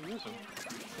 but I don't use them.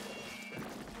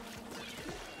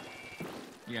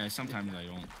 Yeah, sometimes I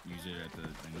don't use it at the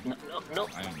end. No, no, no.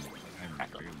 I don't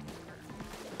barely.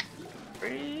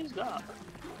 Praise God.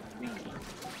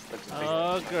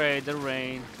 Oh, great. The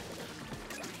rain.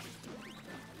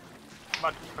 I'm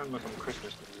about to turn on some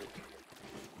Christmas music.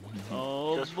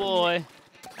 Oh, Just for boy.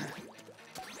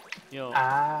 Yo.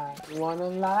 I want a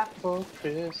lot for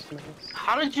Christmas.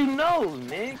 How did you know,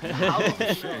 Nick? How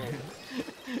did you know?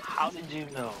 How did you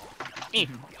know?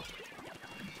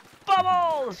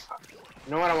 Bubbles!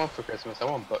 You know what I want for Christmas? I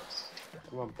want books.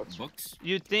 I want books. Books?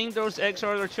 You think those eggs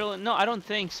are their children? No, I don't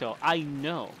think so. I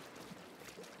know.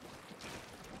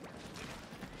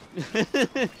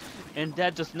 And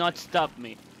that does not stop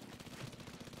me.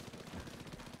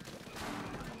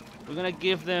 We're gonna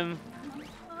give them...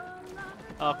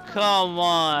 Oh, come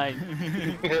on.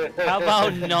 How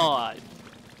about not?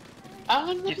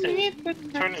 You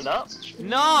said turn it up?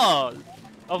 No!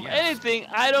 Of Yes. anything,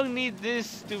 I don't need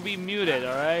this to be muted,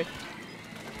 alright?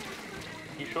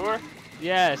 You sure?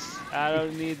 Yes, I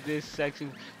don't need this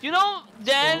section. You know,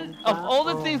 Dan, of all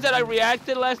the things that I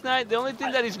reacted last night, the only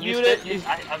thing that is You muted said- is...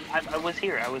 I was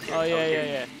here. I was here. Oh, I was yeah, here.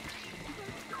 yeah, yeah.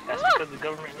 That's because the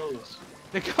government knows.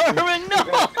 The government, no!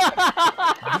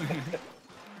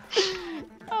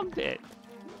 I'm dead.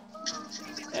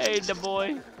 Hey, the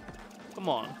boy. Come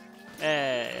on.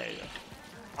 Hey, there you go.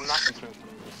 I'm not concerned for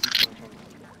this.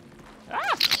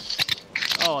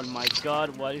 Ah! Oh my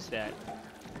god, what is that?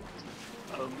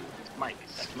 Mike.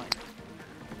 That's Mike.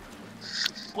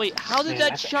 Wait, how did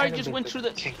that shark just went through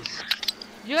the...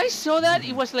 You guys saw that?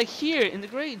 It was like here, in the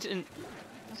grades, and...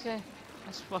 Okay,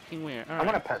 that's fucking weird. I want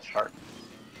a Alright. pet shark.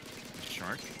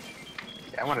 Shark?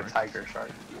 Yeah, I want a tiger shark.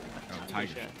 Oh,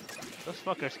 tiger. Those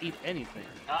fuckers eat anything.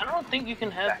 I don't think you can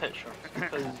have pet sharks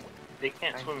because they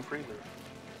can't swim freely.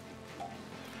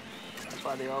 That's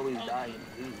why they always die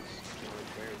in zoos.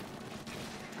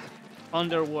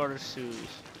 Underwater zoos.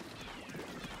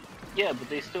 Yeah, but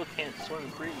they still can't swim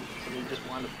freely, so they just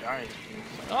wind up dying.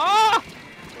 Ah!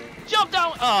 Jump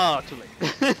down! Oh, too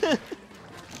late.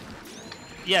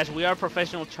 Yes, we are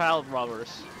professional child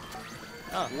robbers.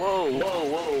 Oh. Whoa, whoa,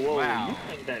 whoa, whoa. Wow. You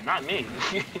think that, not me.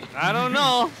 I don't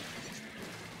know.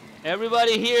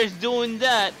 Everybody here is doing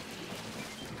that.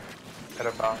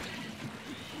 Pedophile.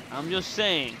 I'm just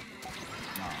saying.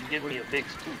 You give me a big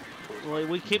scoop.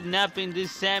 We kidnapping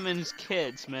these salmon's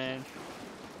kids, man.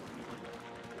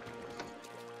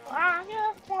 I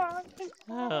just want to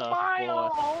Oh,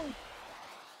 boy.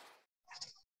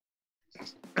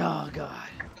 Oh, God.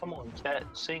 Come on, chat,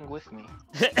 sing with me.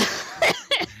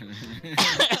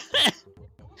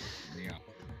 Yeah.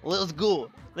 Let's go.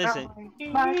 Listen,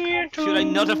 should I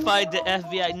notify the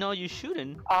FBI? No, you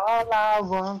shouldn't. All I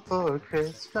want for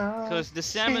Christmas. Because the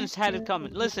salmons had it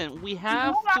coming. Listen, we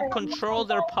have to control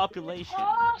their population.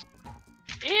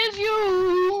 Is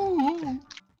you?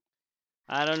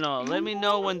 I don't know. Let me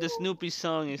know when the Snoopy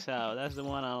song is out. That's the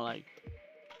one I like.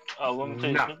 Oh, let me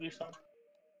tell you No. Snoopy song.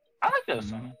 I like that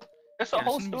song. It's a Yeah,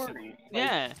 whole Snoopy song. story. Like,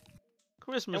 Yeah.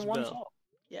 Christmas in one Bell. song.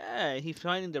 Yeah, he's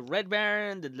finding the Red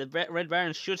Baron. The Red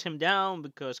Baron shoots him down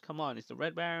because, come on, it's the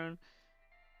Red Baron.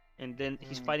 And then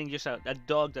he's fighting just a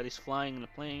dog that is flying in a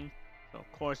plane. So, of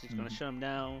course, he's going to shut him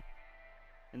down.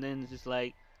 And then it's just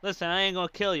like, listen, I ain't going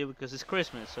to kill you because it's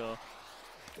Christmas, so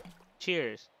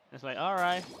cheers. And it's like,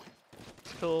 alright,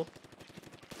 it's cool.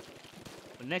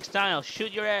 But next time, I'll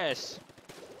shoot your ass.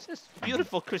 It's just a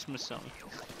beautiful Christmas song.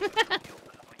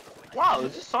 Wow,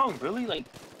 is this song really like?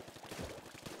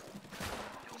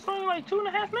 It's only like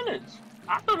 2.5 minutes.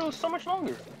 I thought it was so much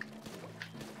longer.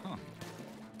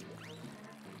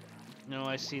 No,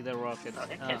 I see the rockets. No,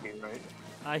 it can't be right.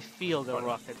 I feel the What?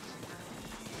 rockets.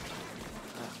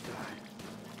 Oh, God.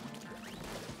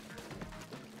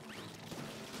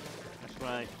 That's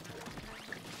right.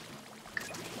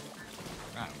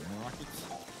 Wow, more rockets?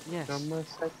 Yes. Summer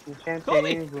sexy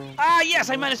Kobe! champagne room. Ah, yes,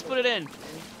 I managed to put it in.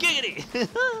 Giggity!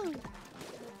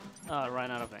 Oh, I ran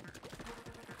out of ink.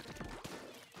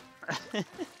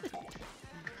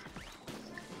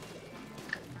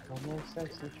 Summer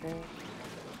sexy champagne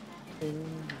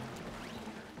room.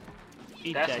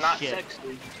 Eat That's that not shit.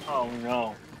 sexy. Oh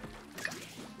no.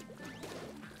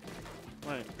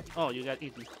 Wait. Oh, you got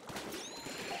eaten.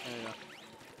 There you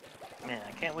go. Man,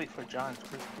 I can't wait for John's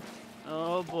Christmas.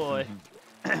 Oh boy.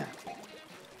 Mhm.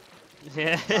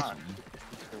 Yeah. John.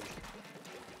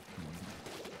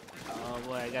 Oh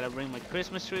boy, I gotta bring my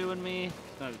Christmas tree with me.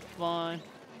 It's gonna be fun.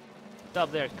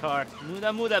 Stop there, car.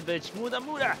 Muda muda, bitch. Muda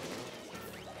muda.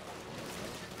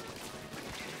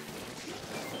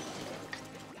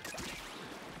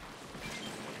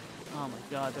 Oh my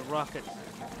god, the rocket.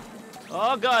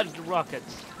 Oh god, the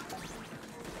rockets.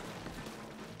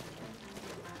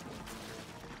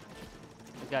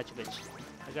 I got you, bitch.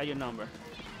 I got your number.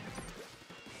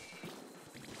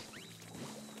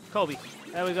 Kobe.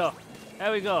 There we go.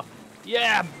 There we go.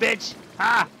 Yeah, bitch.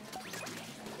 Ha!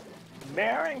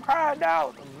 Mary cried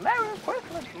out, Merry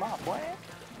Christmas, my boy.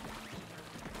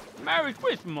 Merry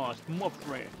Christmas, my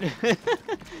friend.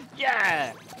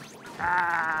 Yeah.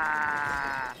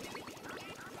 Ah.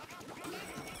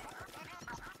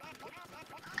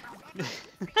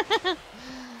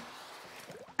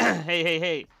 Hey, hey,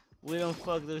 hey. We don't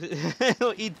fuck those.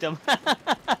 We'll eat them.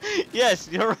 Yes,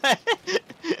 you're right.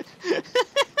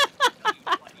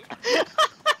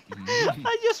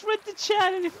 I just read the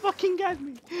chat and it fucking got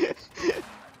me.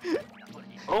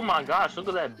 Oh my gosh, look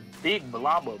at that big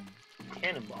blob of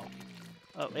cannonball.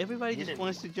 Oh, everybody You just didn't-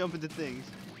 wants to jump into things.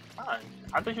 Fine.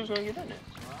 I thought you was gonna get in it.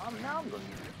 Well, now I'm gonna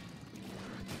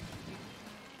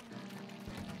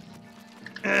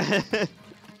get it.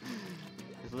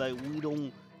 It's like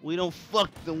we don't fuck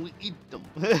them, we eat them.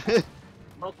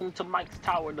 Welcome to Mike's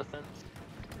Tower Defense.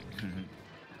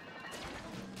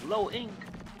 Low ink.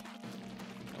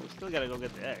 We still gotta go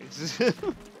get the eggs.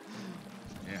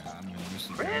 Yeah, I mean, this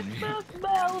is Christmas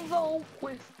bells, oh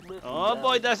Christmas Oh boy,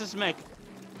 bells. that's a smack.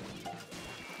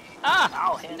 Ah,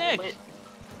 I'll handle snake. it.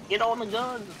 Get on the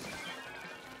guns.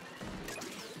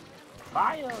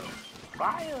 Fire!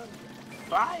 Fire!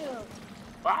 Fire!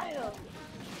 Fire!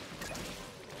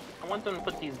 I want them to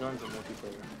put these guns in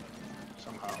multiplayer.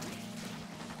 Somehow.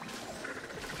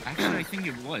 Actually, I think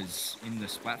it was in the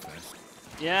Splatfest.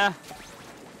 Yeah,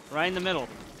 right in the middle.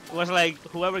 It was like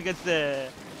whoever gets the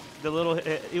little.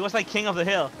 It was like king of the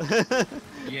hill.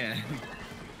 Yeah.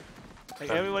 Like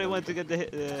everybody went to get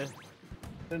the.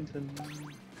 Dun, dun.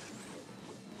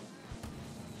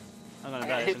 I'm gonna I die.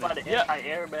 got hit by isn't the it? Yeah.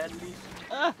 anti-air batteries.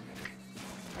 Ah.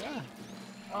 Ah.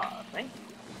 Ah, thank you.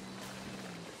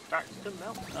 Starts to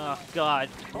melt. Oh God,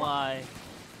 why?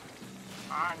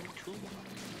 On to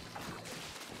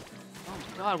Oh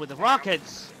God, with the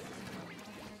rockets.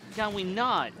 Can we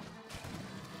not?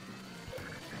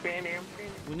 bam, bam,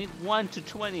 bam. We need 1 to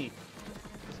 20.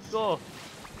 Let's go.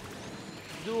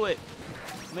 Do it.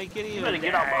 Make it You even. better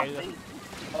get out my There you go. face.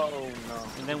 Oh no.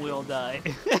 And then we all die.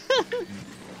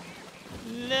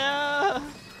 No.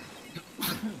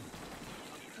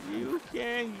 You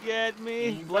can't get me.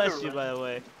 You Bless better you, run. by the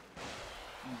way.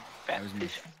 Fat That was me.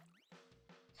 fish.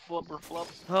 Flubber flub.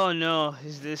 Oh no,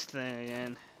 is this thing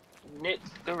again? Nick,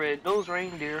 the red-nosed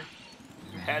reindeer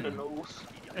had a nose.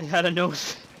 I had a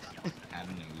nose. Had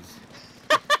a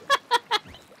nose.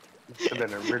 It's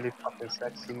been a really fucking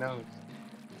sexy nose.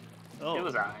 Oh. It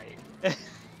was alright.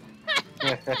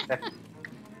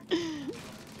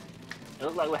 It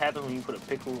looks like what happens when you put a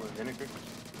pickle in vinegar.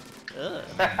 Ugh.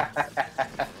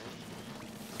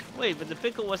 Wait, but the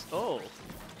pickle was. Oh.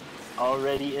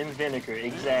 Already in vinegar,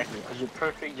 exactly. Because you're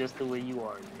perfect just the way you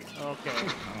are. Nick.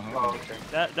 Okay. Oh, okay.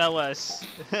 That was.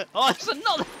 Oh, it's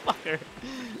another fucker.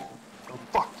 Oh,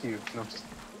 fuck you. No, just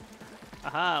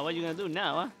Aha, what you gonna do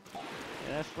now, huh?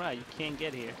 Yeah, that's right. You can't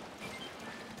get here.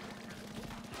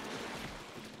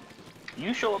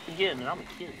 You show up again and I'm a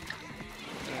kid.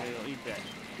 There you go. Eat that.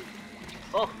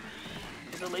 Oh,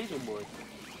 it's a laser boy.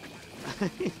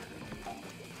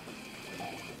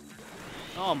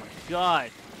 Oh my God.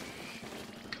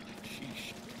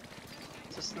 Sheesh.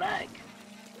 It's a snack.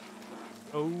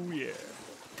 Oh yeah.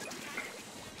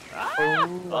 Ah!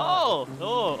 Oh,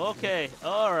 oh, okay,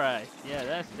 all right.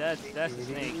 Yeah, that's a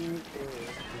snake.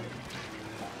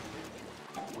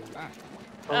 Ah,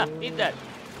 Ah, eat that.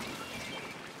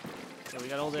 So we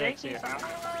got all the eggs Snakey here.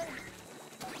 fry.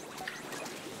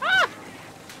 Ah!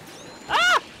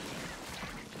 Ah!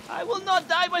 I will not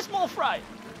die by small fry.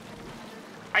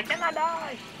 I cannot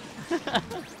die.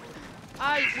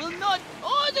 I will not.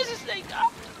 Oh, there's a snake.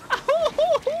 Ah!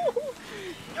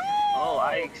 No! Oh,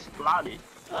 I exploded.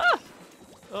 Ah!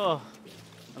 Oh,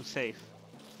 I'm safe.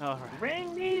 All right.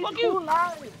 Bring me Fuck to you.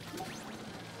 life.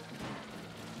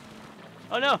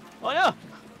 Oh no! Oh no!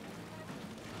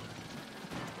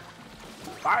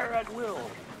 Fire at will.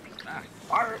 ah.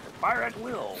 Fire at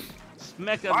will.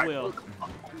 Smack that Fire- wheel.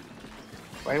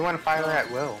 Why do you want to fire at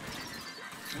will?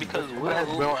 Because What has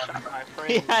Will shot my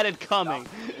He friend. had it coming.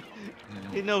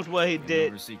 He knows what he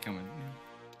did. Never see coming.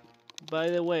 By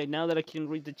the way, now that I can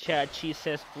read the chat, she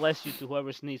says bless you to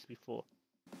whoever sneezed before.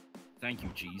 Thank you,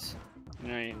 cheese.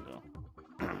 There you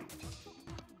go.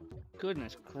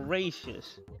 Goodness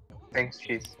gracious. Thanks,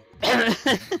 Cheese.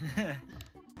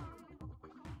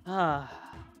 Ah.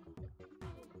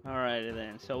 Alrighty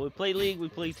then. So we played League, we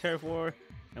played Turf War,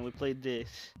 and we played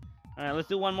this. Alright, let's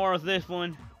do one more of this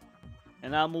one.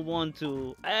 And I'll move on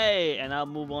to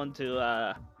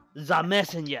The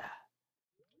Messenger.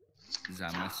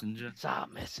 The messenger. The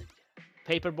Messenger.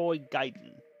 Paperboy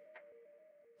Gaiden.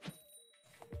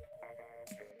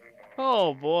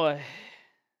 Oh boy.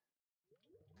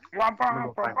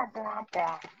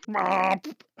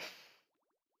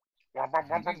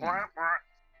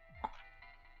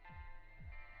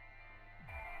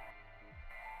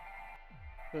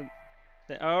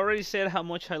 I already said how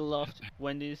much I loved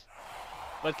Wendy's,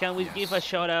 but can we give a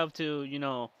shout out to, you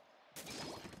know,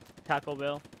 Taco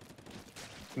Bell?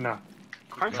 No.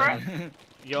 Contract?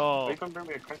 Yo, Are you gonna bring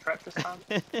me a contract this time?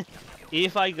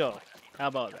 if I go, how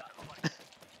about that?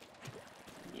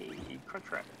 Yeah,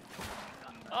 contract.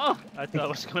 Oh, I thought I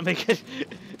was gonna make it.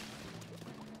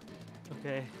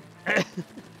 Okay.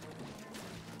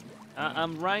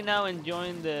 I'm right now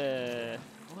enjoying the.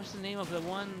 What's the name of the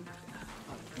one?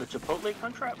 The Chipotle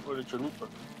contract or the chalupa?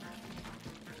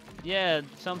 Yeah,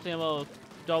 something about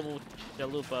double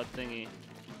chalupa thingy.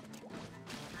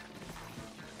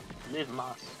 Live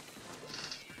Mas.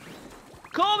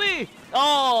 Kobe!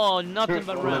 Oh, nothing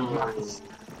but Live round. Mas.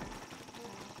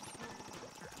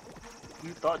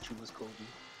 You thought you was Kobe.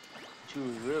 But you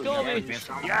was really Kobe!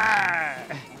 Kobe. Yeah!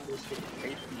 You was hitting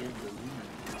safety in the lead.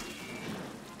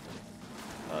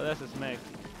 Oh, that's a snake.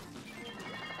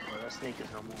 Well, that snake is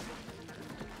no more.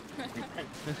 Repent.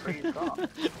 Praise God.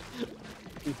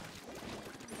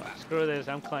 Screw this,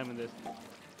 I'm climbing this.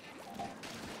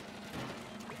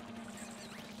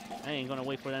 I ain't gonna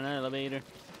wait for that elevator.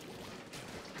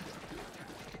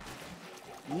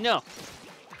 No!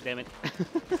 Damn it.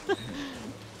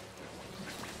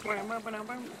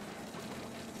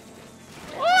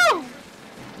 Woo!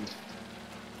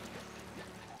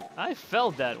 I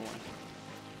felt that one.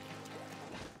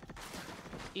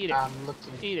 Eat it. I'm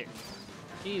looking. Eat it.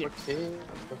 Eat it. Okay.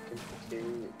 Okay.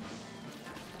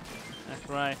 That's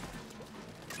right.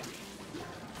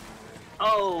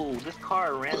 Oh, this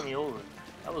car ran me over.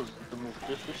 That was the most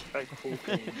disrespectful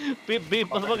thing. Beep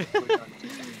beep, I've motherfucker. ever done.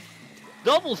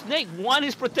 Double snake. One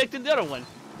is protecting the other one.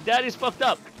 That is fucked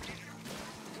up.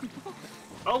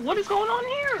 Oh, what is going on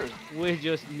here? We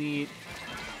just need.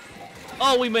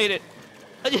 Oh, we made it.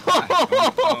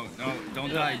 Oh, no,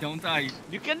 don't die, don't die.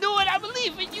 You can do it. I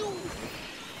believe in you.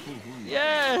 Ooh, ooh.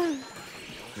 Yeah.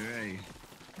 Hooray.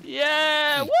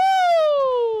 Yeah. Woo!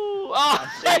 Oh,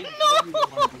 I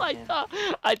no!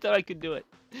 I thought I could do it.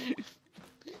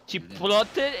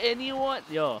 Chiplote anyone?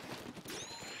 Yo.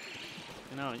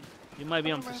 No, you might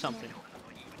be onto something.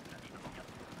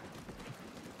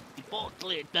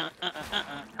 Chipotle. Na.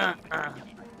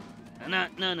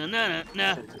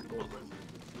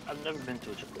 I've never been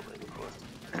to a Chipotle before.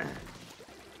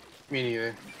 Me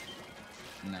neither.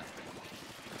 No.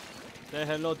 Say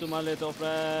hello to my little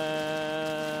friend.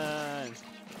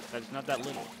 But it's not that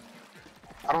little.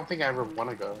 I don't think I ever want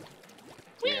to go.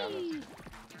 To be honest.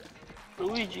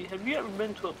 Luigi, have you ever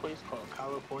been to a place called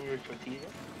California Tortilla?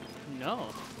 No,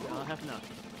 I have not.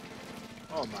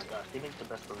 Oh my gosh, they make the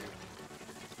best burrito.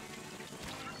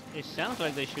 It sounds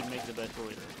like they should make the best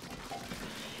burrito.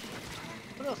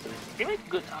 What else do they make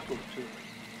good tacos too.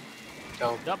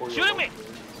 El Stop Pollo shooting me! Loco.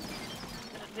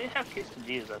 They have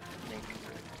quesadillas, I think.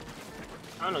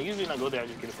 I don't know, usually when I go there I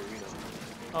just get a burrito.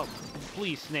 Oh,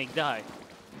 please, Snake, die.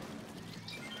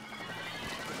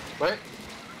 What?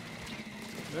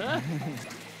 Huh?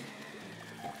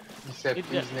 You said It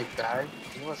please does- Nick die?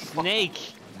 You know what? Fuck.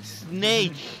 Snake!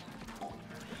 Snake!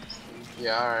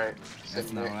 Yeah, alright.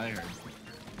 That's not what I heard.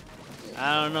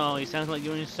 I don't know, it sounds like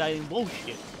you're inciting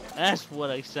bullshit. That's what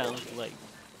I sound like.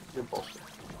 You're bullshit.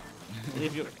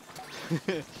 If you're...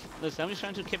 Listen, I'm just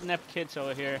trying to kidnap kids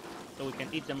over here so we can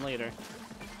eat them later.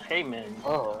 Hey man,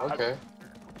 Oh, okay.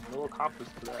 no accomplice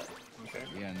to that. Okay.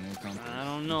 Yeah, no comfort. I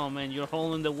don't know, man. You're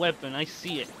holding the weapon. I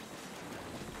see it.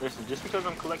 Listen, just because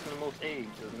I'm collecting the most eggs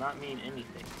does not mean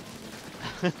anything.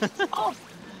 Oh!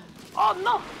 Oh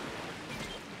no!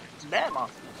 It's bad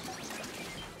monsters.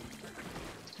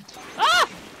 Ah!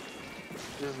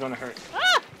 This is gonna hurt.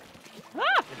 Ah!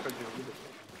 Ah! It hurt just a little bit.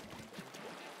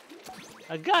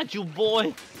 I got you,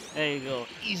 boy. There you go.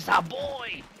 He's a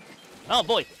boy. Oh,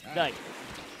 boy. Die.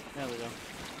 There we go.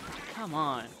 Come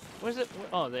on. Where's it?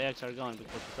 Oh, the eggs are gone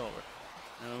because it's over.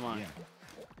 Never mind.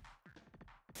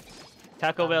 Yeah.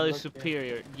 Taco Bell is looking.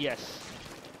 superior. Yes.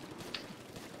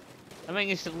 I mean,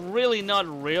 it's really not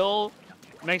real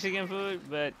Mexican food,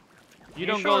 but you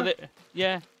don't go sure? there.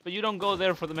 Yeah, but you don't go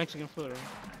there for the Mexican food.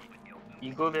 Right?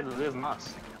 You go there to live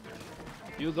mas.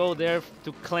 You go there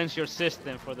to cleanse your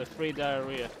system for the free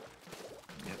diarrhea.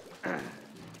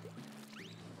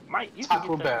 Mike, you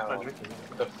Taco should get that Bell. Mexican.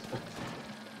 The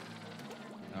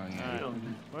Oh yeah. Alright.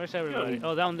 Where's everybody?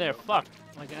 Oh, down there. Fuck.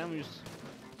 Like I'm just.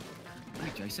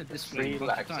 Wait, I said this way a bunch of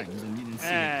Relax. times and you didn't see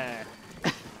it.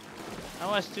 I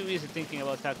was too busy thinking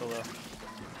about Taco Bell.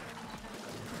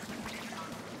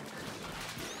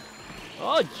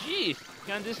 Oh, jeez.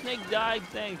 Can the snake die?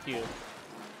 Thank you.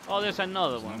 Oh, there's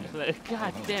another one. It's like,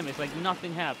 God damn, it's like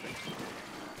nothing happened.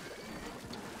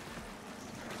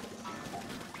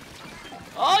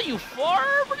 Oh, you far?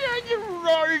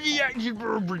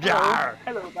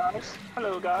 Hello guys.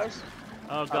 Hello guys.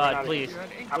 Oh, God, please.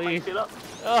 I Please. might get up.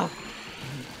 Oh.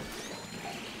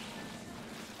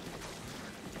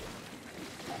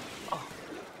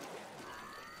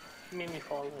 You made me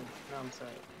fall in. Now I'm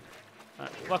sad.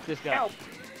 Fuck this guy. Help!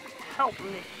 Help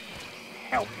me!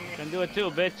 Help me! Can do it too,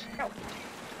 bitch. Help!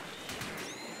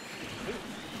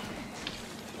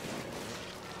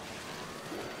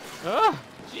 Oh,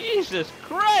 Jesus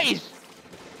Christ!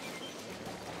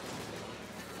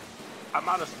 I'm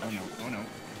out of Oh special. no, oh no.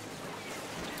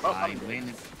 Oh, I I'm dead.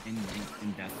 landed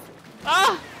in death.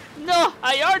 Ah! No!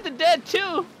 I are the dead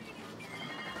too!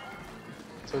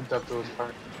 so that was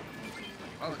part.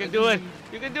 Oh, You can do it!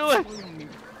 You can do it!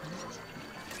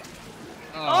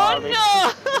 Oh, Oh,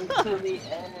 no! to the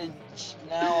edge.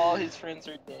 Now all his friends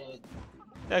are dead.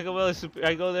 Taco Bell is super.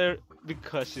 I go there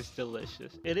because it's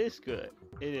delicious. It is good.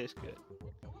 It is good.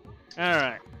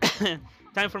 Alright.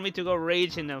 Time for me to go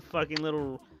rage in a fucking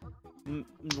little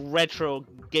retro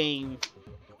game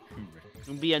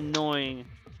and be annoying.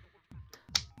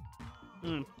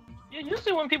 Mm. Yeah,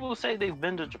 usually when people say they've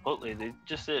been to Chipotle, they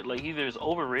just said like either it's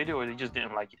overrated or they just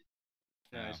didn't like it.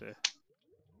 I see.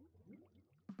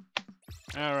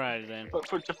 Alright then. But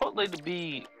for Chipotle to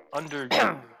be under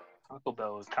Taco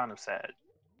Bell is kind of sad.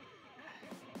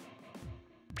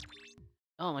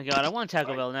 Oh my god, I want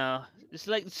Taco Bell now. It's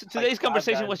like Like today's Five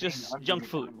conversation Guys was being just under junk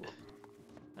food. McDonald's.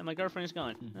 And my girlfriend is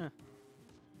gone.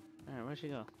 Alright, where'd she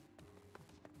go?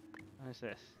 What is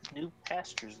this? New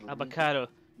pastures. Luigi. Avocado.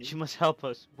 She must help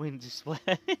us win display.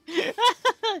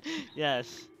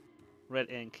 Yes. Red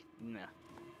ink. No.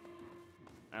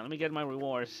 Alright, let me get my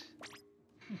rewards.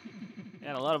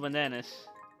 Got a lot of bananas.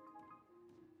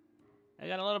 I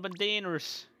got a lot of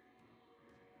bananas.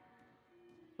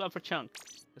 Swap for chunk.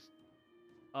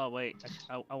 Oh wait,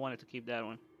 I wanted to keep that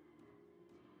one.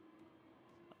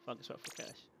 Oh, fuck, swap for cash.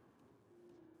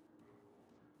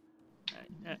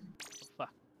 Alright, oh, fuck.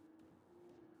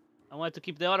 I wanted to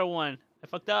keep the other one. I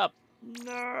fucked up.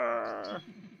 No.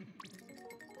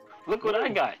 Look what I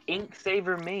got. Ink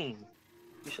Saver Main.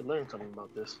 You should learn something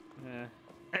about this. Yeah.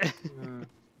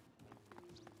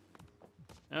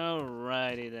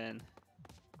 Alrighty then.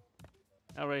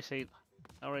 I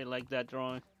already like that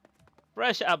drawing.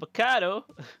 Fresh avocado.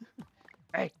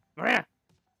 Hey, Maria,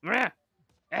 Maria.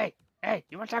 Hey,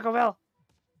 you want Taco Bell?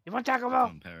 You want Taco Bell?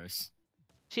 in Paris.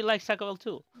 She likes Taco Bell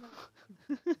too.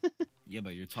 Yeah,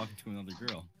 but you're talking to another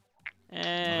girl. Behind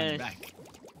your And back.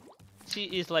 she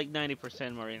is like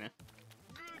 90% Marina.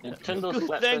 Nintendo Good,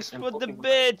 Splatfest thanks and for the Pokemon.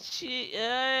 bit.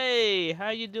 Hey, how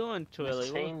you doing, The Twilly?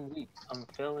 same week. I'm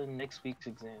failing next week's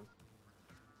exam.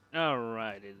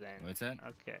 Alrighty then. What's that?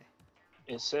 Okay.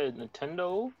 It said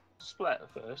Nintendo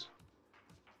Splatfest.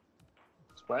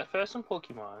 Splatfest and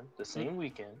Pokemon the same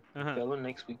weekend. Uh-huh. Failing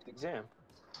next week's exam.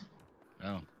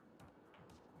 Oh.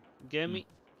 Give me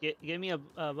a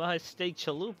Baja steak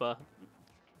chalupa.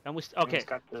 And we And okay. it's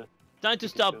got the Time to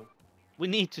stop. We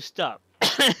need to stop.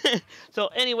 So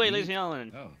anyway, ladies and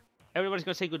gentlemen, Oh. everybody's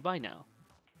gonna say goodbye now.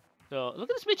 So look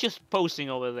at this bitch just posting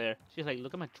over there. She's like,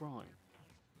 look at my drawing.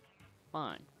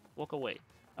 Fine, walk away.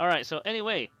 All right. So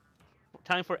anyway,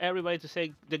 time for everybody to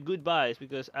say the goodbyes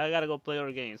because I gotta go play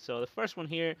other games. So the first one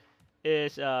here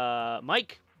is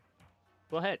Mike.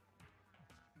 Go ahead.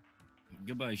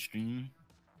 Goodbye, stream.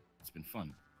 It's been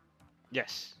fun.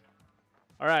 Yes.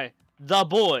 All right. The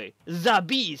boy, the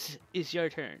beast, is your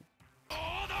turn.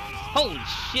 Holy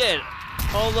shit!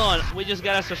 Hold on, we just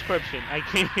got a subscription. I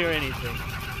can't hear anything.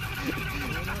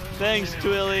 Thanks,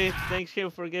 Twilly. Thanks you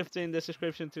for gifting the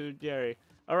subscription to Jerry.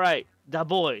 All right, the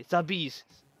boy, the beast.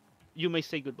 You may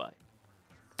say goodbye.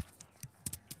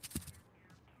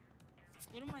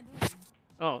 What am I doing?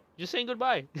 Oh, you're saying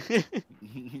goodbye.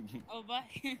 Oh,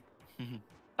 bye.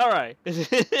 All right.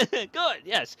 Good.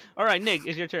 Yes. All right, Nick,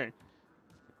 it's your turn.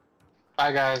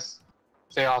 Bye, guys.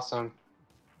 Stay awesome.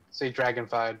 Stay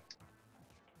dragonfied.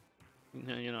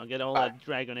 Get all Bye. that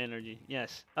dragon energy.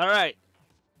 Yes. All right.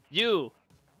 You,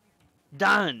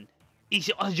 Dan, it's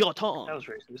your turn. That was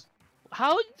racist.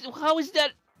 How is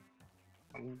that?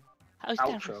 Um, How is that?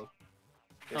 Outro.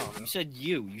 Oh, you said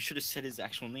you. You should have said his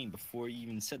actual name before you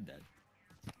even said that.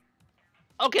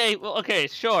 Okay. Well. Okay.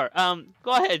 Sure.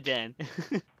 Go ahead, Dan.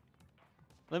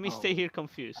 Let me Oh. stay here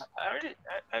confused. I already.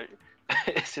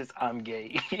 It's just I'm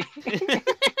gay.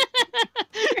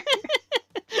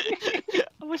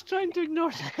 I was trying to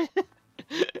ignore that.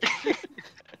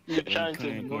 You're trying to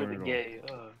couldn't ignore ignore the it gay.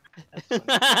 That's funny.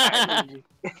 I heard you.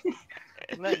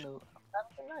 Man, no. Have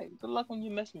a night. Good luck on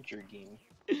your messenger game.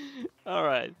 All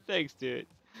right. Thanks, dude.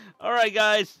 All right,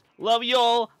 guys. Love you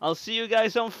all. I'll see you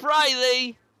guys on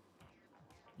Friday.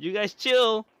 You guys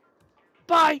chill.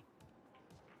 Bye.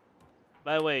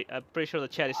 By the way, I'm pretty sure the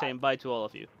chat is saying bye to all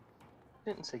of you.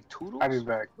 Didn't say toodles. I'll be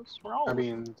back. What's wrong I with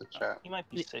mean, you? the chat. You might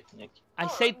be sick, Nick. I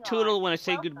say toodle when I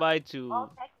say goodbye to.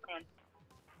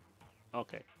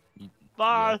 Okay.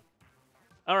 Bye.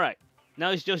 All right. Now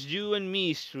it's just you and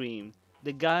me stream.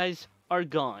 The guys are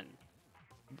gone.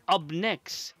 Up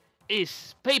next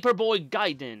is Paperboy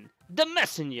Gaiden, the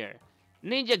Messenger.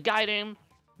 Ninja Gaiden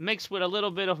mixed with a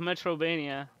little bit of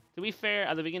Metrovania. To be fair,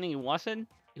 at the beginning it wasn't.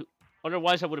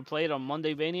 Otherwise, I would have played on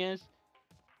Monday Vanias.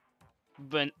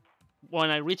 But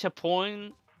when I reach a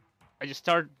point, I just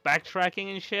start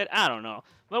backtracking and shit. I don't know.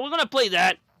 But we're gonna play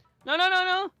that.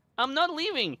 No. I'm not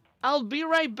leaving. I'll be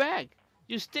right back.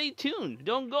 You stay tuned.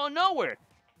 Don't go nowhere.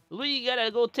 Luigi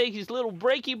gotta go take his little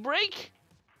breaky break.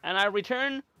 And I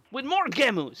return with more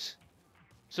Gemus.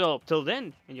 So, till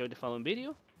then, enjoy the following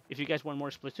video. If you guys want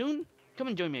more Splatoon, come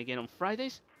and join me again on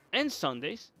Fridays and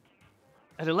Sundays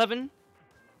at 11.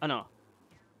 Oh no.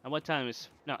 At what time is...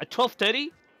 No, at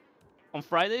 12:30 on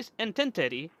Fridays and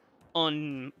 10:30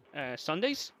 on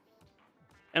Sundays.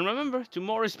 And remember,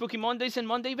 tomorrow is Spooky Mondays and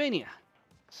Monday Vania.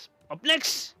 Up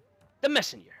next, the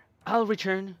Messenger. I'll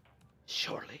return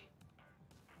shortly.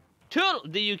 Toodle!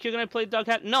 You're gonna play Dog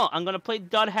Hack? No, I'm gonna play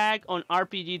Dog Hack on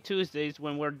RPG Tuesdays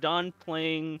when we're done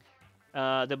playing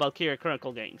the Valkyria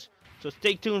Chronicle games. So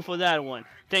stay tuned for that one.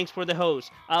 Thanks for the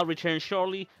host. I'll return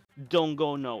shortly. Don't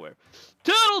go nowhere.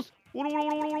 Toodles!